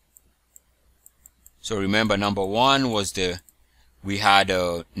 So remember, number one was we had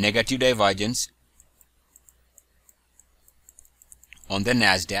a negative divergence on the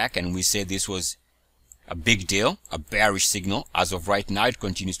Nasdaq, and we said this was a big deal, a bearish signal. As of right now, it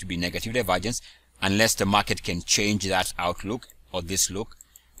continues to be negative divergence unless the market can change that outlook or this look.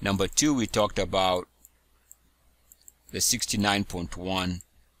 Number two, we talked about the 69.1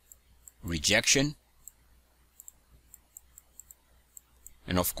 rejection.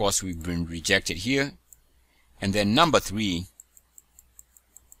 And of course, we've been rejected here. And then number three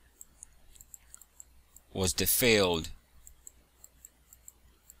was the failed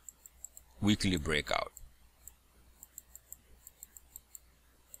weekly breakout.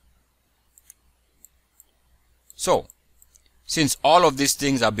 So, since all of these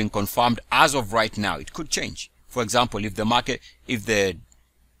things have been confirmed as of right now, it could change. For example, if the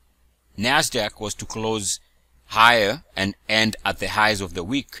Nasdaq was to close higher and end at the highs of the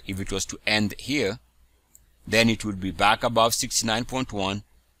week, if it was to end here, then it would be back above 69.1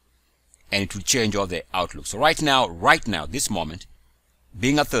 and it will change all the outlook. So right now, this moment,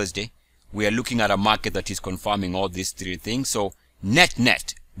 being a Thursday, we are looking at a market that is confirming all these three things. So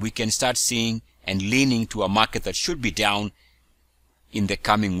net, we can start seeing and leaning to a market that should be down in the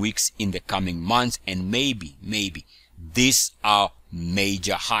coming weeks, in the coming months, and maybe these are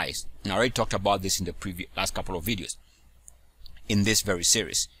major highs. And I already talked about this in the last couple of videos in this very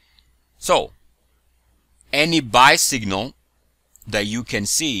series. So any buy signal that you can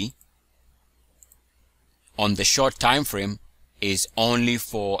see on the short time frame is only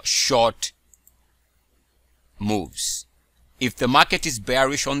for short moves. If the market is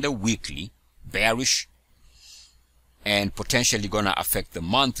bearish on the weekly, bearish, and potentially gonna affect the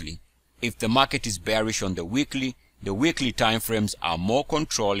monthly. If the market is bearish on the weekly time frames are more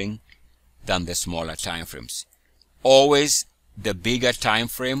controlling than the smaller time frames. Always the bigger time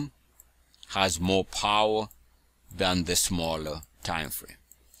frame has more power than the smaller time frame.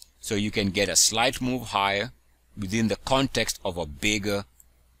 So you can get a slight move higher within the context of a bigger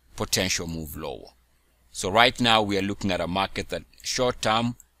potential move lower. So right now we are looking at a market that short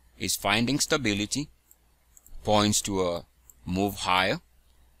term is finding stability, points to a move higher,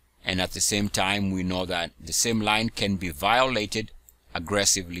 and at the same time we know that the same line can be violated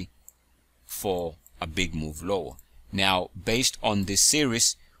aggressively for a big move lower. Now, based on this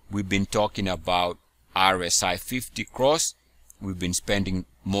series, we've been talking about RSI 50 cross. We've been spending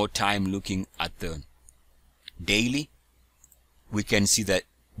more time looking at the daily. We can see that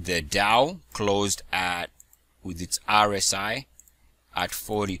the Dow closed with its RSI at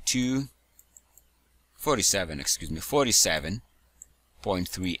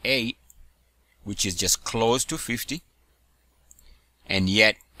 47.38, which is just close to 50, and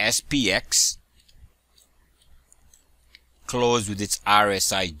yet SPX closed with its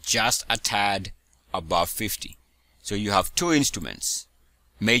RSI just a tad above 50. So you have two instruments,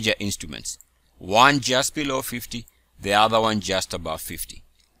 major instruments, one just below 50, the other one just above 50.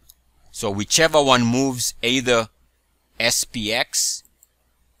 So whichever one moves, either SPX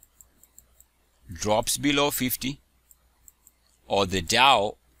drops below 50 or the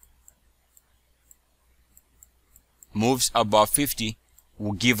Dow moves above 50,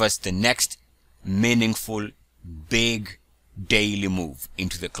 will give us the next meaningful big daily move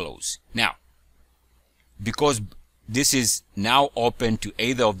into the close. Now, because this is now open to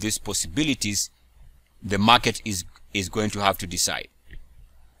either of these possibilities, the market is going to have to decide.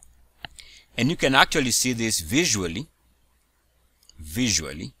 And you can actually see this visually,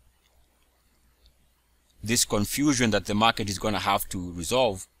 this confusion that the market is going to have to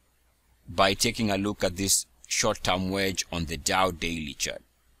resolve by taking a look at this short-term wedge on the Dow daily chart.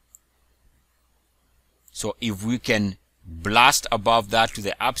 So if we can blast above that to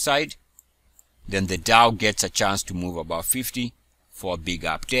the upside, then the Dow gets a chance to move above 50 for a big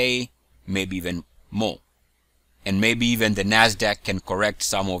up day, maybe even more. And maybe even the Nasdaq can correct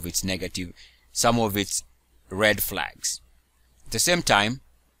some of its red flags. At the same time,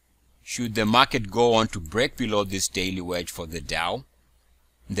 should the market go on to break below this daily wedge for the Dow,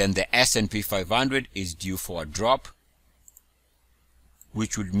 then the S&P 500 is due for a drop,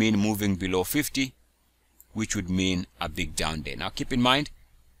 which would mean moving below 50, which would mean a big down day. Now keep in mind,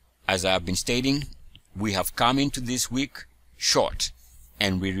 as I have been stating, we have come into this week short,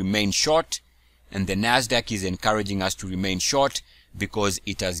 and we remain short, and the Nasdaq is encouraging us to remain short because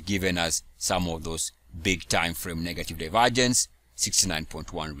it has given us some of those big time frame negative divergence,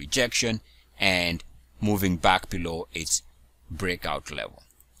 69.1 rejection, and moving back below its breakout level.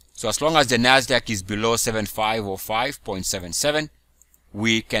 So as long as the Nasdaq is below 7505.77,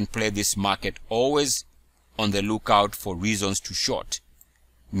 we can play this market always on the lookout for reasons to short,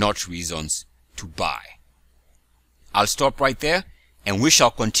 not reasons to buy. I'll stop right there, and we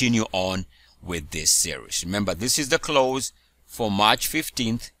shall continue on with this series. Remember, this is the close for March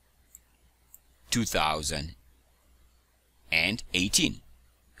 15th, 2018.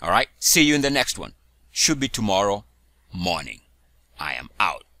 All right, see you in the next one. Should be tomorrow morning. I am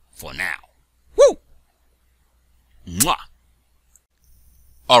out for now. Woo! Mwah!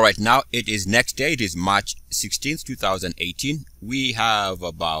 All right, now it is next day. It is March 16th, 2018. We have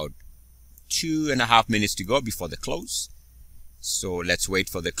about 2.5 minutes to go before the close. So let's wait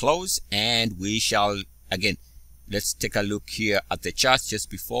for the close, and we shall, again, let's take a look here at the charts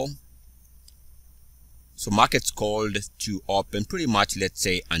just before. So market's called to open pretty much, let's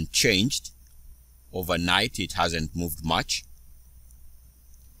say, unchanged. Overnight, it hasn't moved much.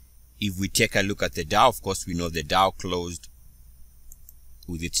 If we take a look at the Dow, of course, we know the Dow closed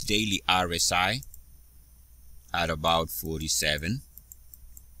with its daily RSI at about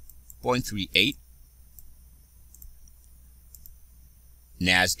 47.38.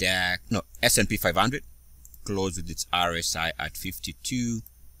 Nasdaq, no, S&P 500 closed with its RSI at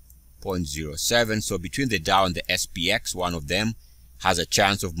 52.07. So between the Dow and the SPX, one of them has a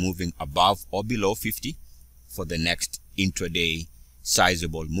chance of moving above or below 50 for the next intraday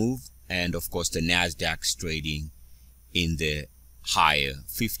sizable move. And of course, the Nasdaq's trading in the higher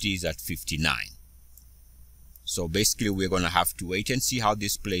 50s at 59. So basically we're going to have to wait and see how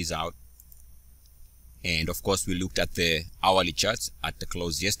this plays out. And of course we looked at the hourly charts at the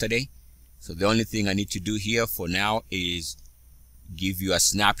close yesterday. So the only thing I need to do here for now is give you a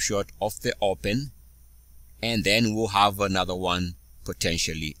snapshot of the open, and then we'll have another one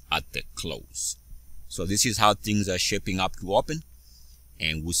potentially at the close. So this is how things are shaping up to open,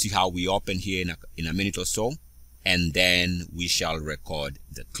 and we'll see how we open here in a minute or so, and then we shall record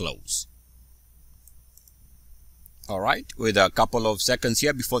the close. All right, with a couple of seconds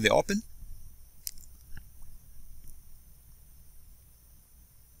here before the open.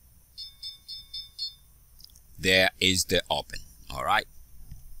 There is the open. All right,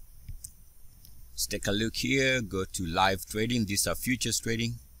 let's take a look here. Go to live trading. These are futures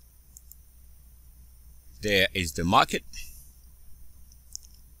trading. There is the market.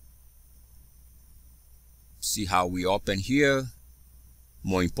 See how we open here.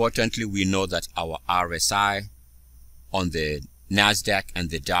 More importantly, we know that our RSI on the Nasdaq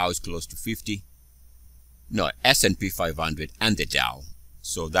and the Dow is close to 50. No, S&P 500 and the Dow.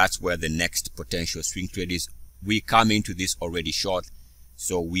 So that's where the next potential swing trade is. We come into this already short,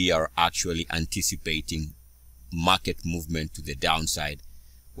 so we are actually anticipating market movement to the downside.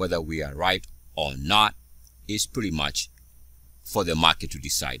 Whether we are right or not is pretty much for the market to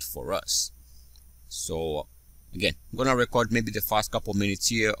decide for us. So again, I'm going to record maybe the first couple minutes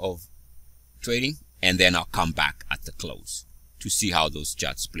here of trading, and then I'll come back at the close to see how those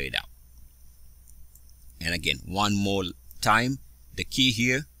charts played out. And again, one more time, the key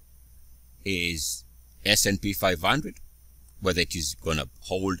here is S&P 500, whether it is going to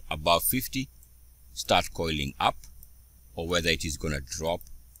hold above 50, start coiling up, or whether it is going to drop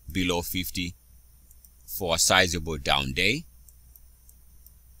below 50 for a sizable down day,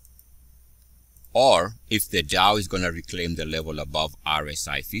 or if the Dow is going to reclaim the level above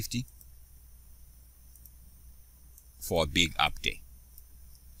RSI 50 for a big up day.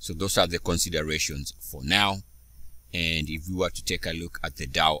 So those are the considerations for now. And if we were to take a look at the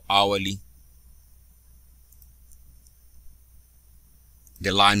Dow hourly,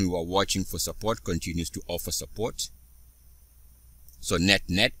 the line we were watching for support continues to offer support. So net,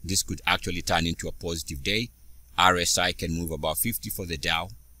 this could actually turn into a positive day. RSI can move above 50 for the Dow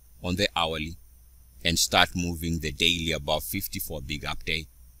on the hourly and start moving the daily above 50 for a big up day.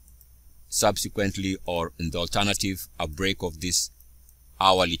 Subsequently, or in the alternative, a break of this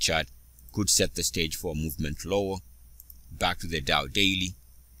hourly chart could set the stage for a movement lower. Back to the Dow daily,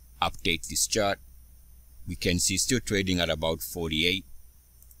 update this chart. We can see still trading at about 48.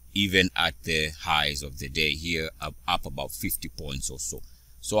 Even at the highs of the day here, up about 50 points or so.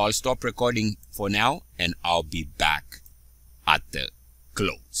 So I'll stop recording for now, and I'll be back at the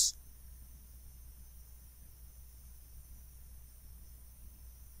close.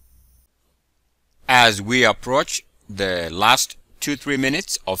 As we approach the last 2-3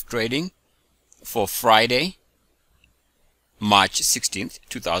 minutes of trading for Friday, March 16th,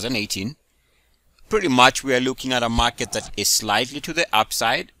 2018, pretty much we are looking at a market that is slightly to the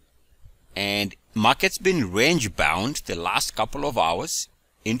upside. And market's been range bound the last couple of hours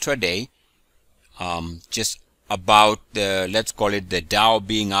intraday, just about the, let's call it the Dow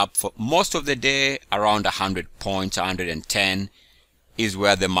being up for most of the day around 100 points, 110 is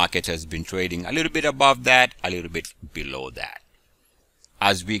where the market has been trading. A little bit above that, a little bit below that.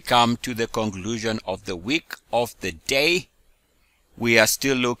 As we come to the conclusion of the week of the day, we are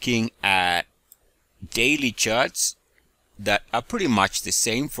still looking at daily charts that are pretty much the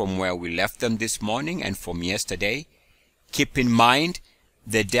same from where we left them this morning and from yesterday. Keep in mind,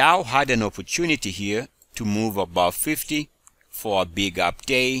 the Dow had an opportunity here to move above 50 for a big up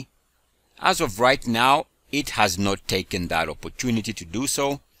day. As of right now, it has not taken that opportunity to do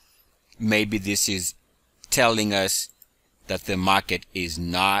so. Maybe this is telling us that the market is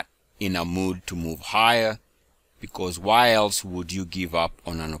not in a mood to move higher, because why else would you give up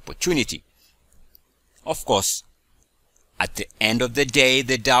on an opportunity? Of course, at the end of the day,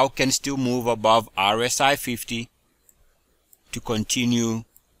 the Dow can still move above RSI 50 to continue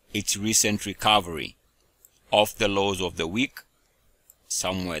its recent recovery off the lows of the week,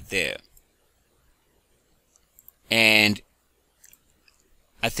 somewhere there. And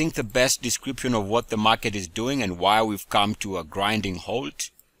I think the best description of what the market is doing and why we've come to a grinding halt,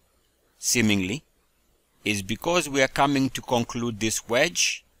 seemingly, is because we are coming to conclude this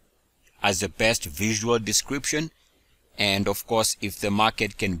wedge as the best visual description. And of course, if the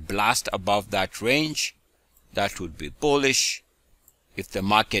market can blast above that range, that would be bullish. If the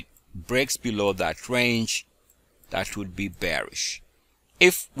market breaks below that range, that would be bearish.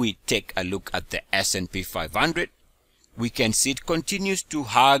 If we take a look at the S&P 500, we can see it continues to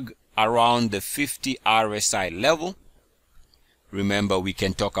hug around the 50 RSI level. Remember, we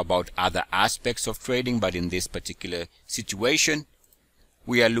can talk about other aspects of trading, but in this particular situation,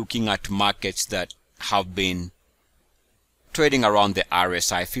 we are looking at markets that have been trading around the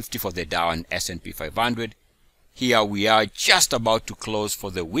RSI 50 for the Dow and S&P 500. Here we are just about to close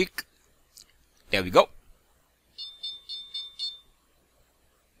for the week. There we go.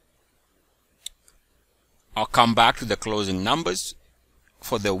 I'll come back to the closing numbers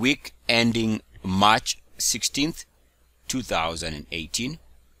for the week ending March 16th, 2018.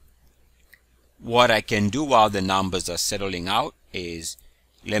 What I can do while the numbers are settling out is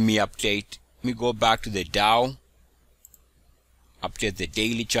let me go back to the Dow, update the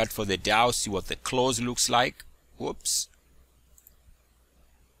daily chart for the Dow, see what the close looks like. Whoops.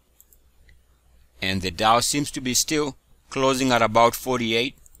 And the Dow seems to be still closing at about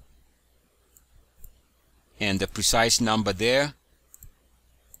 48. And the precise number there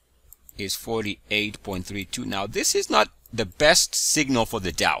is 48.32. Now, this is not the best signal for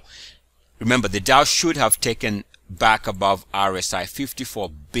the Dow. Remember, the Dow should have taken back above RSI 50 for a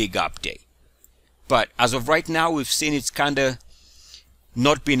big update. But as of right now, we've seen it's kind of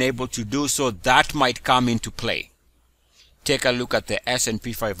not been able to do so. That might come into play. Take a look at the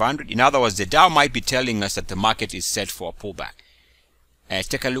S&P 500. In other words, the Dow might be telling us that the market is set for a pullback.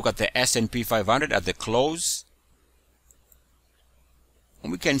 Take a look at the S&P 500 at the close.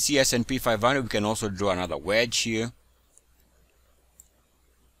 And we can see S&P 500. We can also draw another wedge here.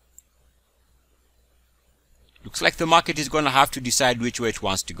 Looks like the market is going to have to decide which way it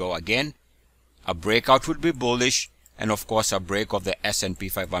wants to go. Again, a breakout would be bullish. And of course, a break of the S&P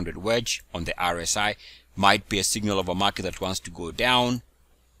 500 wedge on the RSI might be a signal of a market that wants to go down.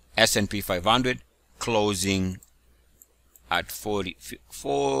 S&P 500 closing at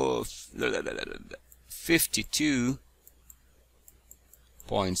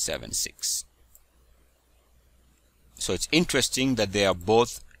 52.76. So it's interesting that they are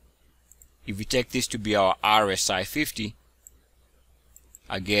both, if we take this to be our RSI 50,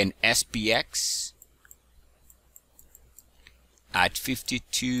 again SPX at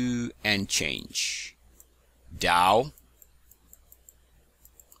 52 and change, Dow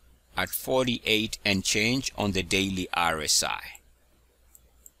at 48 and change on the daily RSI.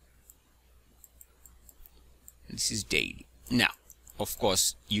 This is daily. Now, of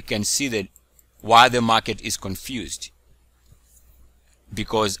course, you can see that why the market is confused,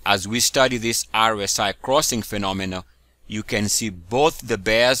 because as we study this RSI crossing phenomena, you can see both the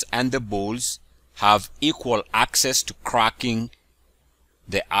bears and the bulls have equal access to cracking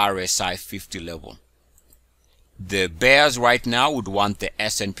the RSI 50 level. The bears right now would want the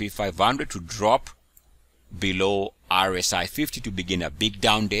S&P 500 to drop below RSI 50 to begin a big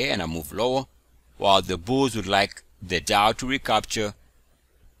down day and a move lower, while the bulls would like the Dow to recapture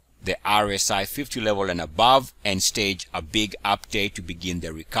the RSI 50 level and above and stage a big update to begin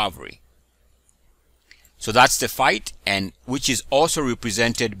the recovery. So that's the fight, and which is also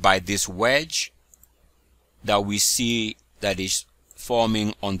represented by this wedge that we see that is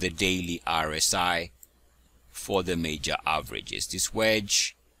forming on the daily RSI for the major averages. This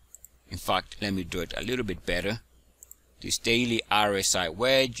wedge, in fact, let me do it a little bit better. This daily RSI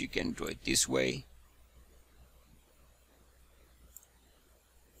wedge, you can do it this way.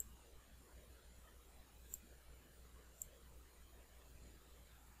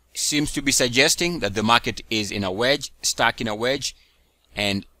 Seems to be suggesting that the market is in a wedge, stuck in a wedge,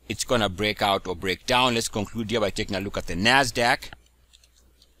 and it's going to break out or break down. Let's conclude here by taking a look at the NASDAQ.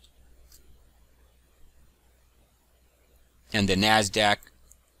 And the NASDAQ,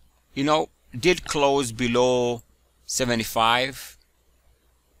 you know, did close below 75.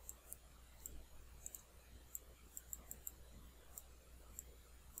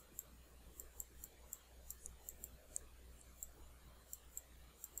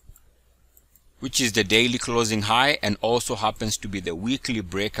 Which is the daily closing high and also happens to be the weekly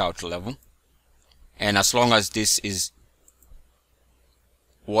breakout level. And as long as this is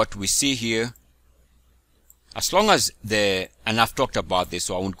what we see here, as long as and I've talked about this,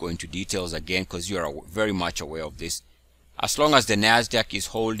 so I won't go into details again because you are very much aware of this. As long as the NASDAQ is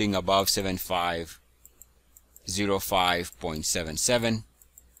holding above 7505.77,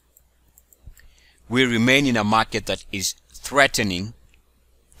 we remain in a market that is threatening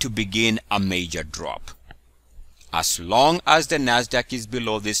to begin a major drop. As long as the NASDAQ is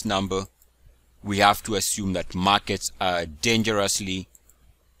below this number, we have to assume that markets are dangerously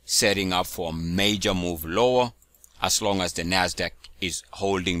setting up for a major move lower. As long as the NASDAQ is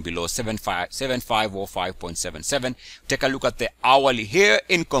holding below 7505.77. Take a look at the hourly here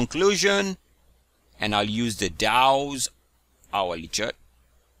in conclusion. and I'll use the Dow's hourly chart.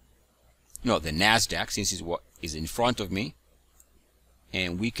 No, the NASDAQ, since is what is in front of me.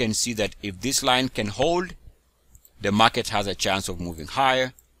 And we can see that if this line can hold, the market has a chance of moving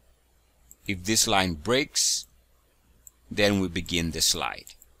higher. If this line breaks, then we begin the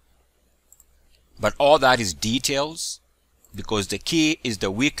slide. But all that is details, because the key is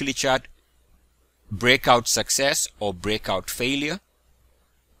the weekly chart breakout success or breakout failure.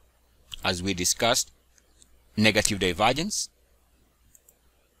 As we discussed, negative divergence.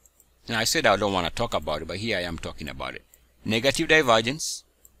 And I said I don't want to talk about it, but here I am talking about it. Negative divergence.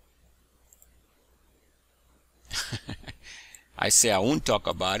 I say I won't talk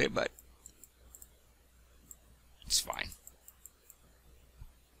about it, but it's fine.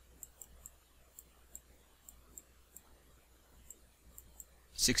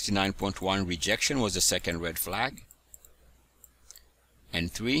 $69.1 rejection was the second red flag.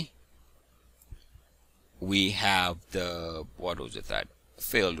 And 3, we have the, what was it, that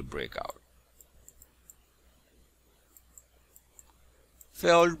failed breakout.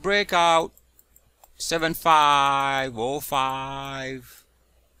 Failed breakout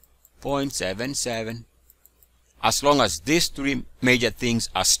 7505.77. As long as these 3 major things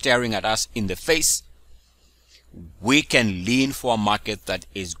are staring at us in the face, we can lean for a market that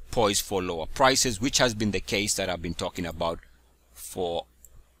is poised for lower prices, which has been the case that I've been talking about for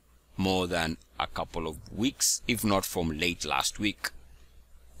more than a couple of weeks, if not from late last week.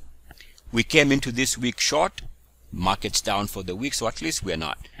 We came into this week short. Market's down for the week, so at least we're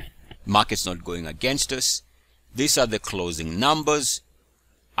not. Market's not going against us. These are the closing numbers.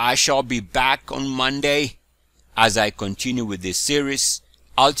 I shall be back on Monday as I continue with this series.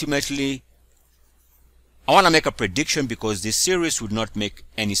 Ultimately, I want to make a prediction, because this series would not make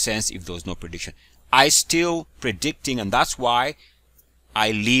any sense if there was no prediction. I still predicting, and that's why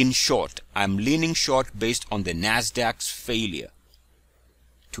I lean short. I'm leaning short based on the NASDAQ's failure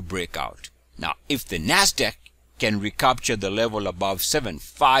to break out. Now, if the NASDAQ can recapture the level above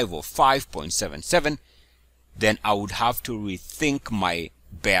 75 or 5.77, then I would have to rethink my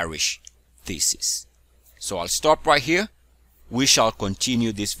bearish thesis. So I'll stop right here. We shall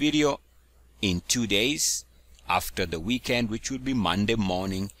continue this video in 2 days after the weekend, which would be Monday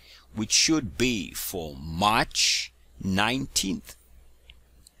morning, which should be for March 19th,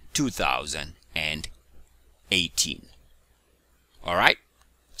 2018. All right.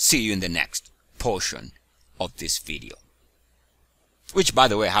 See you in the next portion of this video, which, by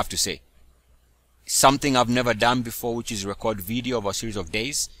the way, I have to say, something I've never done before, which is record video of a series of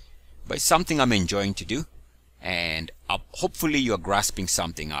days, but it's something I'm enjoying to do, and hopefully you're grasping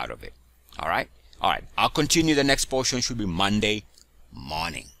something out of it. All right. I'll continue. The next portion should be Monday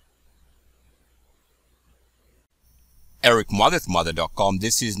morning. EricMotherToMother.com.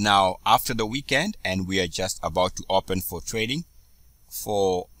 This is now after the weekend, and we are just about to open for trading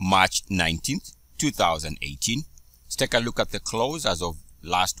for March 19th, 2018. Let's take a look at the close as of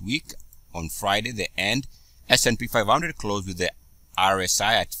last week on Friday, the end. S&P 500 closed with the RSI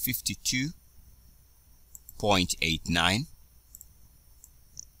at 52.89.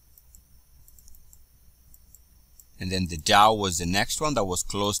 And then the Dow was the next one that was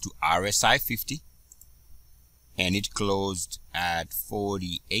close to RSI 50. And it closed at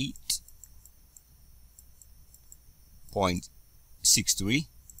 48.63.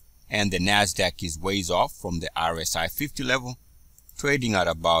 And the NASDAQ is ways off from the RSI 50 level, trading at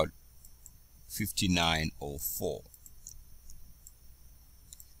about 59.04.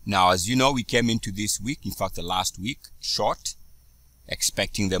 Now, as you know, we came into this week, in fact the last week, short,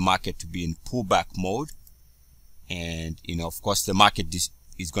 expecting the market to be in pullback mode. And, of course, the market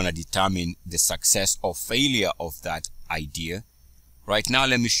is going to determine the success or failure of that idea. Right now,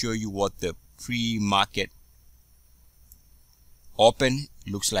 let me show you what the pre-market open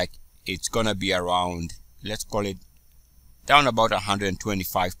looks like. It's going to be around, let's call it, down about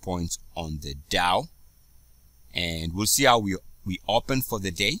 125 points on the Dow. And we'll see how we open for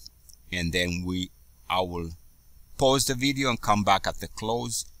the day. And then I will pause the video and come back at the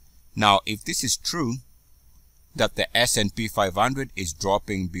close. Now, if this is true, that the S&P 500 is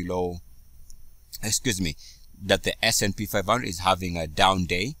dropping below, that the S&P 500 is having a down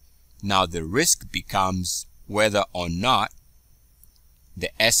day. Now the risk becomes whether or not the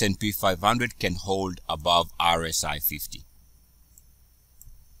S&P 500 can hold above RSI 50.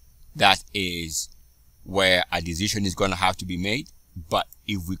 That is where a decision is going to have to be made. But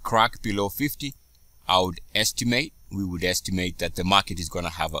if we crack below 50, we would estimate that the market is going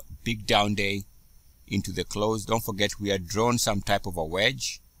to have a big down day into the close. Don't forget, we are drawn some type of a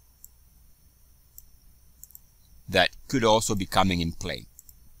wedge that could also be coming in play.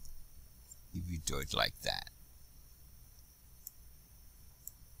 if you do it like that.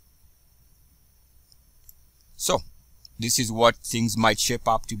 So this is what things might shape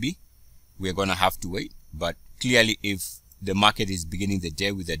up to be. We're going to have to wait, but clearly if the market is beginning the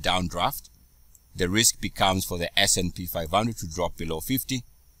day with a downdraft, the risk becomes for the S&P 500 to drop below 50,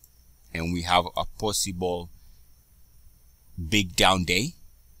 and we have a possible big down day.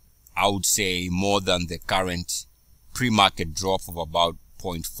 I would say more than the current pre-market drop of about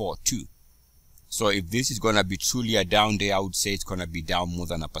 0.42. So if this is going to be truly a down day, I would say it's going to be down more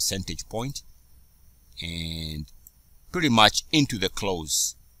than a percentage point, and pretty much into the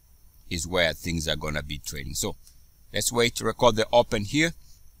close is where things are going to be trading. So let's wait to record the open here,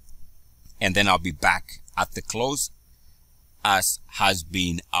 and then I'll be back at the close, as has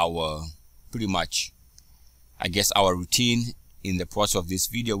been our pretty much, I guess, our routine in the process of this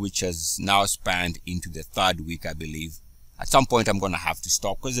video, which has now spanned into the third week, I believe. At some point I'm going to have to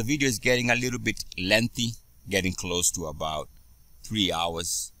stop because the video is getting a little bit lengthy, getting close to about 3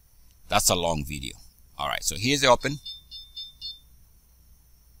 hours. That's a long video. All right, so here's the open.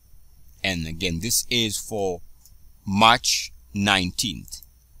 And again, this is for March 19th,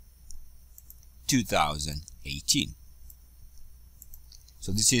 2018.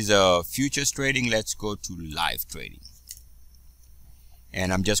 So this is futures trading. Let's go to live trading.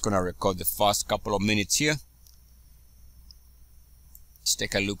 And I'm just going to record the first couple of minutes here. Let's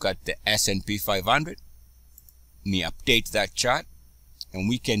take a look at the S&P 500. Let me update that chart. And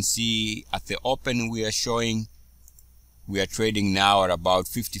we can see at the open we are showing we are trading now at about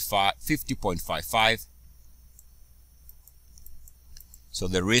 50.55. So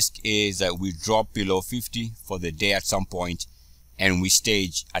the risk is that we drop below 50 for the day at some point, and we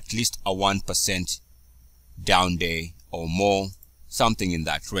stage at least a 1% down day or more, something in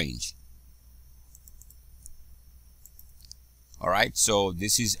that range. All right, so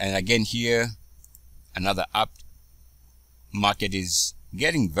this is, and again here, another up. Market is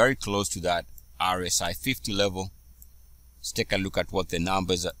getting very close to that RSI 50 level. Let's take a look at what the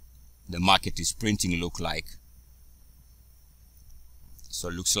numbers the market is printing look like. So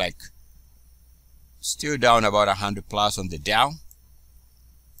it looks like still down about 100 plus on the Dow.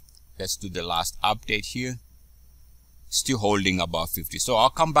 Let's do the last update here. Still holding about 50. So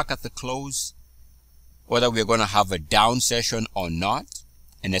I'll come back at the close, whether we're going to have a down session or not,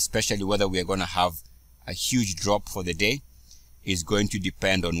 and especially whether we're going to have a huge drop for the day, is going to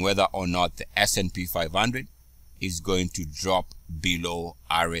depend on whether or not the S&P 500 is going to drop below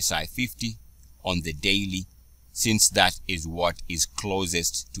RSI 50 on the daily, since that is what is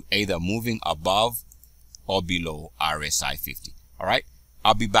closest to either moving above or below RSI 50. All right,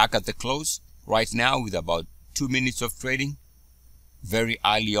 I'll be back at the close right now with about 2 minutes of trading. Very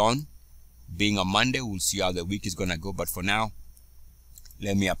early on, being a Monday, we'll see how the week is going to go. But for now,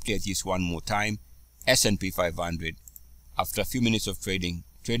 let me update this one more time. S&P 500, after a few minutes of trading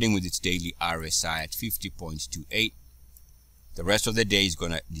with its daily RSI at 50.28. The rest of the day is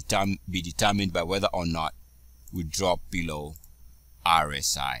going to be determined by whether or not we drop below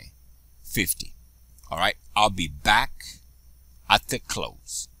RSI 50. All right, I'll be back at the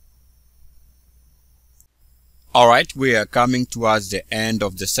close. All right, we are coming towards the end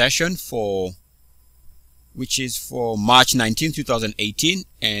of the session which is for March 19, 2018,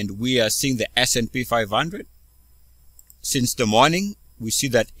 and we are seeing the S&P 500. Since the morning, we see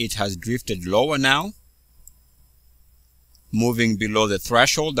that it has drifted lower now, moving below the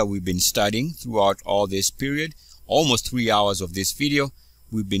threshold that we've been studying throughout all this period. Almost 3 hours of this video,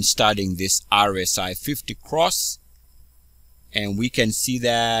 we've been studying this RSI 50 cross, and we can see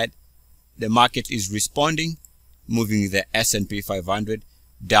that the market is responding, moving the S&P 500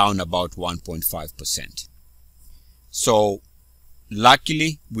 down about 1.5%. So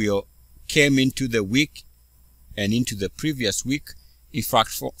luckily we came into the week and into the previous week. In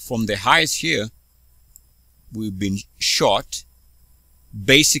fact, from the highs here, we've been short,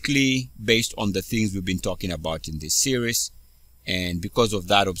 basically based on the things we've been talking about in this series. And because of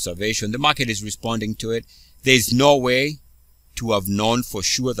that observation, the market is responding to it. There's no way to have known for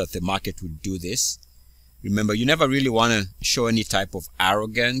sure that the market would do this. Remember, you never really want to show any type of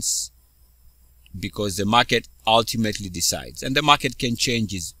arrogance, because the market ultimately decides, and the market can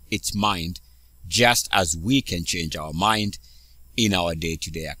change its mind just as we can change our mind in our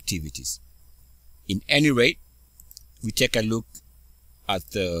day-to-day activities. In any rate, we take a look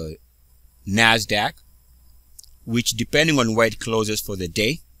at the NASDAQ, which, depending on where it closes for the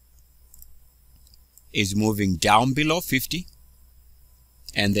day, is moving down below 50,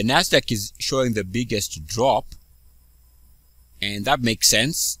 and the NASDAQ is showing the biggest drop. And that makes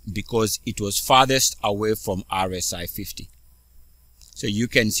sense because it was farthest away from RSI 50. So you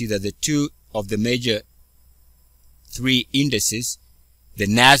can see that the two of the major three indices, the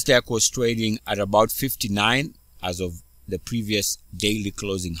Nasdaq was trading at about 59 as of the previous daily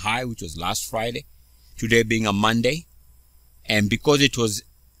closing high, which was last Friday, today being a Monday. And because it was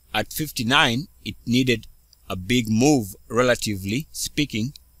at 59, it needed a big move, relatively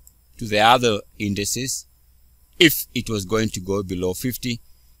speaking, to the other indices if it was going to go below 50.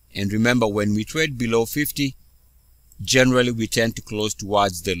 And remember, when we trade below 50, generally we tend to close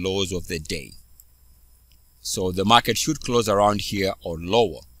towards the lows of the day. So the market should close around here or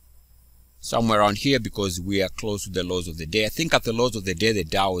lower, somewhere around here, because we are close to the lows of the day. I think at the lows of the day, the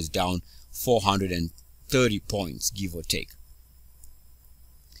Dow was down 430 points, give or take.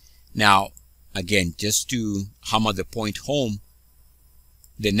 Now, again, just to hammer the point home,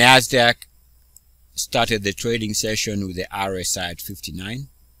 the Nasdaq started the trading session with the RSI at 59.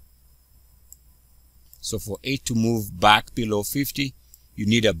 So for it to move back below 50, you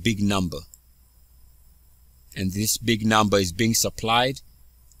need a big number. And this big number is being supplied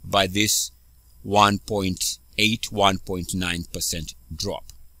by this 1.8, 1.9% drop.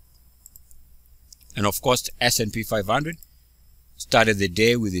 And of course, the S&P 500 started the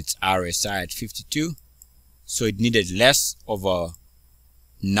day with its RSI at 52. So it needed less of a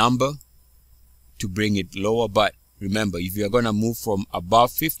number to bring it lower. But remember, if you're going to move from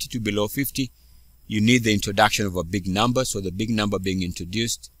above 50 to below 50, you need the introduction of a big number. So the big number being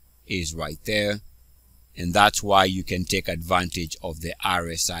introduced is right there. And that's why you can take advantage of the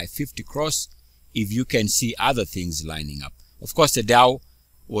RSI 50 cross if you can see other things lining up. Of course, the Dow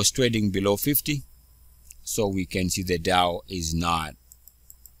was trading below 50. So we can see the Dow is not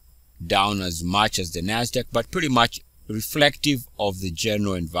down as much as the Nasdaq, but pretty much reflective of the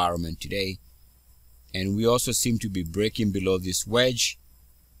general environment today. And we also seem to be breaking below this wedge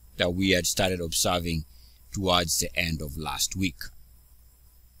that we had started observing towards the end of last week.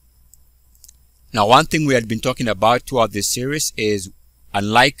 Now, one thing we had been talking about throughout this series is,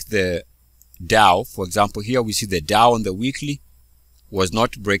 unlike the Dow, for example, here we see the Dow on the weekly was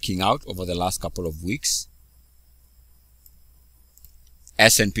not breaking out over the last couple of weeks.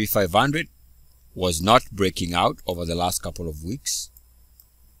 S&P 500 was not breaking out over the last couple of weeks.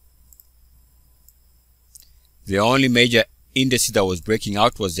 The only major index that was breaking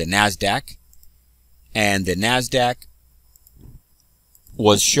out was the Nasdaq, and the Nasdaq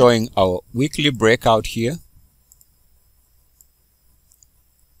was showing a weekly breakout here,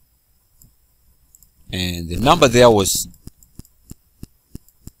 and the number there was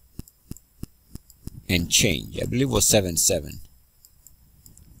and change, I believe was 77.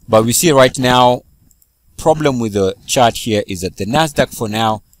 But we see right now, problem with the chart here is that the Nasdaq for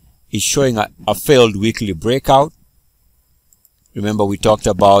now is showing a failed weekly breakout. Remember, we talked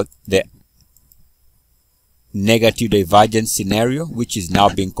about the negative divergence scenario, which is now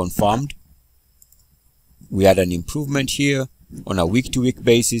being confirmed. We had an improvement here on a week-to-week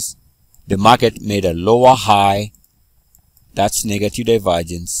basis. The market made a lower high. That's negative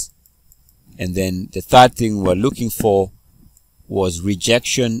divergence. And then the third thing we're looking for was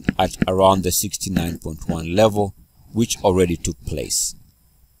rejection at around the 69.1 level, which already took place.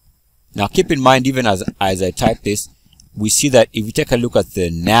 Now keep in mind, even as I type this, we see that if we take a look at the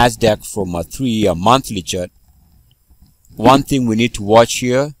Nasdaq from a 3-year monthly chart, one thing we need to watch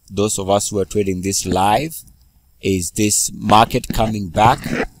here, those of us who are trading this live, is this market coming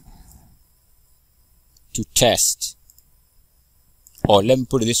back to test. Or let me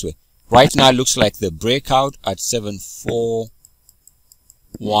put it this way. Right now it looks like the breakout at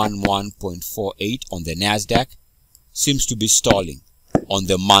 7411.48 on the Nasdaq seems to be stalling on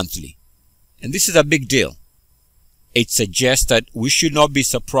the monthly. And this is a big deal. It suggests that we should not be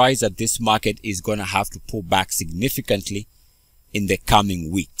surprised that this market is going to have to pull back significantly in the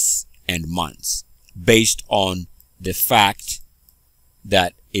coming weeks and months, based on the fact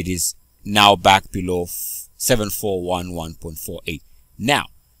that it is now back below 7411.48. Now,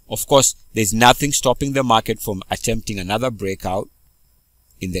 of course, there's nothing stopping the market from attempting another breakout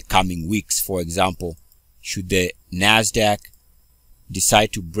in the coming weeks. For example, should the Nasdaq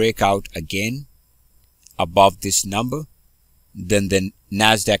decide to break out again above this number, then the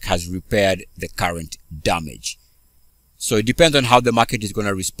Nasdaq has repaired the current damage. So it depends on how the market is going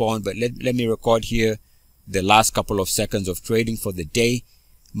to respond. But let me record here the last couple of seconds of trading for the day.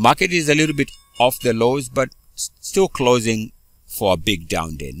 Market is a little bit off the lows, but still closing for a big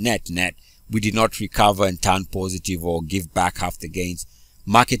down day. Net, we did not recover and turn positive or give back half the gains.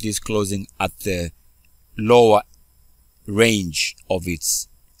 Market is closing at the lower range of its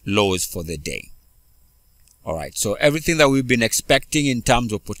lows for the day. All right, so everything that we've been expecting in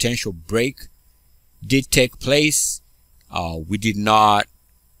terms of potential break did take place. We did not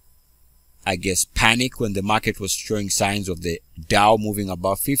I guess, panic when the market was showing signs of the Dow moving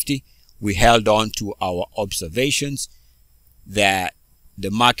above 50. We held on to our observations that the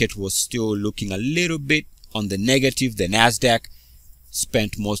market was still looking a little bit on the negative. The Nasdaq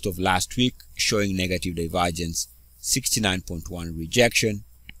spent most of last week showing negative divergence, 69.1 rejection.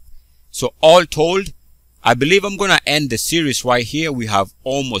 So all told, I believe I'm going to end the series right here. We have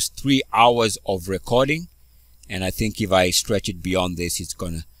almost 3 hours of recording, and I think if I stretch it beyond this, it's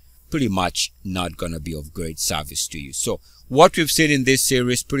going to pretty much not going to be of great service to you. So what we've seen in this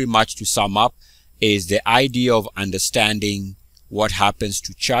series, pretty much to sum up, is the idea of understanding what happens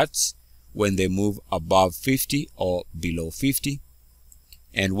to charts when they move above 50 or below 50.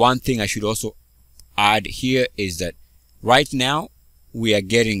 And one thing I should also add here is that right now we are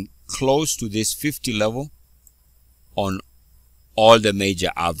getting close to this 50 level on all the major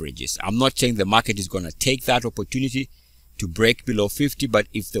averages. I'm not saying the market is going to take that opportunity to break below 50, but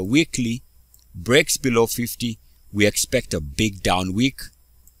if the weekly breaks below 50, we expect a big down week.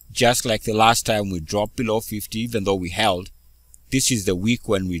 Just like the last time we dropped below 50, even though we held, this is the week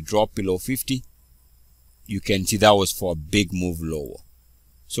when we dropped below 50. You can see that was for a big move lower.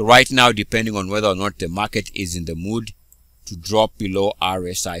 So right now, depending on whether or not the market is in the mood to drop below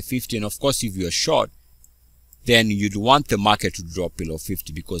RSI 50, and of course if you're short, then you'd want the market to drop below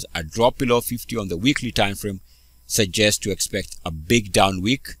 50, because a drop below 50 on the weekly time frame suggests to expect a big down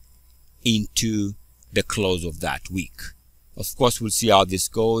week into the close of that week. Of course, we'll see how this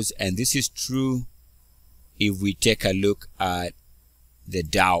goes, and this is true if we take a look at the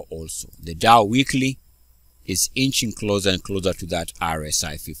Dow also. The Dow weekly is inching closer and closer to that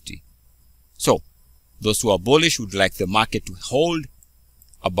RSI 50. So those who are bullish would like the market to hold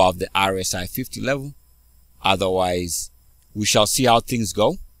above the RSI 50 level. Otherwise, we shall see how things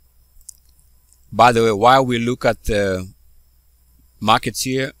go. By the way, while we look at the markets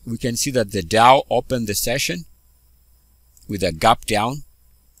here, we can see that the Dow opened the session with a gap down,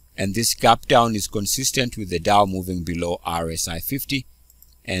 and this gap down is consistent with the Dow moving below RSI 50,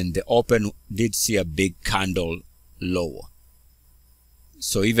 and the open did see a big candle lower.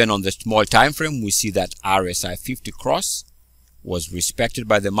 So even on the small time frame, we see that RSI 50 cross was respected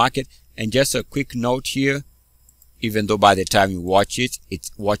by the market. And just a quick note here, even though by the time you watch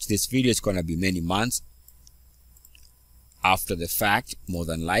this video, it's going to be many months after the fact, more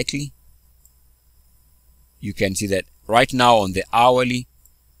than likely. You can see that right now on the hourly,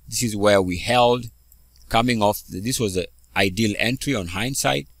 this is where we held, coming off. This was an ideal entry on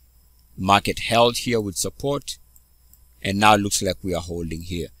hindsight. Market held here with support, and now looks like we are holding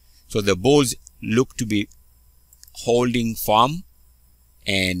here. So the bulls look to be holding firm,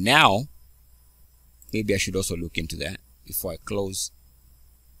 and now maybe I should also look into that before I close.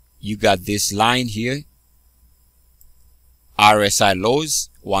 You got this line here, RSI lows,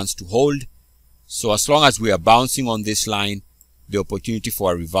 wants to hold. So as long as we are bouncing on this line, the opportunity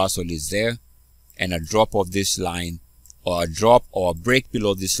for a reversal is there, and a drop of this line, or a drop or a break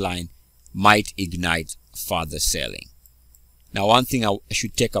below this line, might ignite further selling. Now, one thing I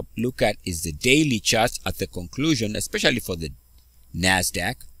should take a look at is the daily chart at the conclusion, especially for the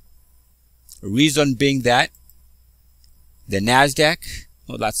Nasdaq. Reason being that the Nasdaq,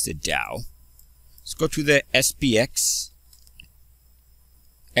 oh, that's the Dow. Let's go to the SPX.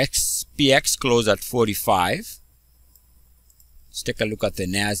 SPX closed at 45. Let's take a look at the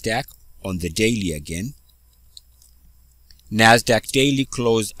Nasdaq on the daily again. Nasdaq daily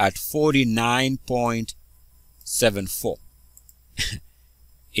closed at 49.74.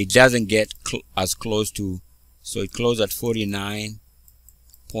 It doesn't get as close to, so it closed at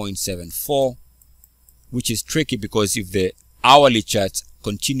 49.74, which is tricky, because if the hourly charts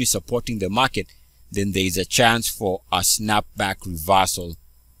continue supporting the market, then there is a chance for a snapback reversal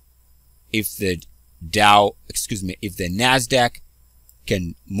if the if the Nasdaq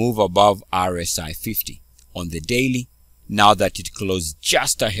can move above RSI 50 on the daily, now that it closed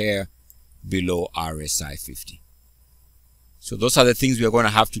just a hair below RSI 50. So those are the things we are going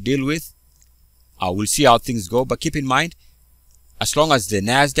to have to deal with. We'll see how things go, but keep in mind, as long as the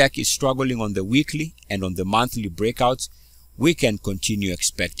Nasdaq is struggling on the weekly and on the monthly breakouts, we can continue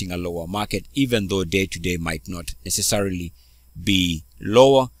expecting a lower market, even though day to day might not necessarily be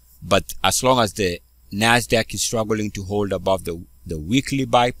lower. But as long as the Nasdaq is struggling to hold above the weekly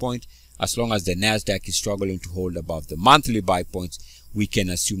buy point, as long as the Nasdaq is struggling to hold above the monthly buy points, we can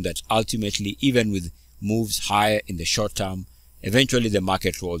assume that ultimately, even with moves higher in the short term, eventually the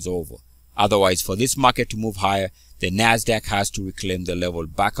market rolls over. Otherwise, for this market to move higher, the Nasdaq has to reclaim the level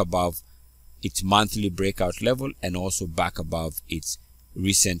back above its monthly breakout level, and also back above its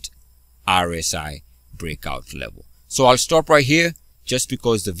recent RSI breakout level. So I'll stop right here. just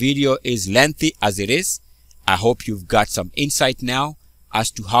because the video is lengthy as it is. I hope you've got some insight now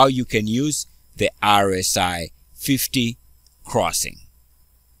as to how you can use the RSI 50 crossing.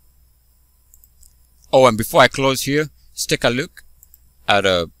 Oh, and before I close here, let's take a look at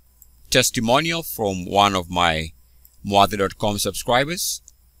a testimonial from one of my Moathe.com subscribers,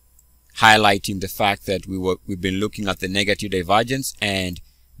 highlighting the fact that we've been looking at the negative divergence, and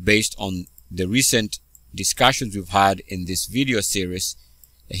based on the recent discussions we've had in this video series,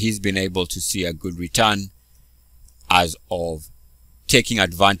 he's been able to see a good return as of taking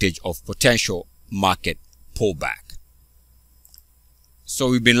advantage of potential market pullback. So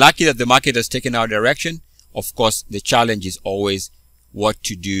we've been lucky that the market has taken our direction. Of course, the challenge is always what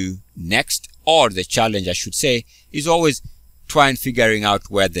to do next, or the challenge, I should say, is always trying figuring out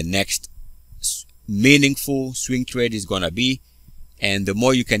where the next meaningful swing trade is going to be. And the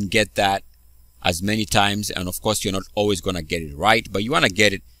more you can get that as many times, and of course you're not always going to get it right, but you want to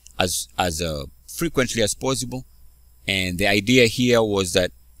get it as frequently as possible. And the idea here was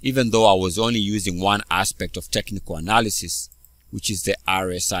that even though I was only using one aspect of technical analysis, which is the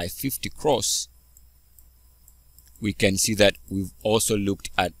RSI 50 cross, we can see that we've also looked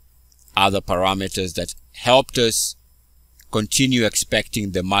at other parameters that helped us continue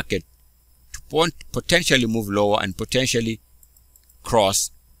expecting the market to potentially move lower and potentially cross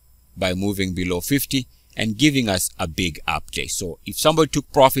by moving below 50 and giving us a big update. So if somebody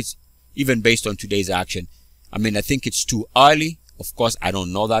took profits, even based on today's action, I mean, I think it's too early. Of course, I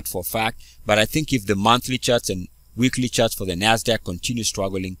don't know that for a fact, but I think if the monthly charts and weekly charts for the NASDAQ continue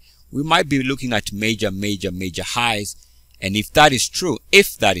struggling, we might be looking at major highs. And if that is true,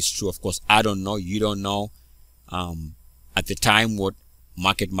 of course, I don't know, you don't know at the time what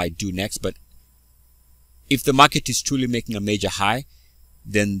market might do next. But if the market is truly making a major high,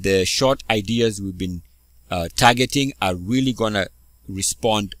 then the short ideas we've been targeting are really gonna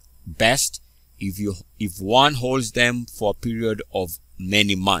respond best if one holds them for a period of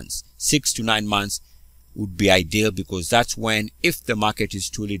many months. 6 to 9 months would be ideal, because that's when, if the market is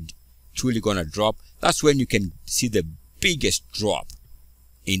truly gonna drop, that's when you can see the biggest drop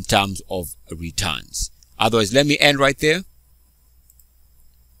in terms of returns. Otherwise, let me end right there.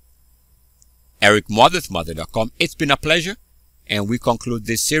 Eric Moathe, Moathe.com. It's been a pleasure, and we conclude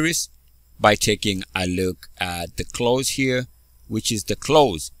this series by taking a look at the close here, which is the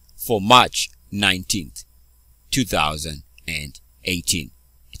close for March 19th, 2018.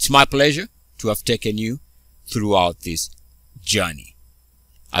 It's my pleasure to have taken you throughout this journey.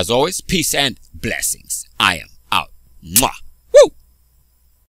 As always, peace and blessings. I am out. Mwah.